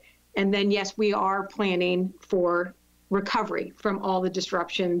pandemic. And then, yes, we are planning for recovery from all the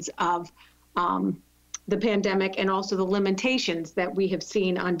disruptions of the pandemic and also the limitations that we have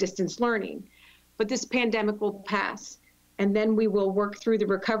seen on distance learning. But this pandemic will pass, and then we will work through the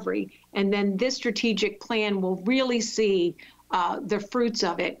recovery. And then this strategic plan will really see the fruits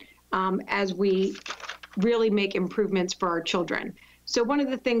of it as we really make improvements for our children. So one of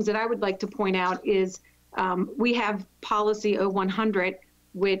the things that I would like to point out is we have policy 0100,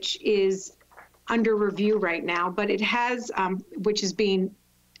 which is under review right now, but it has, which is being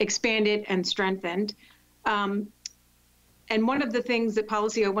expanded and strengthened. And one of the things that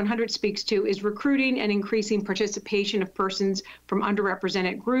policy 0100 speaks to is recruiting and increasing participation of persons from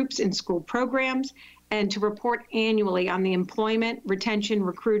underrepresented groups in school programs, and to report annually on the employment, retention,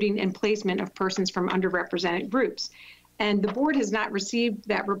 recruiting, and placement of persons from underrepresented groups. And the board has not received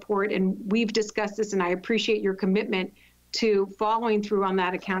that report, and we've discussed this, and I appreciate your commitment to following through on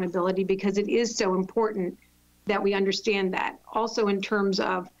that accountability, because it is so important that we understand that. Also in terms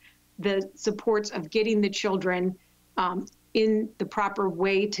of the supports of getting the children in the proper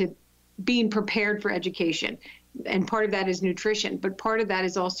way to being prepared for education. And part of that is nutrition, but part of that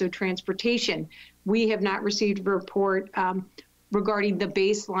is also transportation. We have not received a report regarding the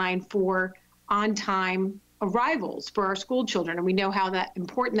baseline for on-time arrivals for our school children. And we know how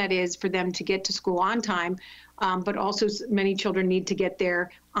important that is for them to get to school on time, but also many children need to get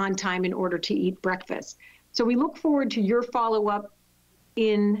there on time in order to eat breakfast. So we look forward to your follow-up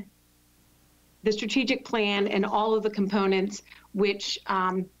in the strategic plan and all of the components, which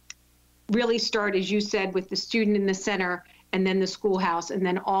really start, as you said, with the student in the center, and then the schoolhouse, and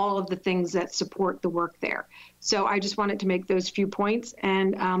then all of the things that support the work there. So I just wanted to make those few points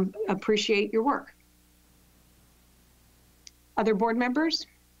and appreciate your work. Other board members?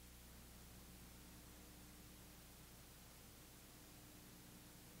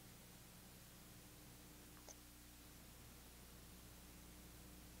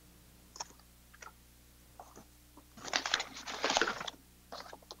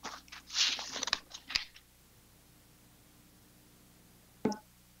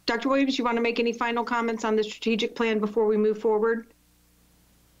 Dr. Williams, you want to make any final comments on the strategic plan before we move forward?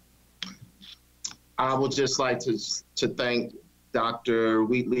 I would just like to thank Dr.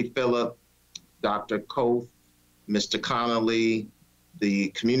 Wheatley-Phillip, Dr. Koth, Mr. Connolly, the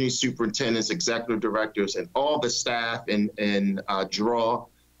community superintendents, executive directors, and all the staff in DRAW.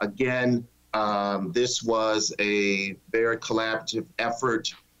 Again, this was a very collaborative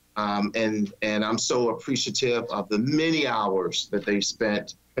effort, and I'm so appreciative of the many hours that they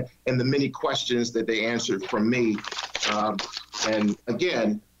spent and the many questions that they answered from me. And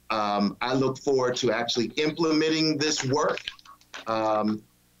again, I look forward to actually implementing this work.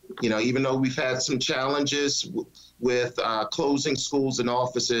 You know, even though we've had some challenges with closing schools and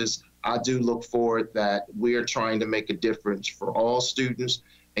offices, I do look forward that we are trying to make a difference for all students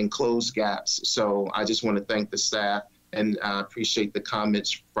and close gaps. So I just want to thank the staff and appreciate the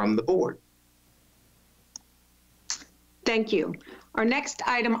comments from the board. Thank you. Our next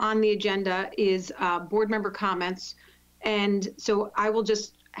item on the agenda is board member comments. And so I will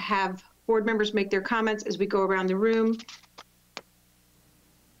just have board members make their comments as we go around the room.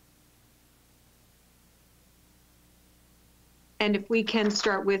 And if we can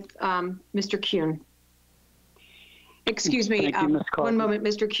start with Mr. Kuhn. Excuse me, one moment,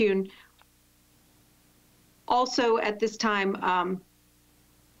 Mr. Kuhn. Also at this time,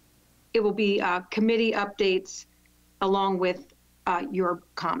 it will be committee updates along with your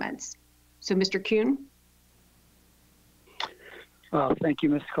comments. So Mr. Kuhn. Thank you,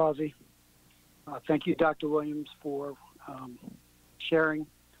 Ms. Causey. Thank you, Dr. Williams, for sharing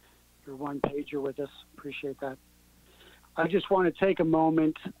your one-pager with us. Appreciate that. I just want to take a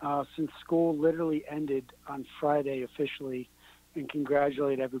moment, since school literally ended on Friday officially, and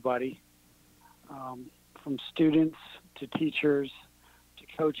congratulate everybody, from students to teachers to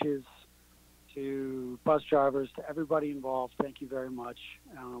coaches to bus drivers to everybody involved. Thank you very much.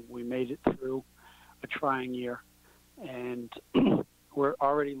 We made it through a trying year, and we're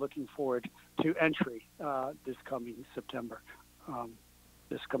already looking forward to entry this coming September,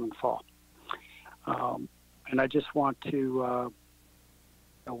 this coming fall. And I just want to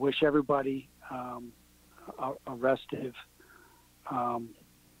wish everybody a restive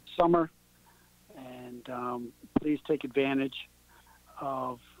summer, and please take advantage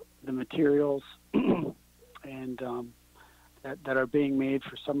of the materials and that are being made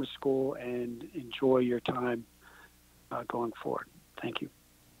for summer school, and enjoy your time going forward. Thank you.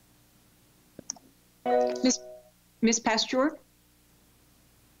 Ms. Pasteur?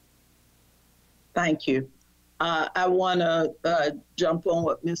 Thank you. I want to jump on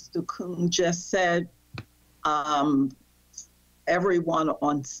what Mr. Kuhn just said. Everyone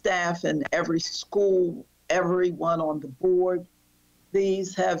on staff and every school, everyone on the board,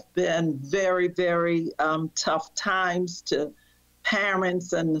 these have been very, very tough times to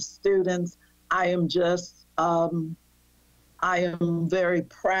parents and the students. I am very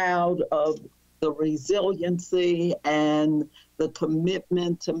proud of the resiliency and the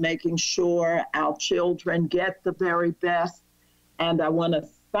commitment to making sure our children get the very best. And I want to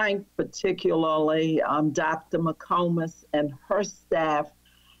thank particularly Dr. McComas and her staff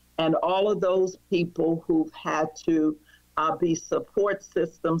and all of those people who've had to be support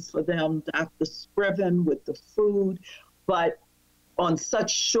systems for them, Dr. Scriven with the food, but on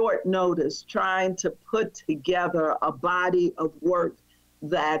such short notice, trying to put together a body of work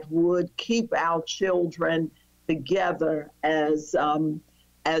that would keep our children together as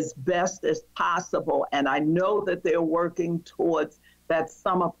best as possible. And I know that they're working towards that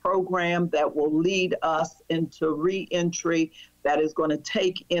summer program that will lead us into reentry, that is going to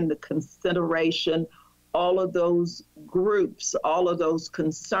take into consideration all of those groups, all of those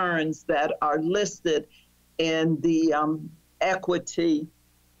concerns that are listed in the equity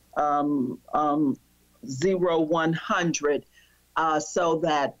 0100, so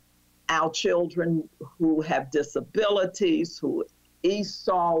that our children who have disabilities, who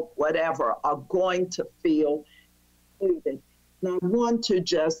ESOL, whatever, are going to feel included. And I want to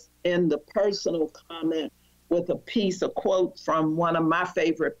just end the personal comment with a quote from one of my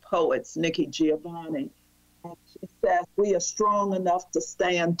favorite poets, Nikki Giovanni. And she says, "We are strong enough to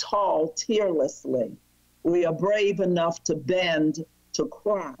stand tall tearlessly. We are brave enough to bend to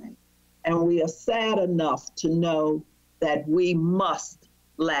cry. And we are sad enough to know that we must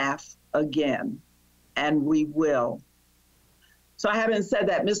laugh again. And we will." So having said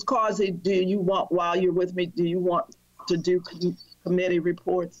that, Ms. Causey, do you want, while you're with me, do you want to do committee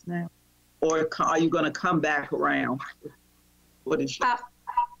reports now? Or are you going to come back around? What is your...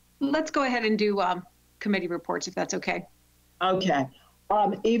 Let's go ahead and do committee reports, if that's okay. Okay.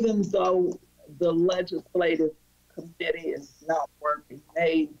 Even though the legislative committee is not working,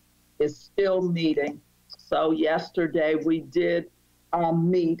 they is still meeting. So yesterday we did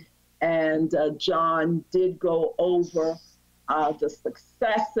meet, and John did go over the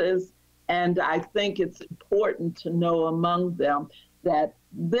successes, and I think it's important to know among them that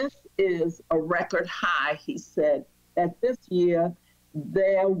this is a record high. He said that this year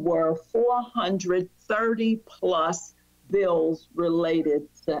there were 430 plus bills related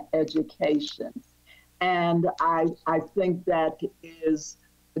to education. And I think that is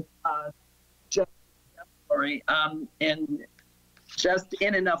just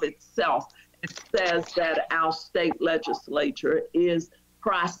in and of itself. It says that our state legislature is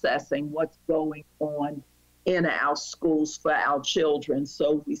processing what's going on in our schools for our children.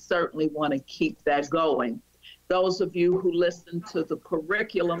 So we certainly want to keep that going. Those of you who listened to the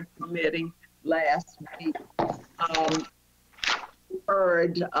curriculum committee last week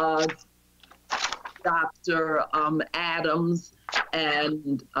heard Dr. Adams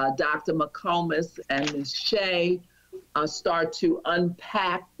and Dr. McComas and Ms. Shea start to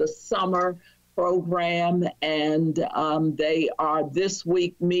unpack the summer program, and they are this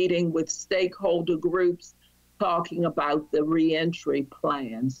week meeting with stakeholder groups talking about the reentry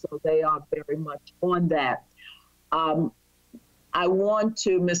plan. So they are very much on that. I want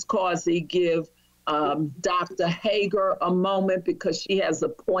to, Ms. Causey, give Dr. Hager a moment because she has a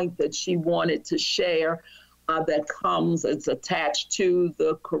point that she wanted to share that comes, it's attached to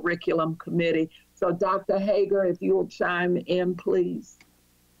the curriculum committee. So Dr. Hager, if you'll chime in, please.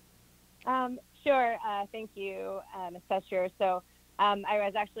 Sure, thank you, Ms. Pescher. So I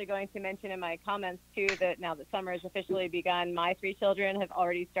was actually going to mention in my comments too that now that summer has officially begun, my 3 children have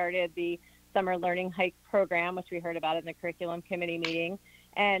already started the Summer Learning Hike program, which we heard about in the curriculum committee meeting.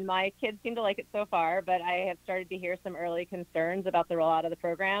 And my kids seem to like it so far, but I have started to hear some early concerns about the rollout of the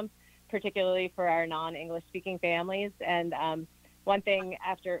program, particularly for our non-English speaking families. And one thing,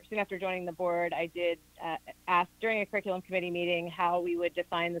 soon after joining the board, I did ask during a curriculum committee meeting how we would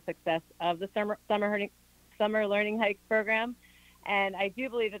define the success of the Summer Learning Hike program. And I do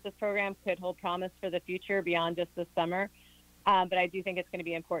believe that this program could hold promise for the future beyond just the summer. But I do think it's going to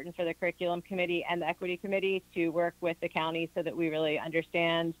be important for the curriculum committee and the equity committee to work with the county so that we really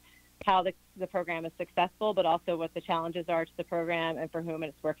understand how the program is successful, but also what the challenges are to the program and for whom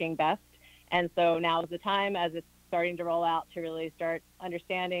it's working best. And so now is the time, as it's starting to roll out, to really start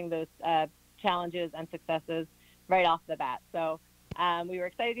understanding those challenges and successes right off the bat. So we were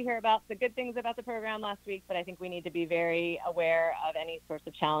excited to hear about the good things about the program last week, but I think we need to be very aware of any sorts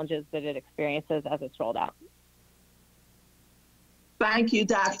of challenges that it experiences as it's rolled out. Thank you,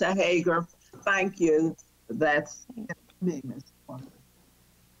 Dr. Hager. Thank you. That's me, Ms.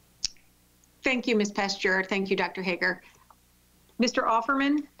 Thank you, Ms. Pescher. Thank you, Dr. Hager. Mr.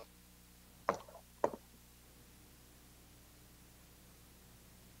 Offerman?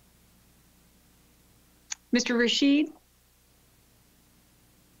 Mr. Rashid?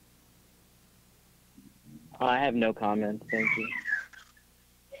 I have no comments. Thank you.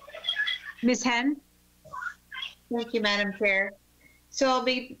 Ms. Henn? Thank you, Madam Chair. So I'll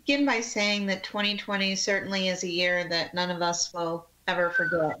begin by saying that 2020 certainly is a year that none of us will ever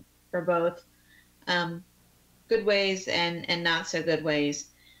forget, for both good ways and not so good ways.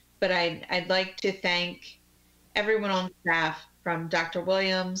 But I'd like to thank everyone on staff, from Dr.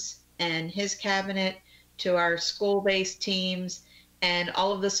 Williams and his cabinet to our school-based teams and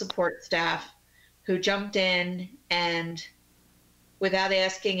all of the support staff who jumped in and without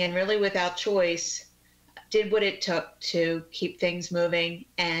asking and really without choice, did what it took to keep things moving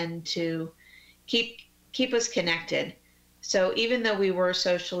and to keep us connected. So even though we were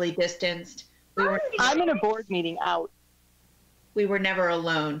socially distanced, I'm in a board meeting out. We were never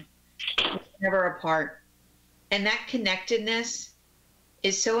alone, never apart. And that connectedness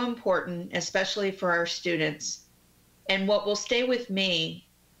is so important, especially for our students. And what will stay with me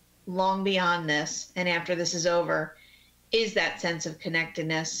long beyond this and after this is over is that sense of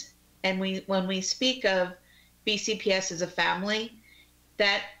connectedness. And when we speak of BCPS as a family,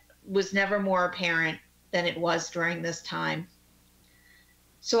 that was never more apparent than it was during this time.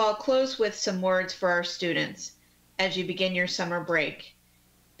 So I'll close with some words for our students as you begin your summer break.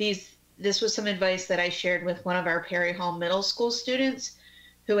 This was some advice that I shared with one of our Perry Hall Middle School students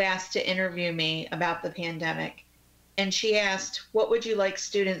who asked to interview me about the pandemic. And she asked, what would you like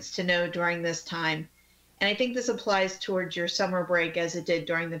students to know during this time? And I think this applies towards your summer break as it did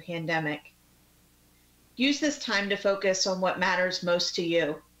during the pandemic. Use this time to focus on what matters most to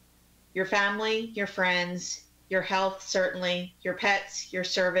you. Your family, your friends, your health, certainly, your pets, your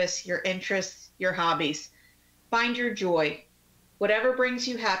service, your interests, your hobbies. Find your joy. Whatever brings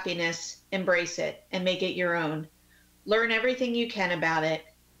you happiness, embrace it and make it your own. Learn everything you can about it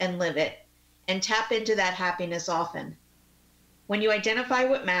and live it, and tap into that happiness often. When you identify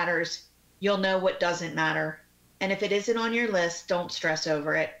what matters, you'll know what doesn't matter. And if it isn't on your list, don't stress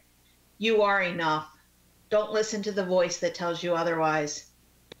over it. You are enough. Don't listen to the voice that tells you otherwise.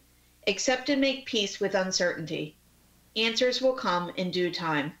 Accept and make peace with uncertainty. Answers will come in due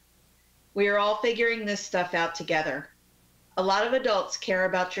time. We are all figuring this stuff out together. A lot of adults care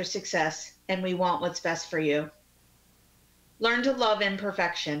about your success, and we want what's best for you. Learn to love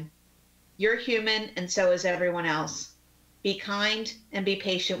imperfection. You're human, and so is everyone else. Be kind and be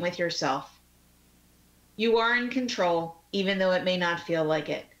patient with yourself. You are in control, even though it may not feel like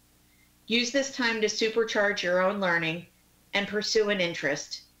it. Use this time to supercharge your own learning and pursue an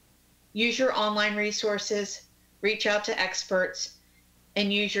interest. Use your online resources, reach out to experts,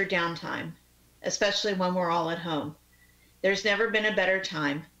 and use your downtime, especially when we're all at home. There's never been a better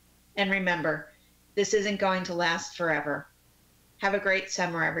time. And remember, this isn't going to last forever. Have a great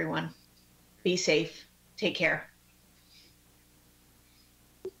summer, everyone. Be safe. Take care.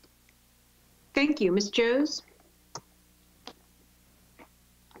 Thank you. Ms. Joes?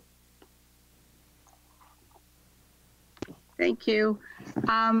 Thank you.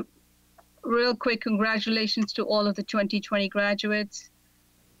 Real quick, congratulations to all of the 2020 graduates.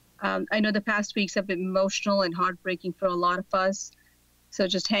 I know the past weeks have been emotional and heartbreaking for a lot of us. So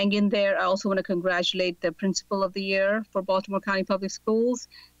just hang in there. I also want to congratulate the Principal of the Year for Baltimore County Public Schools.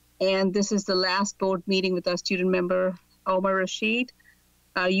 And this is the last board meeting with our student member, Omar Rashid.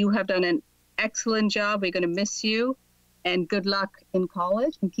 You have done an excellent job. We're going to miss you. And good luck in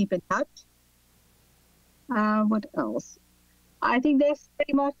college and keep in touch. What else? I think that's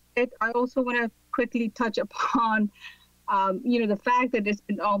pretty much it. I also want to quickly touch upon the fact that it's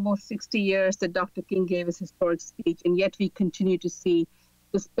been almost 60 years that Dr. King gave his historic speech, and yet we continue to see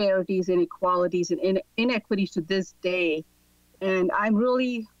disparities, inequalities, and inequities to this day. And I'm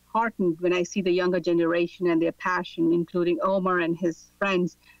really heartened when I see the younger generation and their passion, including Omar and his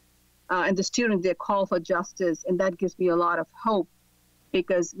friends and the students, their call for justice. And that gives me a lot of hope,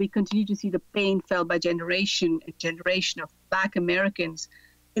 because we continue to see the pain felt by generation of Black Americans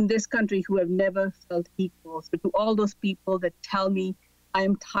in this country who have never felt equal. So to all those people that tell me I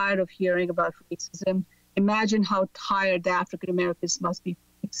am tired of hearing about racism, imagine how tired the African Americans must be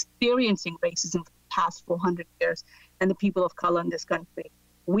experiencing racism for the past 400 years, and the people of color in this country.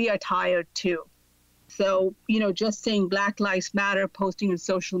 We are tired too. So, just saying Black Lives Matter, posting on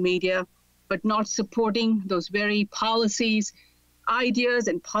social media, but not supporting those very policies, ideas,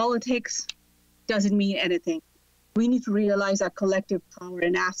 and politics doesn't mean anything. We need to realize our collective power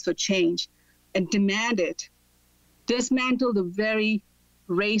and ask for change and demand it. Dismantle the very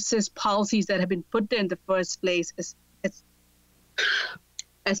racist policies that have been put there in the first place.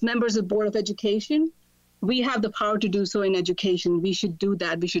 As members of the Board of Education, we have the power to do so in education. We should do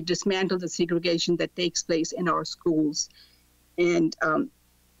that. We should dismantle the segregation that takes place in our schools. And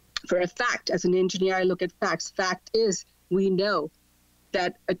for a fact, as an engineer, I look at facts. Fact is, we know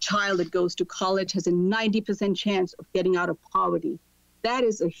that a child that goes to college has a 90% chance of getting out of poverty. That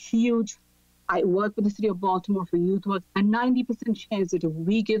is a huge, I work with the city of Baltimore for youth work, a 90% chance that if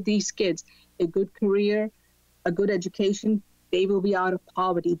we give these kids a good career, a good education, they will be out of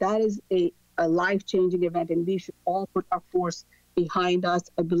poverty. That is a life-changing event, and we should all put our force behind us.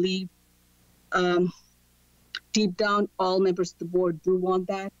 I believe deep down, all members of the board do want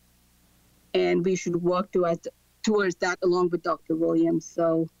that. and we should work towards that along with Dr. Williams.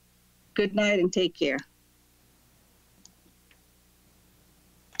 So good night and take care.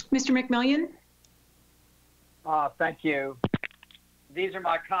 Mr. McMillian? Thank you. These are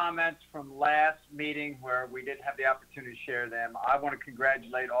my comments from last meeting where we didn't have the opportunity to share them. I want to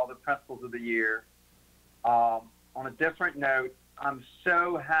congratulate all the principals of the year. On a different note, I'm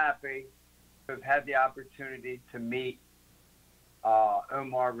so happy to have had the opportunity to meet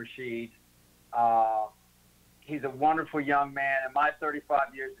Omar Rashid. He's a wonderful young man. In my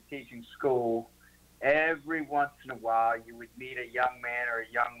 35 years of teaching school, every once in a while you would meet a young man or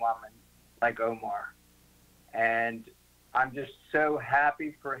a young woman like Omar. And I'm just so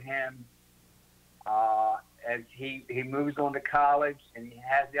happy for him as he moves on to college and he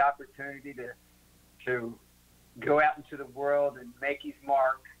has the opportunity to go out into the world and make his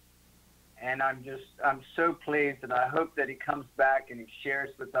mark. And I'm so pleased, and I hope that he comes back and he shares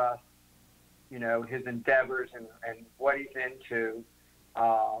with us, you know, his endeavors and what he's into.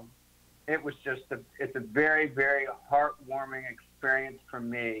 It's a very, very heartwarming experience for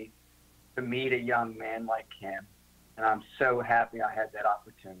me to meet a young man like him. And I'm so happy I had that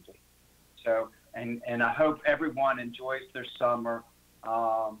opportunity. So, and I hope everyone enjoys their summer,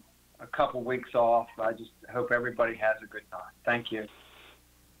 a couple weeks off. I just hope everybody has a good time. Thank you.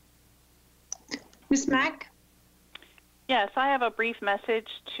 Ms. Mack? Yes, I have a brief message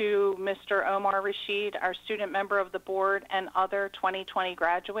to Mr. Omar Rashid, our student member of the board, and other 2020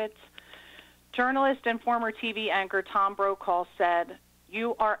 graduates. Journalist and former TV anchor Tom Brokaw said,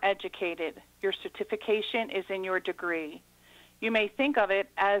 "You are educated. Your certification is in your degree. You may think of it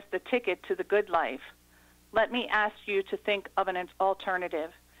as the ticket to the good life. Let me ask you to think of an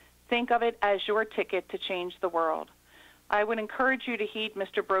alternative. Think of it as your ticket to change the world. I would encourage you to heed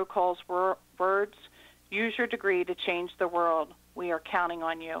Mr. Brokaw's words. Use your degree to change the world. We are counting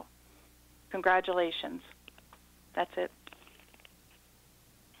on you." Congratulations. That's it.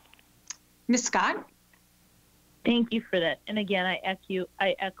 Ms. Scott? Thank you for that. And again, I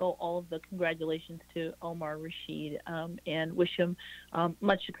echo all of the congratulations to Omar Rashid and wish him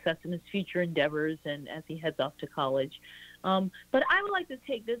much success in his future endeavors and as he heads off to college. But I would like to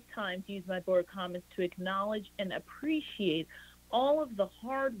take this time to use my board comments to acknowledge and appreciate all of the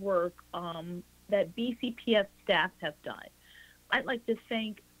hard work that BCPS staff have done. I'd like to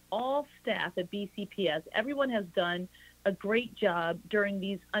thank all staff at BCPS. Everyone has done a great job during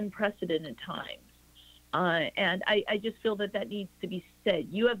these unprecedented times. And I just feel that that needs to be said.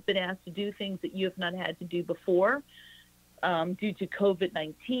 You have been asked to do things that you have not had to do before due to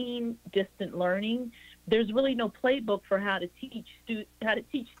COVID-19, distant learning. There's really no playbook for how to teach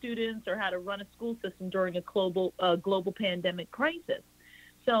students or how to run a school system during a global pandemic crisis.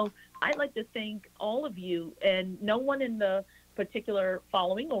 So I'd like to thank all of you, and no one in the particular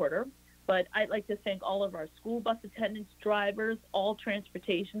following order, but I'd like to thank all of our school bus attendants, drivers, all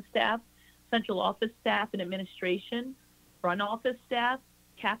transportation staff, central office staff and administration, front office staff,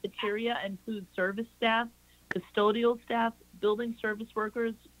 cafeteria and food service staff, custodial staff, building service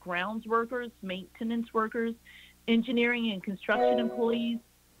workers, grounds workers, maintenance workers, engineering and construction employees,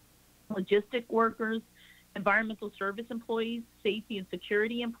 logistic workers, environmental service employees, safety and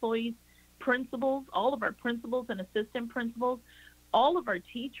security employees, principals, all of our principals and assistant principals, all of our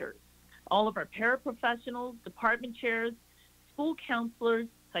teachers, all of our paraprofessionals, department chairs, school counselors,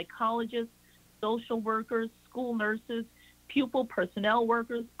 psychologists, social workers, school nurses, pupil personnel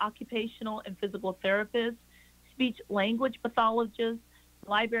workers, occupational and physical therapists, speech language pathologists,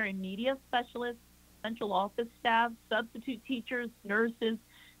 library media specialists, central office staff, substitute teachers, nurses,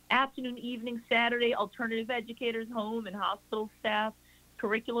 afternoon, evening, Saturday, alternative educators, home and hospital staff,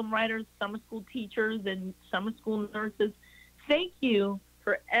 curriculum writers, summer school teachers, and summer school nurses. Thank you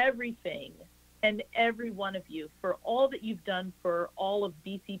for everything and every one of you, for all that you've done for all of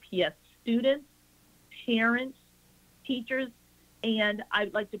BCPS students, parents, teachers, and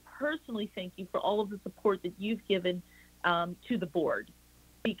I'd like to personally thank you for all of the support that you've given to the board,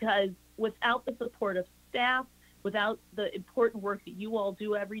 because without the support of staff, without the important work that you all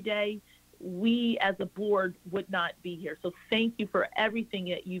do every day, we as a board would not be here. So thank you for everything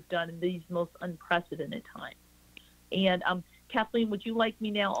that you've done in these most unprecedented times. And Kathleen, would you like me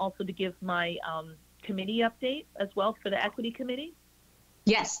now also to give my committee update as well for the Equity Committee?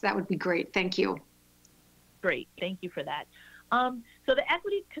 Yes, that would be great. Thank you. Great. Thank you for that. So the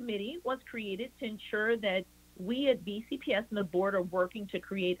Equity Committee was created to ensure that we at BCPS and the board are working to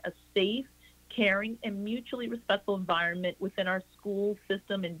create a safe, caring, and mutually respectful environment within our school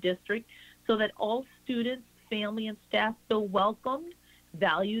system and district so that all students, family, and staff feel welcomed,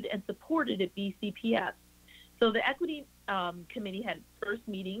 valued, and supported at BCPS. So the Equity Committee had its first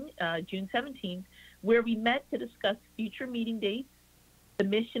meeting, June 17th, where we met to discuss future meeting dates, the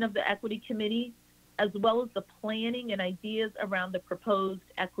mission of the Equity Committee, as well as the planning and ideas around the proposed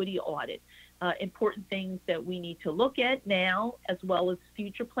equity audit. Important things that we need to look at now, as well as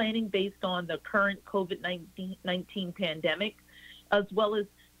future planning based on the current COVID-19 pandemic, as well as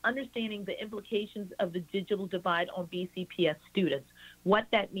understanding the implications of the digital divide on BCPS students, what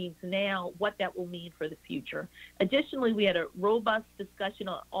that means now, what that will mean for the future. Additionally, we had a robust discussion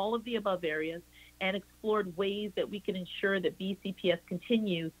on all of the above areas and explored ways that we can ensure that BCPS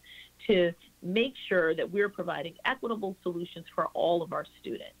continues to make sure that we're providing equitable solutions for all of our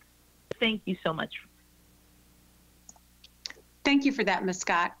students. Thank you so much. Thank you for that, Ms.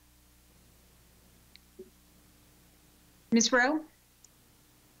 Scott. Ms. Rowe?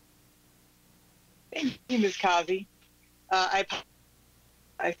 Thank you, Ms. Causey. I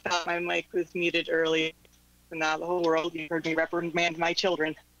thought my mic was muted earlier, but now the whole world, you heard me reprimand my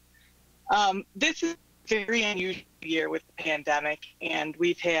children. This is a very unusual year with the pandemic, and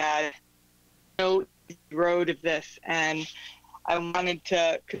we've had no road of this, and I wanted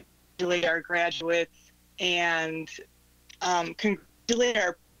to congratulate our graduates and congratulate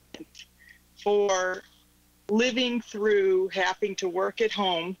our parents for living through having to work at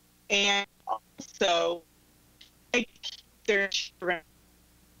home and also take their children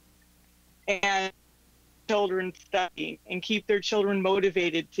and children studying and keep their children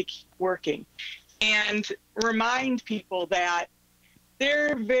motivated to keep working, and remind people that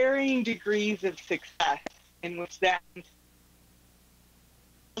there are varying degrees of success in which that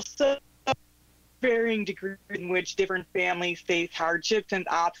also varying degrees in which different families face hardships and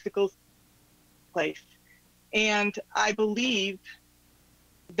obstacles in place. And I believe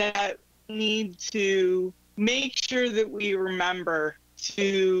that we need to make sure that we remember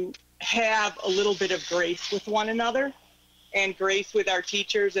to have a little bit of grace with one another, and grace with our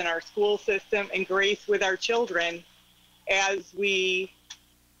teachers and our school system, and grace with our children as we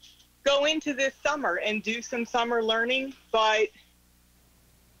go into this summer and do some summer learning, but,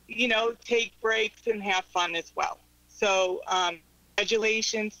 you know, take breaks and have fun as well. So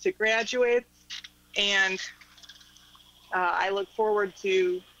congratulations to graduates, and I look forward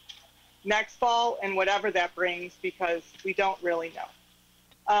to next fall and whatever that brings, because we don't really know.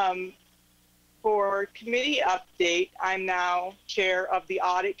 For committee update, I'm now chair of the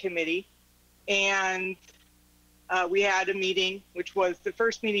audit committee, and we had a meeting, which was the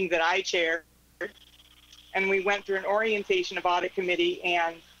first meeting that I chaired, and we went through an orientation of audit committee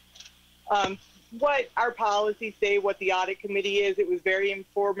and what our policies say, what the audit committee is. It was very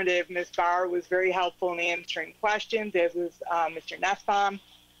informative. Ms. Bauer was very helpful in answering questions, as was Mr. Nussbaum,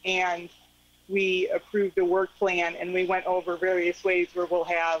 and we approved a work plan, and we went over various ways where we'll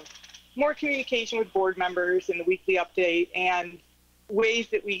have more communication with board members in the weekly update, and ways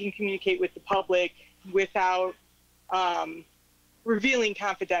that we can communicate with the public without revealing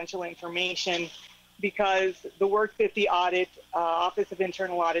confidential information, because the work that the audit, Office of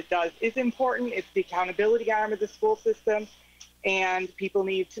Internal Audit does is important. It's the accountability arm of the school system, and people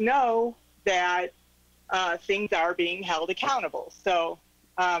need to know that things are being held accountable. So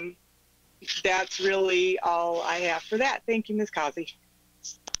that's really all I have for that. Thank you, Ms. Causey.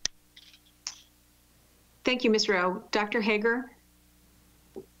 Thank you, Ms. Rowe. Dr. Hager?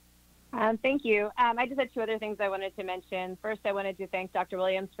 Thank you. I just had two other things I wanted to mention. First, I wanted to thank Dr.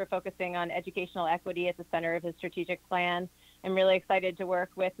 Williams for focusing on educational equity at the center of his strategic plan. I'm really excited to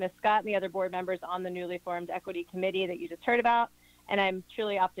work with Ms. Scott and the other board members on the newly formed equity committee that you just heard about. And I'm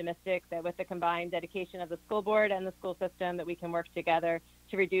truly optimistic that with the combined dedication of the school board and the school system, that we can work together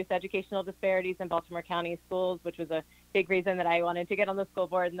to reduce educational disparities in Baltimore County schools, which was a big reason that I wanted to get on the school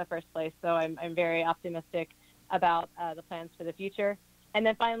board in the first place. So I'm very optimistic about the plans for the future. And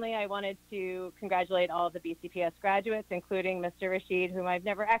then finally, I wanted to congratulate all of the BCPS graduates, including Mr. Rashid, whom I've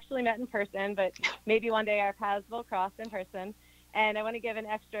never actually met in person, but maybe one day our paths will cross in person. And I want to give an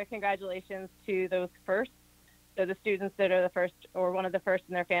extra congratulations to those firsts. So the students that are the first or one of the first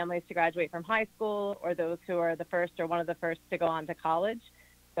in their families to graduate from high school, or those who are the first or one of the first to go on to college.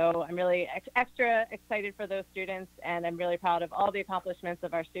 So I'm really extra excited for those students, and I'm really proud of all the accomplishments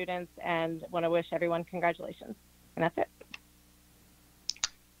of our students, and want to wish everyone congratulations. And that's it.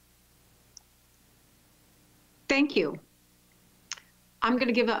 Thank you. I'm going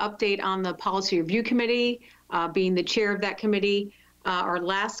to give an update on the Policy Review Committee, being the chair of that committee. Our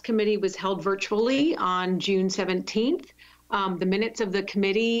last committee was held virtually on June 17th. The minutes of the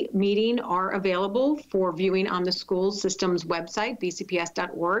committee meeting are available for viewing on the school system's website,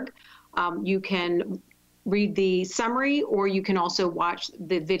 bcps.org. You can read the summary, or you can also watch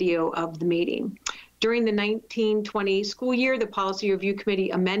the video of the meeting. During the 1920 school year, the Policy Review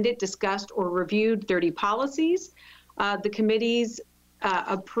Committee amended, discussed, or reviewed 30 policies. The committee's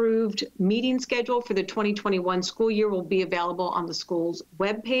approved meeting schedule for the 2021 school year will be available on the school's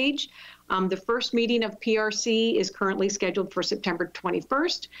webpage. The first meeting of PRC is currently scheduled for September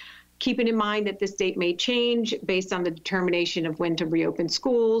 21st. Keeping in mind that this date may change based on the determination of when to reopen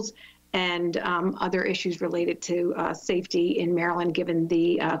schools and other issues related to safety in Maryland given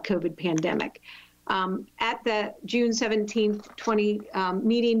the COVID pandemic. At the June 17th, 20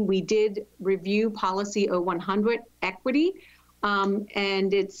 meeting, we did review Policy 0100, Equity,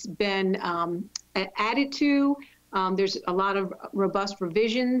 and it's been added to. There's a lot of robust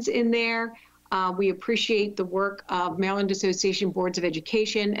revisions in there. We appreciate the work of Maryland Association Boards of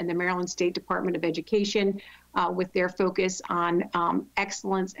Education and the Maryland State Department of Education with their focus on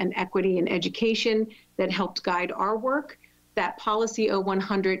excellence and equity in education that helped guide our work. That Policy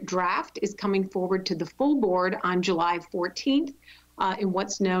 0100 draft is coming forward to the full board on July 14th in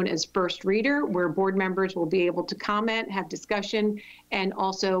what's known as first reader, where board members will be able to comment, have discussion, and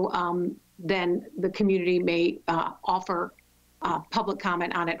also then the community may offer public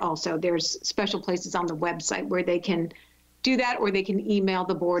comment on it also. There's special places on the website where they can do that, or they can email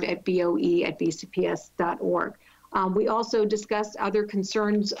the board at boe@bcps.org. We also discussed other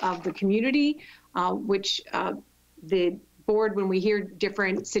concerns of the community, which the board, when we hear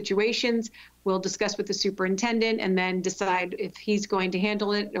different situations, we'll discuss with the superintendent and then decide if he's going to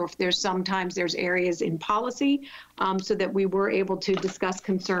handle it, or if sometimes there's areas in policy, so that we were able to discuss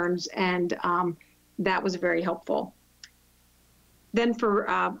concerns, and that was very helpful. Then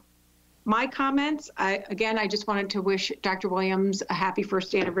for my comments, I just wanted to wish Dr. Williams a happy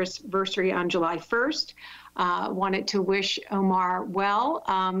first anniversary on July 1st. Wanted to wish Omar well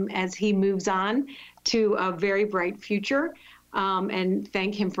as he moves on to a very bright future, and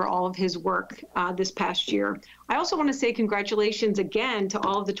thank him for all of his work this past year. I also want to say congratulations again to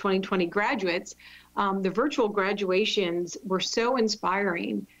all of the 2020 graduates. The virtual graduations were so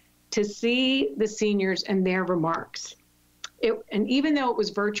inspiring to see the seniors and their remarks. And even though it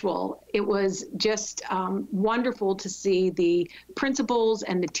was virtual, it was just wonderful to see the principals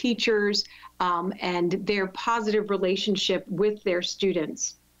and the teachers and their positive relationship with their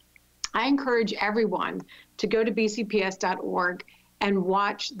students. I encourage everyone to go to bcps.org and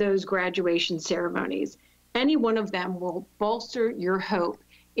watch those graduation ceremonies. Any one of them will bolster your hope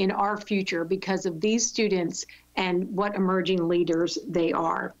in our future because of these students and what emerging leaders they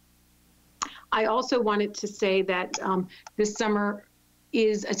are. I also wanted to say that this summer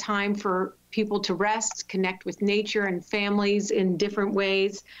is a time for people to rest, connect with nature and families in different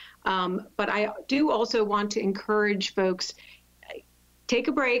ways. But I do also want to encourage folks, take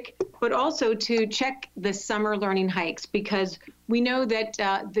a break, but also to check the summer learning hikes, because we know that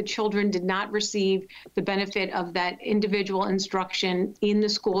the children did not receive the benefit of that individual instruction in the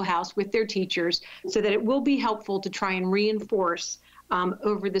schoolhouse with their teachers, so that it will be helpful to try and reinforce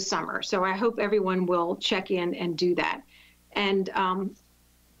over the summer. So I hope everyone will check in and do that. And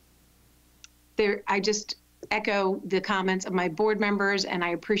I just echo the comments of my board members, and I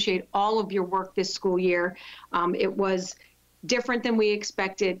appreciate all of your work this school year. It was different than we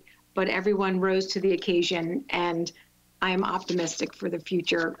expected, but everyone rose to the occasion, and I am optimistic for the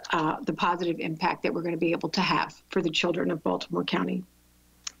future, the positive impact that we're going to be able to have for the children of Baltimore County.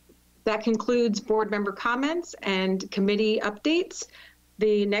 That concludes board member comments and committee updates.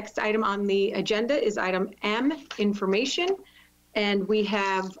 The next item on the agenda is item M, information. And we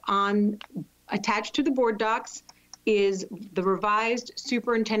have attached to the board docs is the revised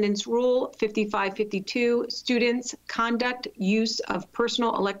Superintendent's Rule 5552, students' conduct, use of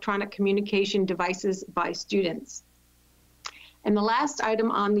personal electronic communication devices by students. And the last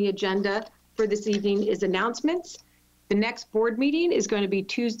item on the agenda for this evening is announcements. The next board meeting is going to be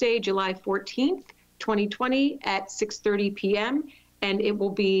Tuesday, July 14th, 2020 at 6:30 p.m., and it will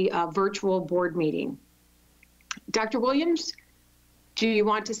be a virtual board meeting. Dr. Williams, do you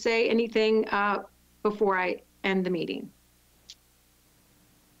want to say anything before I end the meeting?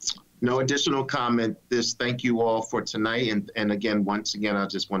 No additional comment. Thank you all for tonight. And again, once again, I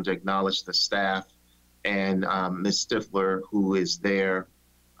just want to acknowledge the staff and Ms. Stifler, who is there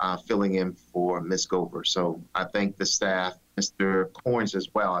filling in for Ms. Gover. So I thank the staff, Mr. Corns as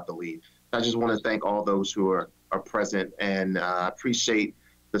well, I believe. I just want to thank all those who are present, and appreciate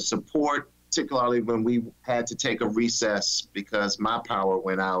the support, particularly when we had to take a recess because my power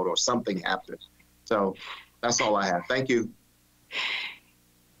went out or something happened. So that's all I have. Thank you.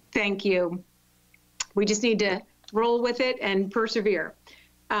 Thank you. We just need to roll with it and persevere.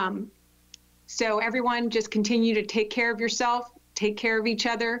 So everyone, just continue to take care of yourself, take care of each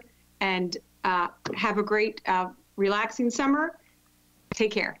other, and Have a great, relaxing summer.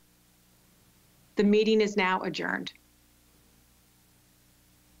 Take care. The meeting is now adjourned.